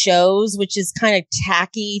these shows, which is kind of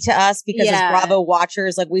tacky to us because as Bravo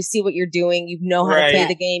watchers, like we see what you're doing, you know how to play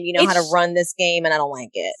the game, you know how to run this game, and I don't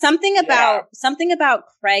like it. Something about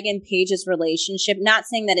Craig and Paige's relationship, not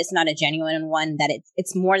saying that it's not a genuine one, that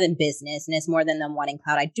it's more than business and it's more than them wanting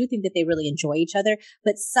clout. I do think that they really enjoy each other,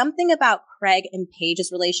 but something about Craig and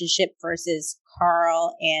Paige's relationship versus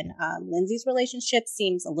Carl and Lindsay's relationship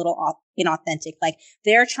seems a little inauthentic. Like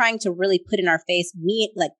they're trying to really put in our face,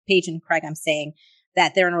 like Paige and Craig, I'm saying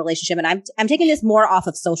that they're in a relationship. And I'm taking this more off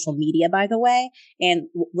of social media, by the way, and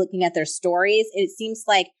looking at their stories. It seems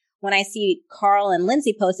like when I see Carl and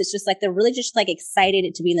Lindsay post, it's just like they're really just like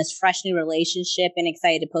excited to be in this fresh new relationship and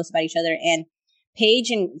excited to post about each other. And Paige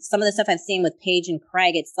and some of the stuff I'm seeing with Paige and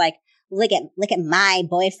Craig, it's like, look at my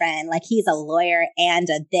boyfriend. Like he's a lawyer and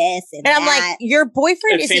a this and that. And I'm like, your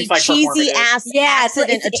boyfriend is a like cheesy ass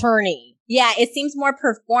accident attorney. Yeah, it seems more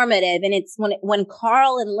performative. And it's when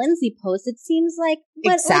Carl and Lindsay post, it seems like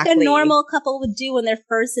what like a normal couple would do when they're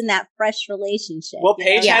first in that fresh relationship. Well,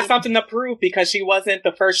 Paige has something to prove because she wasn't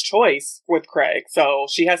the first choice with Craig. So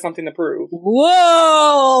she has something to prove.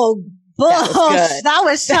 Whoa. That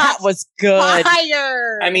was good.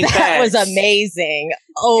 Fire. I mean, that was amazing.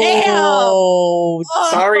 Oh,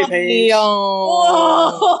 sorry, Paige.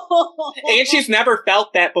 Oh. And she's never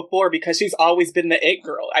felt that before because she's always been the it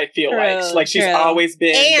girl. I feel like she's always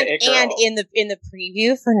been the it girl. And in the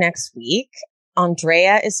preview for next week,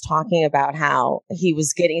 Andrea is talking about how he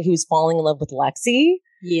was falling in love with Lexi.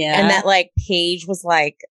 Yeah. And that like Paige was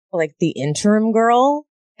like the interim girl.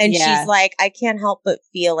 And she's like, I can't help but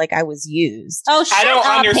feel like I was used. Oh, shut I don't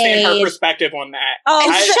up, understand Paige. her perspective on that.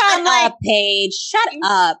 Oh, shut up, Paige. Shut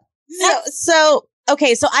up. So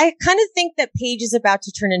okay, so I kind of think that Paige is about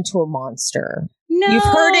to turn into a monster. No. You've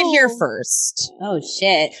heard it here first. Oh,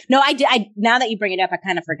 shit. No, I now that you bring it up, I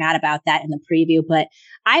kind of forgot about that in the preview, but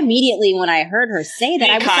I immediately, when I heard her say that,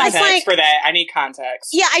 I was context for that. I need context.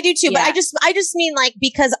 Yeah, I do too. Yeah. But I just mean like,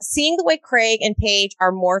 because seeing the way Craig and Paige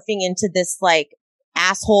are morphing into this like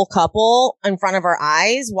asshole couple in front of our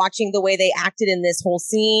eyes, watching the way they acted in this whole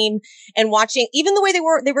scene and watching even the way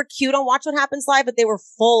they were cute on Watch What Happens Live, but they were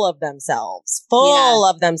full of themselves.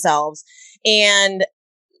 And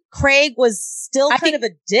Craig was still kind of a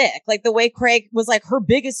dick. Like the way Craig was like, her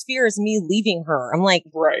biggest fear is me leaving her. I'm like,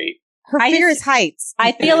 right. Her fear is heights.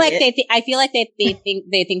 I feel like they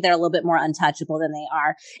think they're a little bit more untouchable than they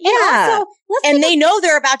are. Yeah. And they know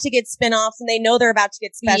they're about to get spinoffs and they know they're about to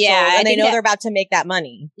get specials and they know they're about to make that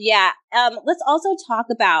money. Yeah. Let's also talk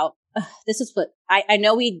about, this is what I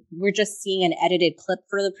know we're just seeing an edited clip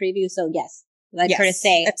for the preview. So yes, like her to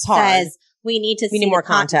say, it's hard. Says we need more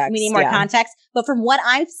context. We need more context. But from what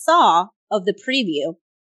I saw of the preview,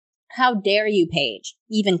 how dare you, Paige,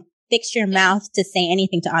 even fix your mouth to say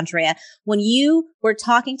anything to Andrea. When you were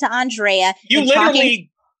talking to Andrea, you literally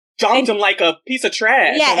dumped him like a piece of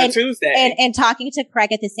trash on a Tuesday. And talking to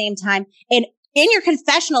Craig at the same time. And in your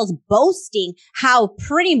confessionals, boasting how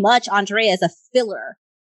pretty much Andrea is a filler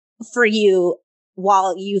for you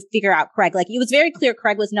while you figure out Craig. Like, it was very clear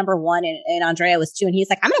Craig was number one and Andrea was two. And he's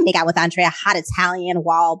like, I'm going to make out with Andrea, hot Italian,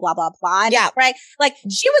 while blah, blah, blah. And Craig, like,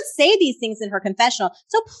 she would say these things in her confessional.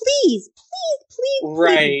 So please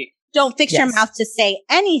don't fix your mouth to say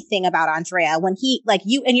anything about Andrea when he, like,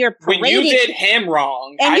 you, and you're parading. When you did him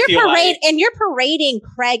wrong. And you're parading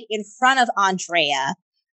Craig in front of Andrea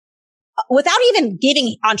without even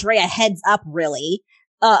giving Andrea a heads up, really,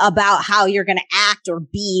 about how you're going to act or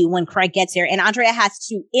be when Craig gets here. And Andrea has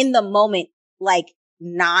to, in the moment, like,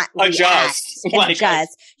 not adjust. You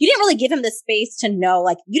didn't really give him the space to know,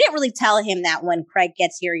 like, you didn't really tell him that when Craig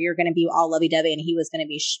gets here, you're going to be all lovey-dovey and he was going to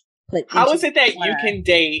be how is it that you can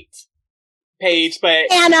date Paige, but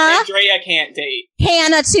Andrea can't date?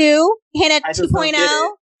 Hannah too. Hannah 2.0.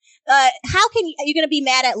 How can you going to be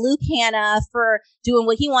mad at Luke Hannah for doing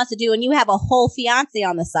what he wants to do and you have a whole fiance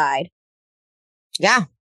on the side? Yeah.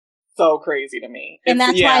 So crazy to me. And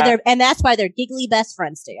that's why they're giggly best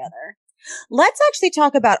friends together. Let's actually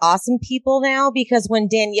talk about awesome people now, because when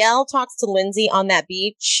Danielle talks to Lindsay on that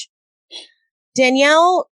beach,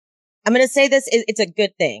 Danielle, I'm going to say this, it's a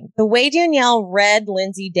good thing. The way Danielle read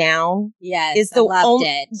Lindsay down is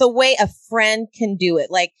the way a friend can do it.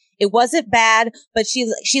 Like, it wasn't bad, but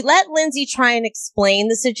she let Lindsay try and explain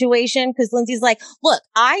the situation, because Lindsay's like, look,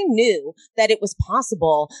 I knew that it was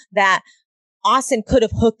possible that Austin could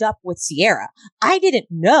have hooked up with Sierra. I didn't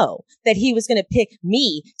know that he was going to pick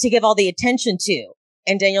me to give all the attention to.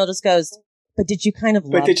 And Danielle just goes, but did you kind of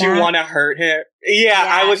love that? But did you want to hurt him? Yeah,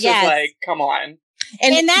 I was just like, come on.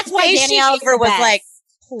 And that's why Danielle was like,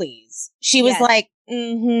 please. She was like,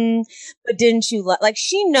 but didn't you like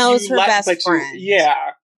she knows her best friend.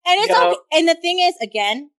 And it's okay. And the thing is,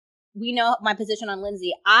 again, we know my position on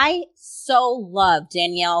Lindsay. I so love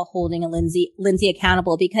Danielle holding Lindsay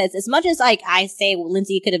accountable, because as much as like I say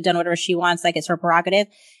Lindsay could have done whatever she wants, like it's her prerogative,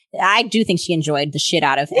 I do think she enjoyed the shit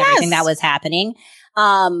out of everything that was happening.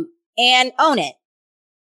 And own it.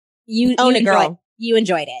 You own it, girl. You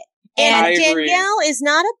enjoyed it. And Danielle is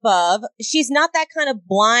not above. She's not that kind of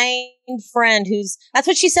blind friend that's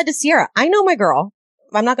what she said to Sierra. I know my girl.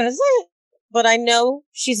 I'm not going to say it, but I know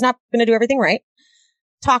she's not going to do everything right.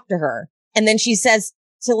 Talk to her. And then she says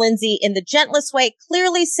to Lindsay in the gentlest way,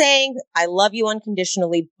 clearly saying, I love you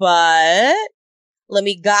unconditionally, but let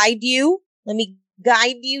me guide you. Let me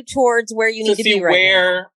guide you towards where you need to be right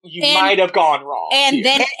where now. You might have gone wrong. And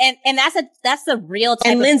then, and that's the real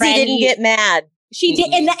type and of Lindsay friend didn't get mad. She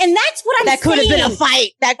did. And that's what I'm saying. That could have been a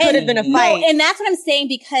fight. That could have been a fight. No, and that's what I'm saying,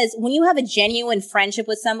 because when you have a genuine friendship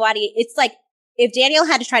with somebody, it's like, if Danielle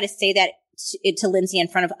had to try to say that to Lindsay in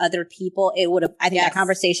front of other people, it would have, I think that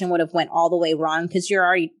conversation would have went all the way wrong, because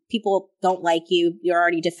people don't like you. You're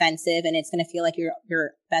already defensive and it's going to feel like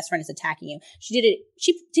your best friend is attacking you.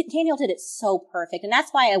 Danielle did it so perfect. And that's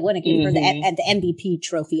why I want to give her the MVP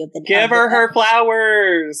trophy of the day. Give her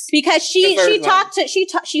flowers. Because she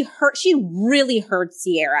really heard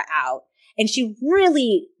Sierra out. And she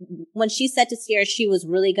really, when she said to Sierra, she was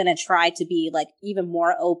really going to try to be like even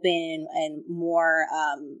more open and more,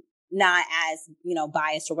 not as,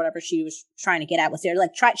 biased or whatever she was trying to get at with Sierra.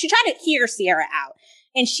 Like, she tried to hear Sierra out,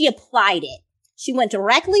 and she applied it. She went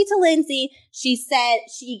directly to Lindsay. She said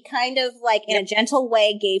she kind of like in a gentle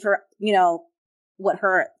way gave her, what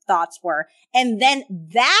her thoughts were. And then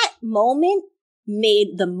that moment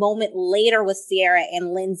made the moment later with Sierra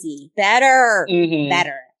and Lindsay better. Mm-hmm.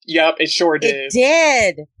 Better. Yep, it sure did. It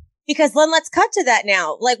did. Because then let's cut to that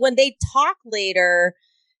now. Like when they talk later,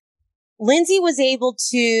 Lindsay was able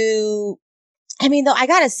to, I mean, though, I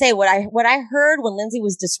gotta say what I heard when Lindsay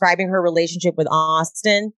was describing her relationship with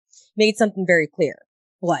Austin made something very clear.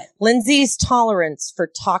 What? Lindsay's tolerance for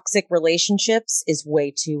toxic relationships is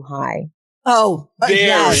way too high. Oh, very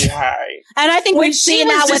high. And I think we've seen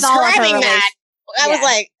that with all of her relationships. I was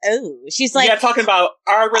like, oh, she's like, talking about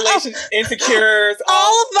our relationship insecures.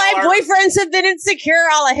 All of my boyfriends have been insecure.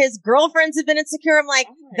 All of his girlfriends have been insecure. I'm like,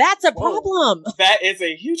 that's a problem. That is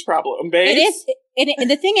a huge problem, babe. It is. And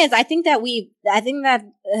the thing is, I think that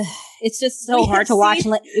it's just so hard to watch.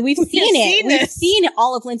 We've seen it. We've seen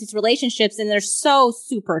all of Lindsay's relationships, and they're so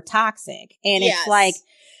super toxic. And it's like,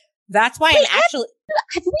 that's why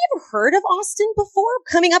have we ever heard of Austin before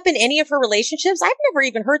coming up in any of her relationships? I've never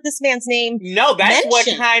even heard this man's name. No, that's mentioned.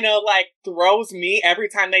 What kind of like throws me every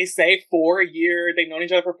time they say 4 years. They've known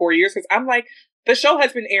each other for 4 years. Because I'm like, the show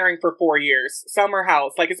has been airing for 4 years. Summer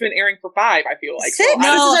House. Like, it's been airing for 5, I feel like. 6? So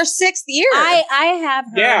this is our 6th year. I have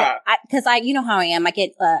heard. Yeah. Because you know how I am. I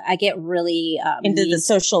get really into the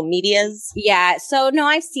social medias. Yeah. So no,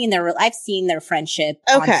 I've seen their friendship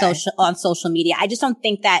on social media. I just don't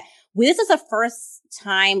think that this is the first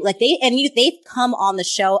time, like they've come on the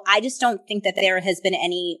show. I just don't think that there has been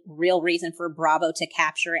any real reason for Bravo to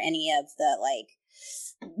capture any of the like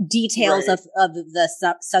details of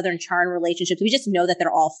the Southern Charm relationships. We just know that they're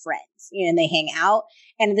all friends, and they hang out.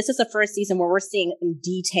 And this is the first season where we're seeing in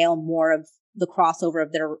detail more of the crossover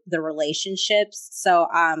of their relationships. So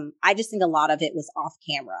I just think a lot of it was off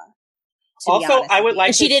camera. Also, I would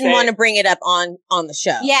like she didn't want to bring it up on the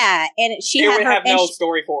show. Yeah, and she would have no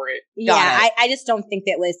story for it. Yeah, I just don't think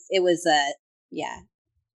that it was yeah.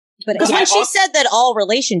 But because when she said that all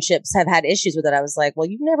relationships have had issues with it, I was like, well,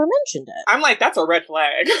 you've never mentioned it. I'm like, that's a red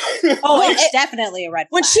flag. It's definitely a red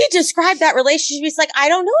flag. When she described that relationship, she's like, I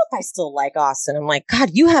don't know if I still like Austin. I'm like, God,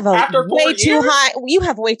 you have too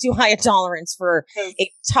high a tolerance for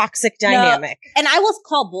a toxic dynamic. No, and I will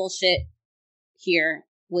call bullshit here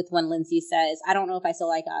with when Lindsay says, I don't know if I still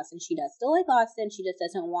like Austin. She does still like Austin. She just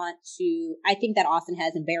doesn't want to. I think that Austin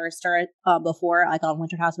has embarrassed her before, like on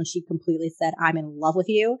Winter House, when she completely said, I'm in love with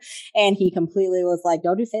you. And he completely was like,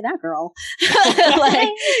 don't you say that, girl.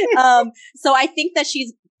 So I think that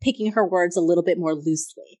she's picking her words a little bit more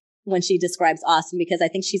loosely when she describes Austin, because I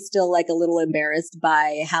think she's still like a little embarrassed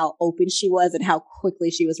by how open she was and how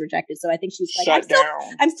quickly she was rejected. So I think she's like,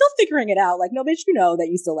 I'm still figuring it out. Like, no, bitch, you know that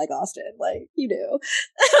you still like Austin. Like, you do.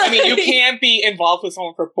 I mean, you can't be involved with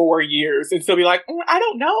someone for 4 years and still be like, I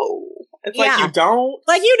don't know. It's like, you don't.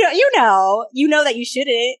 Like, you know that you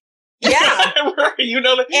shouldn't. Yeah. You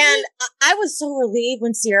know that. And I was so relieved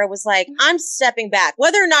when Sierra was like, I'm stepping back.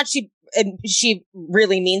 Whether or not she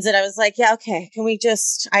really means it, I was like, yeah, okay, can we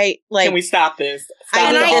stop this?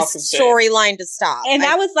 I need this storyline to stop. And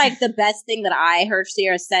that was like the best thing that I heard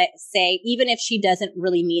Sierra say, even if she doesn't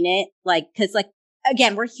really mean it, like, cause like,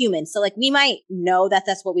 again, we're human. So like, we might know that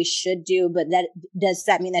that's what we should do, but does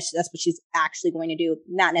that mean that that's what she's actually going to do?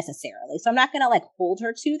 Not necessarily. So I'm not going to like hold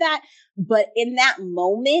her to that. But in that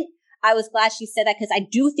moment, I was glad she said that, because I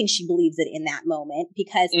do think she believes it in that moment,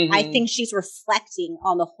 because I think she's reflecting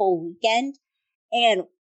on the whole weekend. And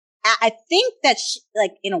I think that she,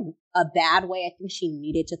 like, in a bad way, I think she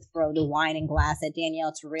needed to throw the wine and glass at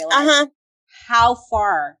Danielle to realize how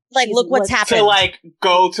far. Like, look what's happened. To like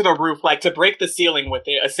go to the roof, like to break the ceiling with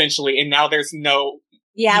it, essentially. And now there's no,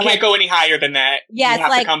 you can't go any higher than that. Yeah, you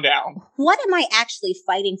have to come down. What am I actually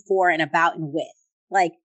fighting for and about and with?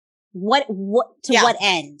 Like, what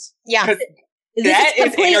end? Yeah. That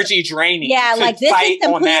is energy draining. Yeah, like this is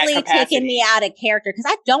completely taking me out of character, because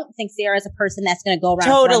I don't think Sarah is a person that's going to go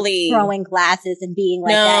around throwing glasses and being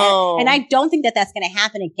like that. And I don't think that that's going to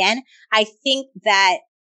happen again. I think that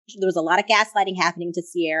there was a lot of gaslighting happening to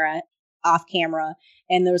Sierra off camera,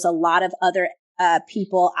 and there's a lot of other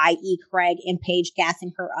people, i.e. Craig and Paige,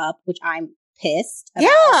 gassing her up, which I'm pissed about.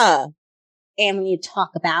 Yeah. And we need to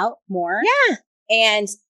talk about more. Yeah. And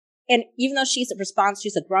even though she's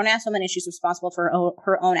a grown ass woman and she's responsible for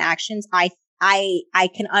her own actions, I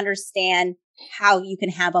can understand how you can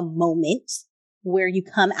have a moment where you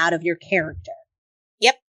come out of your character.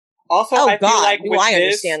 Yep. Also, I feel like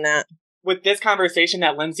understand that. With this conversation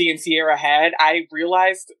that Lindsay and Sierra had, I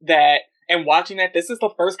realized that, And watching that, this is the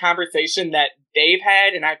first conversation that they've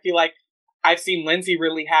had. And I feel like I've seen Lindsay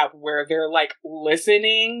really have where they're like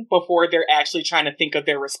listening before they're actually trying to think of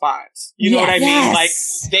their response. You know what I mean? Like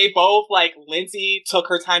they both, like Lindsay took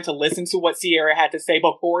her time to listen to what Sierra had to say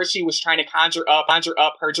before she was trying to conjure up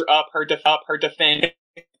her defense.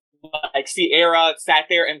 Like Sierra sat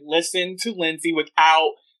there and listened to Lindsay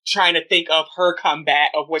without trying to think of her comeback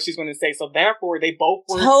of what she's going to say. So therefore, they both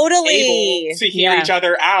were able to hear each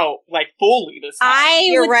other out like fully this time. I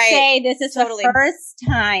would say this is the first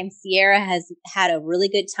time Sierra has had a really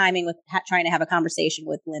good timing with trying to have a conversation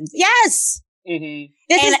with Lindsay. Yes. Mm-hmm.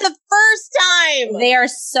 This is the first time. They are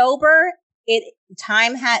sober.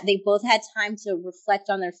 They both had time to reflect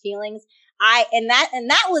on their feelings. And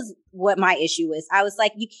that was what my issue was. I was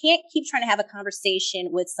like, you can't keep trying to have a conversation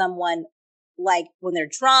with someone like when they're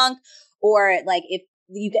drunk, or like if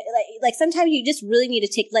you get like sometimes you just really need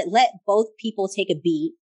to let both people take a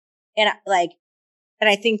beat. And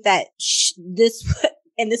I think that this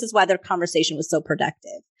is why their conversation was so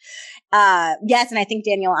productive. Yes. And I think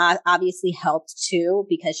Danielle obviously helped too,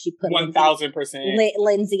 because she put 1000%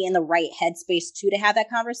 Lindsay in the right headspace too, to have that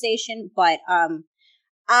conversation. But,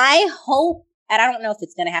 I hope, and I don't know if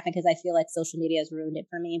it's going to happen because I feel like social media has ruined it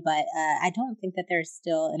for me, but I don't think that they're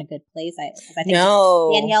still in a good place. I think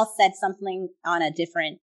Danielle said something on a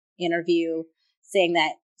different interview saying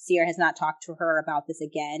that Sierra has not talked to her about this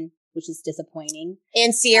again, which is disappointing.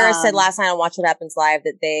 And Sierra said last night on Watch What Happens Live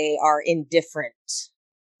that they are indifferent.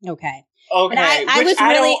 Okay. Okay, I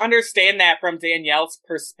don't understand that from Danielle's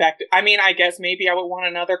perspective. I mean, I guess maybe I would want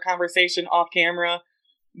another conversation off camera,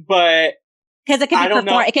 but... Because it could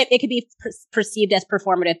be it could be perceived as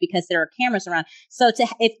performative because there are cameras around. So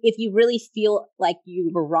if you really feel like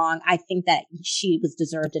you were wrong, I think that she was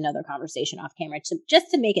deserved another conversation off camera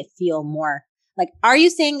just to make it feel more like, are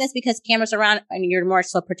you saying this because cameras are around and you're more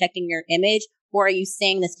so protecting your image, or are you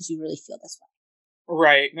saying this because you really feel this way?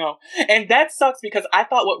 Right. No. And that sucks because I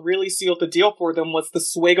thought what really sealed the deal for them was the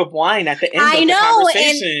swig of wine at the end of the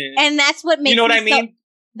conversation. And that's what makes I mean?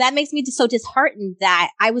 That makes me so disheartened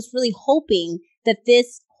that I was really hoping that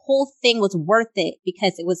this whole thing was worth it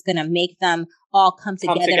because it was going to make them all come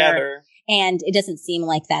together. And it doesn't seem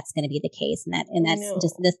like that's going to be the case.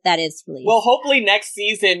 That is really. Well, hopefully next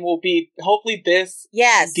season will be,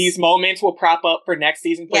 these moments will prop up for next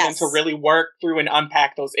season for them to really work through and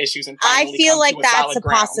unpack those issues. And finally I feel like that's a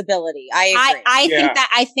possibility. I agree.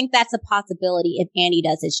 I think that's a possibility if Andy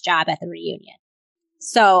does his job at the reunion.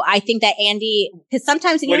 So I think that Andy, because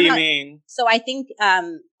sometimes... What do you mean? So I think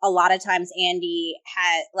a lot of times Andy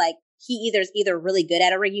had, like, he either really good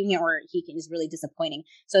at a reunion or is really disappointing.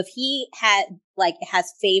 So if he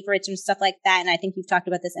has favorites and stuff like that, and I think you've talked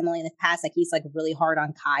about this, Emily, in the past, like he's like really hard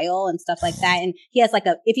on Kyle and stuff like that. And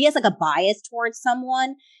if he has a bias towards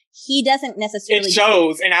someone, he doesn't necessarily... It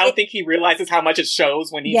shows, and I don't think he realizes how much it shows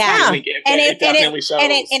when he's really gifted. It definitely shows.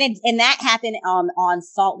 And that happened on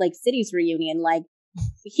Salt Lake City's reunion. Like,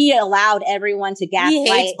 he allowed everyone to gaslight. He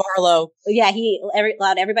hates Barlow. Yeah,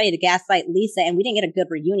 allowed everybody to gaslight Lisa, and we didn't get a good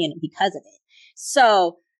reunion because of it.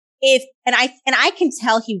 So I can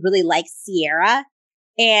tell he really likes Sierra,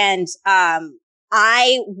 and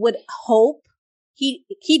I would hope he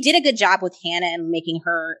did a good job with Hannah and making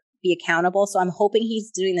her be accountable. So I'm hoping he's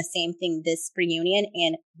doing the same thing this reunion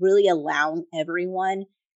and really allowing everyone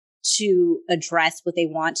to address what they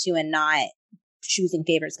want to and not choosing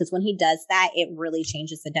favorites, because when he does that, it really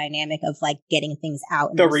changes the dynamic of like getting things out.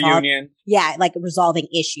 And reunion. Yeah, like resolving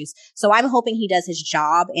issues. So I'm hoping he does his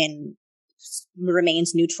job and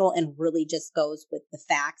remains neutral and really just goes with the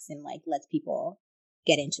facts and like lets people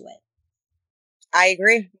get into it. I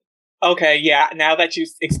agree. Okay, yeah. Now that you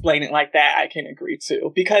explain it like that, I can agree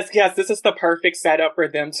too. Because yes, this is the perfect setup for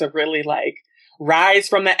them to really like rise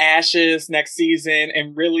from the ashes next season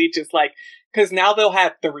and really just like, because now they'll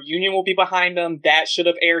have the reunion will be behind them. That should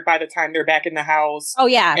have aired by the time they're back in the house. Oh,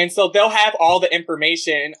 yeah. And so they'll have all the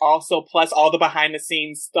information also, plus all the behind the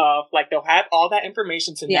scenes stuff. Like they'll have all that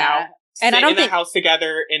information to now sit in the house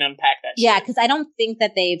together and unpack that shit. Yeah, because I don't think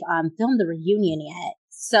that they've filmed the reunion yet.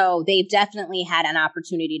 So they've definitely had an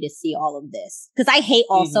opportunity to see all of this. Because I hate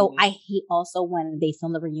also when they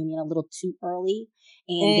film the reunion a little too early.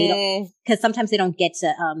 And they don't, because sometimes they don't get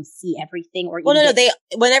to see everything. Or whenever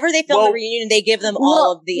they film the reunion, they give them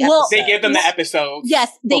all of the episodes. They give them the episodes.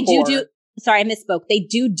 Yes, they do. Sorry, I misspoke. They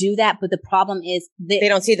do that, but the problem is they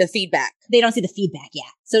don't see the feedback. They don't see the feedback. Yeah,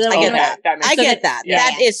 so I get that. I get that. Yeah.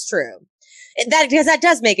 That is true. Because that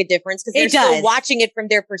does make a difference because they're still watching it from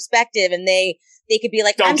their perspective, and they could be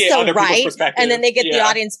like, "I'm so right," and then they get the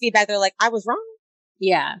audience feedback. They're like, "I was wrong."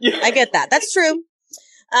 Yeah, I get that. That's true.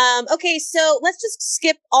 Okay, so let's just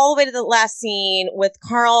skip all the way to the last scene with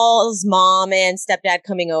Carl's mom and stepdad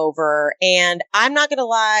coming over. And I'm not going to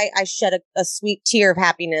lie, I shed a sweet tear of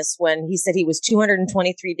happiness when he said he was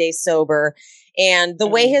 223 days sober. And the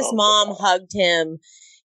way his mom hugged him,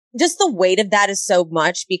 just the weight of that is so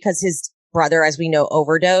much because his brother, as we know,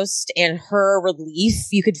 overdosed, and her relief,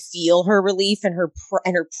 you could feel her relief and her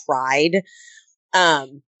pride.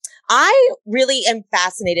 I really am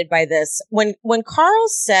fascinated by this. When Carl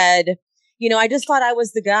said, I just thought I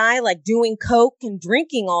was the guy like doing coke and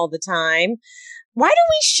drinking all the time. Why do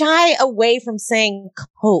we shy away from saying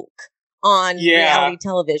coke on reality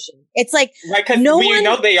television? It's like, right, because we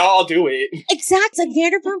know they all do it. Exactly. Like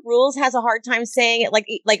Vanderpump Rules has a hard time saying it. Like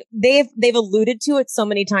they've alluded to it so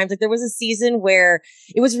many times. Like there was a season where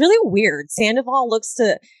it was really weird. Sandoval looks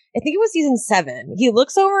to, I think it was season 7. He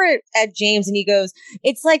looks over at James and he goes,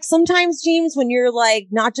 it's like sometimes, James, when you're like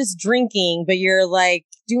not just drinking, but you're like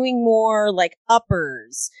doing more like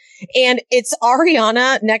uppers. And it's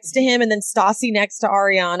Ariana next to him and then Stassi next to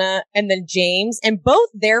Ariana and then James. And both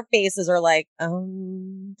their faces are like,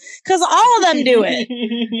 cause all of them do it.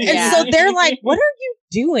 And so they're like, what are you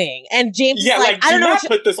doing? And James is like, I don't know.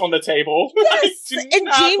 Put this on the table. Yes. And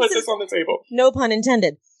James put this on the table. No pun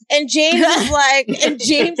intended. And James is like,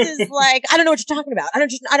 I don't know what you're talking about. I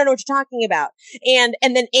don't know what you're talking about. And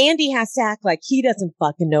then Andy has to act like he doesn't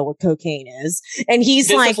fucking know what cocaine is. And he's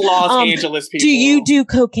this like, is Los Angeles people. Do you do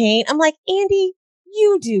cocaine? I'm like, Andy,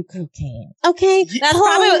 you do cocaine. Okay. That's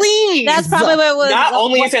probably what it was. Not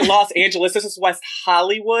only is it Los Angeles, this is West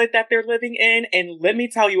Hollywood that they're living in. And let me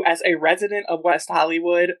tell you, as a resident of West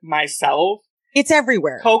Hollywood myself, it's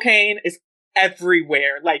everywhere. Cocaine is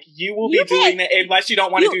everywhere. Like you will be doing it unless you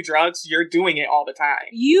don't want to do drugs. You're doing it all the time.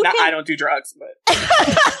 I don't do drugs, but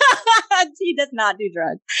he does not do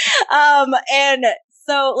drugs. And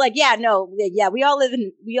so like, we all live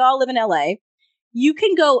in LA. You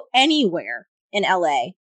can go anywhere in LA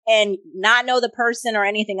and not know the person or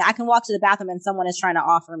anything. I can walk to the bathroom and someone is trying to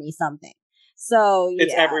offer me something. So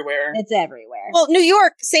it's everywhere. It's everywhere. Well, New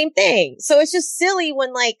York, same thing. So it's just silly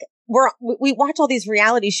when like we watch all these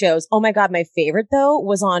reality shows. Oh my God. My favorite though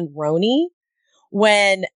was on Roni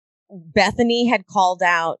when Bethany had called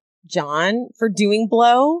out John for doing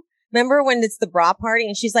blow. Remember when it's the bra party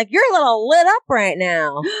and she's like, you're a little lit up right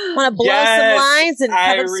now. Want to blow some lines and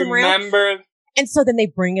cover some rounds? And so then they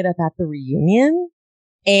bring it up at the reunion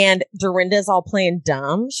and Dorinda's all playing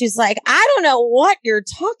dumb. She's like, I don't know what you're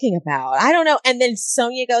talking about. I don't know. And then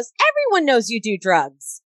Sonia goes, everyone knows you do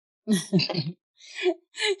drugs. And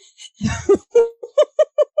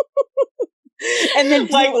then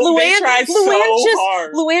like Luann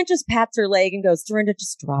just pats her leg and goes, Dorinda,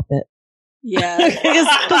 just drop it. Yeah. Because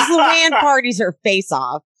Luann parties her face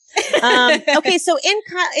off. Okay. So in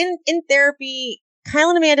therapy, Kyle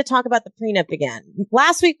and Amanda talk about the prenup again.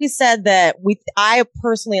 Last week we said that I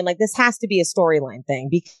personally am like, this has to be a storyline thing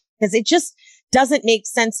because it just doesn't make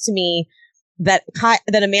sense to me that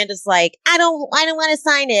Amanda's like, I don't want to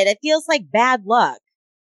sign it. It feels like bad luck.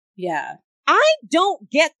 Yeah. I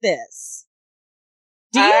don't get this.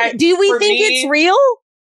 Do we think it's real?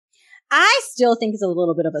 I still think it's a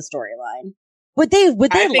little bit of a storyline. Would they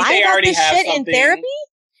lie about this shit in therapy?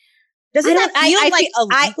 Doesn't that feel like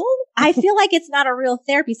illegal? I feel like it's not a real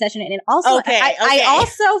therapy session. And also, I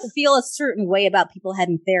also feel a certain way about people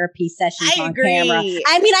having therapy sessions on camera.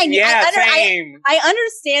 I mean, I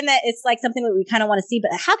understand that it's like something that we kind of want to see,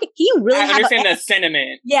 but how can you really understand the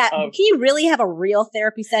sentiment? Yeah. Can you really have a real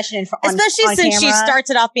therapy session especially on since camera? She starts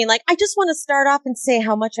it off being like, I just want to start off and say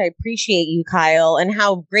how much I appreciate you, Kyle, and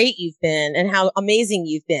how great you've been and how amazing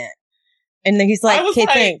you've been. And then he's like, okay,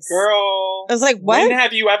 thanks. Girl. I was like, what? When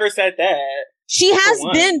have you ever said that? She has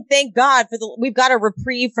been, thank God, we've got a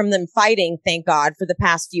reprieve from them fighting, thank God, for the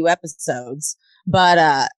past few episodes.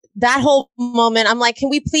 But that whole moment, I'm like, can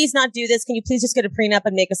we please not do this? Can you please just get a prenup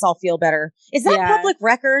and make us all feel better? Is that public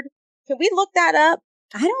record? Can we look that up?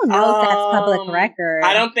 I don't know if that's public record.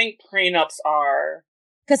 I don't think prenups are.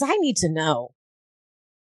 Because I need to know.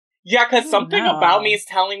 Yeah, because something about me is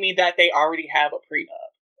telling me that they already have a prenup.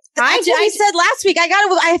 I said last week, I'm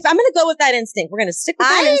going to go with that instinct. We're going to stick with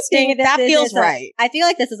that instinct. That feels right. I feel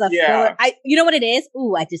like this is a filler. You know what it is?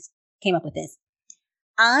 Ooh, I just came up with this.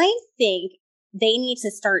 I think they need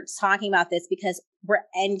to start talking about this because we're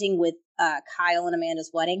ending with Kyle and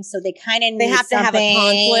Amanda's wedding. So they kind of have to have a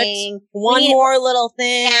conflict. One more little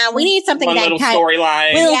thing. Yeah, we need something one little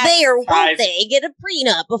storyline. Will they or won't they get a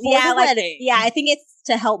prenup before the wedding? Yeah, I think it's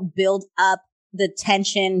to help build up the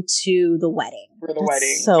tension to the wedding. For the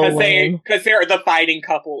wedding. So because they're the fighting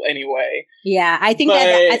couple anyway. Yeah, I think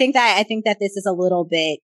that this is a little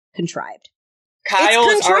bit contrived. Kyle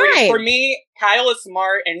is already, contrived. for me, Kyle is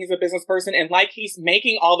smart and he's a business person. And like he's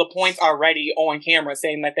making all the points already on camera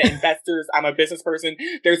saying that the investors, I'm a business person,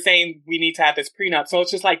 they're saying we need to have this prenup. So it's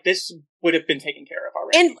just like, this would have been taken care of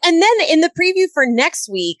already. And then in the preview for next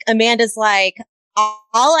week, Amanda's like, all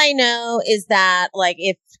I know is that, like,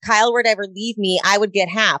 if Kyle were to ever leave me, I would get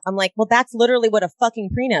half. I'm like, well, that's literally what a fucking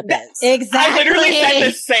prenup is. Exactly. I literally said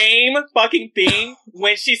the same fucking thing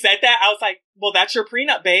when she said that. I was like, well, that's your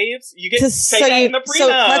prenup, babes. You get to say that in the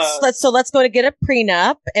prenup. So let's go to get a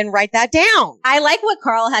prenup and write that down. I like what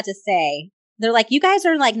Carl had to say. They're like, you guys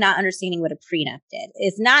are like not understanding what a prenup did.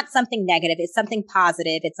 It's not something negative. It's something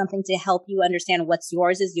positive. It's something to help you understand what's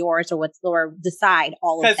yours is yours, or decide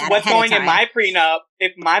all of that. Because what's going in my prenup,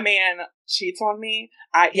 if my man cheats on me,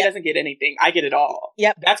 he doesn't get anything. I get it all.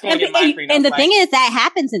 Yep. That's going in my prenup. And the thing is, that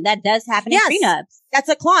happens, and that does happen in prenups. That's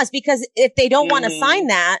a clause, because if they don't want to sign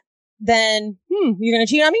that, then you're going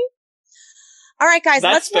to cheat on me? All right, guys,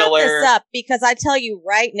 let's wrap this up, because I tell you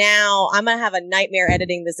right now, I'm going to have a nightmare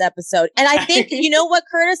editing this episode. And I think, you know what,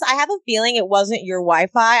 Curtis? I have a feeling it wasn't your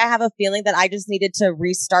Wi-Fi. I have a feeling that I just needed to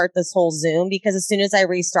restart this whole Zoom, because as soon as I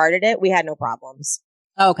restarted it, we had no problems.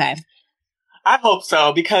 Okay. I hope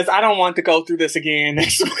so, because I don't want to go through this again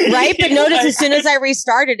next week. Right? But notice as soon as I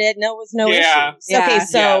restarted it, there was no issues. Okay,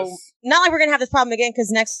 so not like we're going to have this problem again,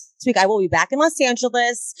 because next week I will be back in Los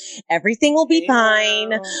Angeles. Everything will be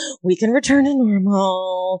fine. We can return to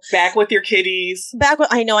normal. Back with your kitties.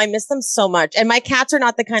 I know, I miss them so much. And my cats are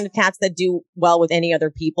not the kind of cats that do well with any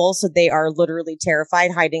other people, so they are literally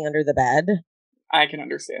terrified hiding under the bed. I can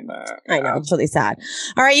understand that. I know. It's really sad.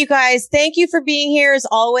 All right, you guys. Thank you for being here as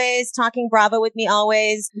always. Talking Bravo with me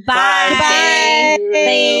always. Bye. Goodbye.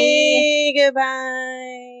 Bye.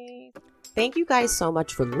 Goodbye. Thank you guys so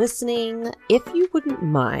much for listening. If you wouldn't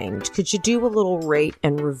mind, could you do a little rate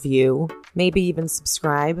and review? Maybe even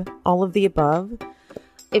subscribe? All of the above?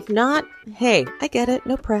 If not, hey, I get it.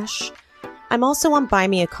 No pressure. I'm also on Buy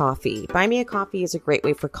Me a Coffee. Buy Me a Coffee is a great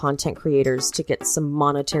way for content creators to get some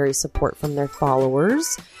monetary support from their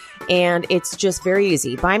followers. And it's just very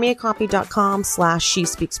easy.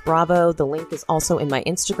 buymeacoffee.com/SheSpeaksBravo. The link is also in my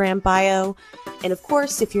Instagram bio. And of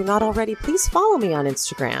course, if you're not already, please follow me on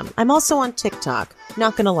Instagram. I'm also on TikTok.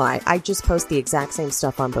 Not gonna lie, I just post the exact same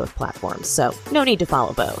stuff on both platforms. So no need to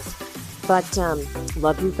follow both. But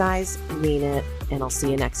love you guys, mean it, and I'll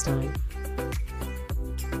see you next time.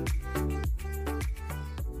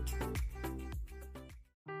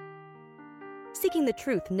 Seeking the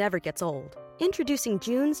truth never gets old. Introducing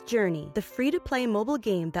June's Journey, the free-to-play mobile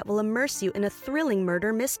game that will immerse you in a thrilling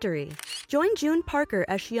murder mystery. Join June Parker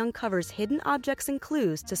as she uncovers hidden objects and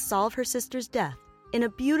clues to solve her sister's death in a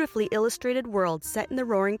beautifully illustrated world set in the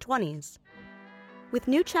Roaring '20s. With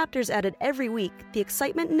new chapters added every week, the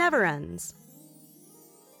excitement never ends.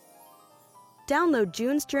 Download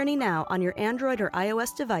June's Journey now on your Android or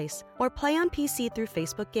iOS device, or play on PC through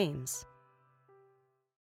Facebook Games.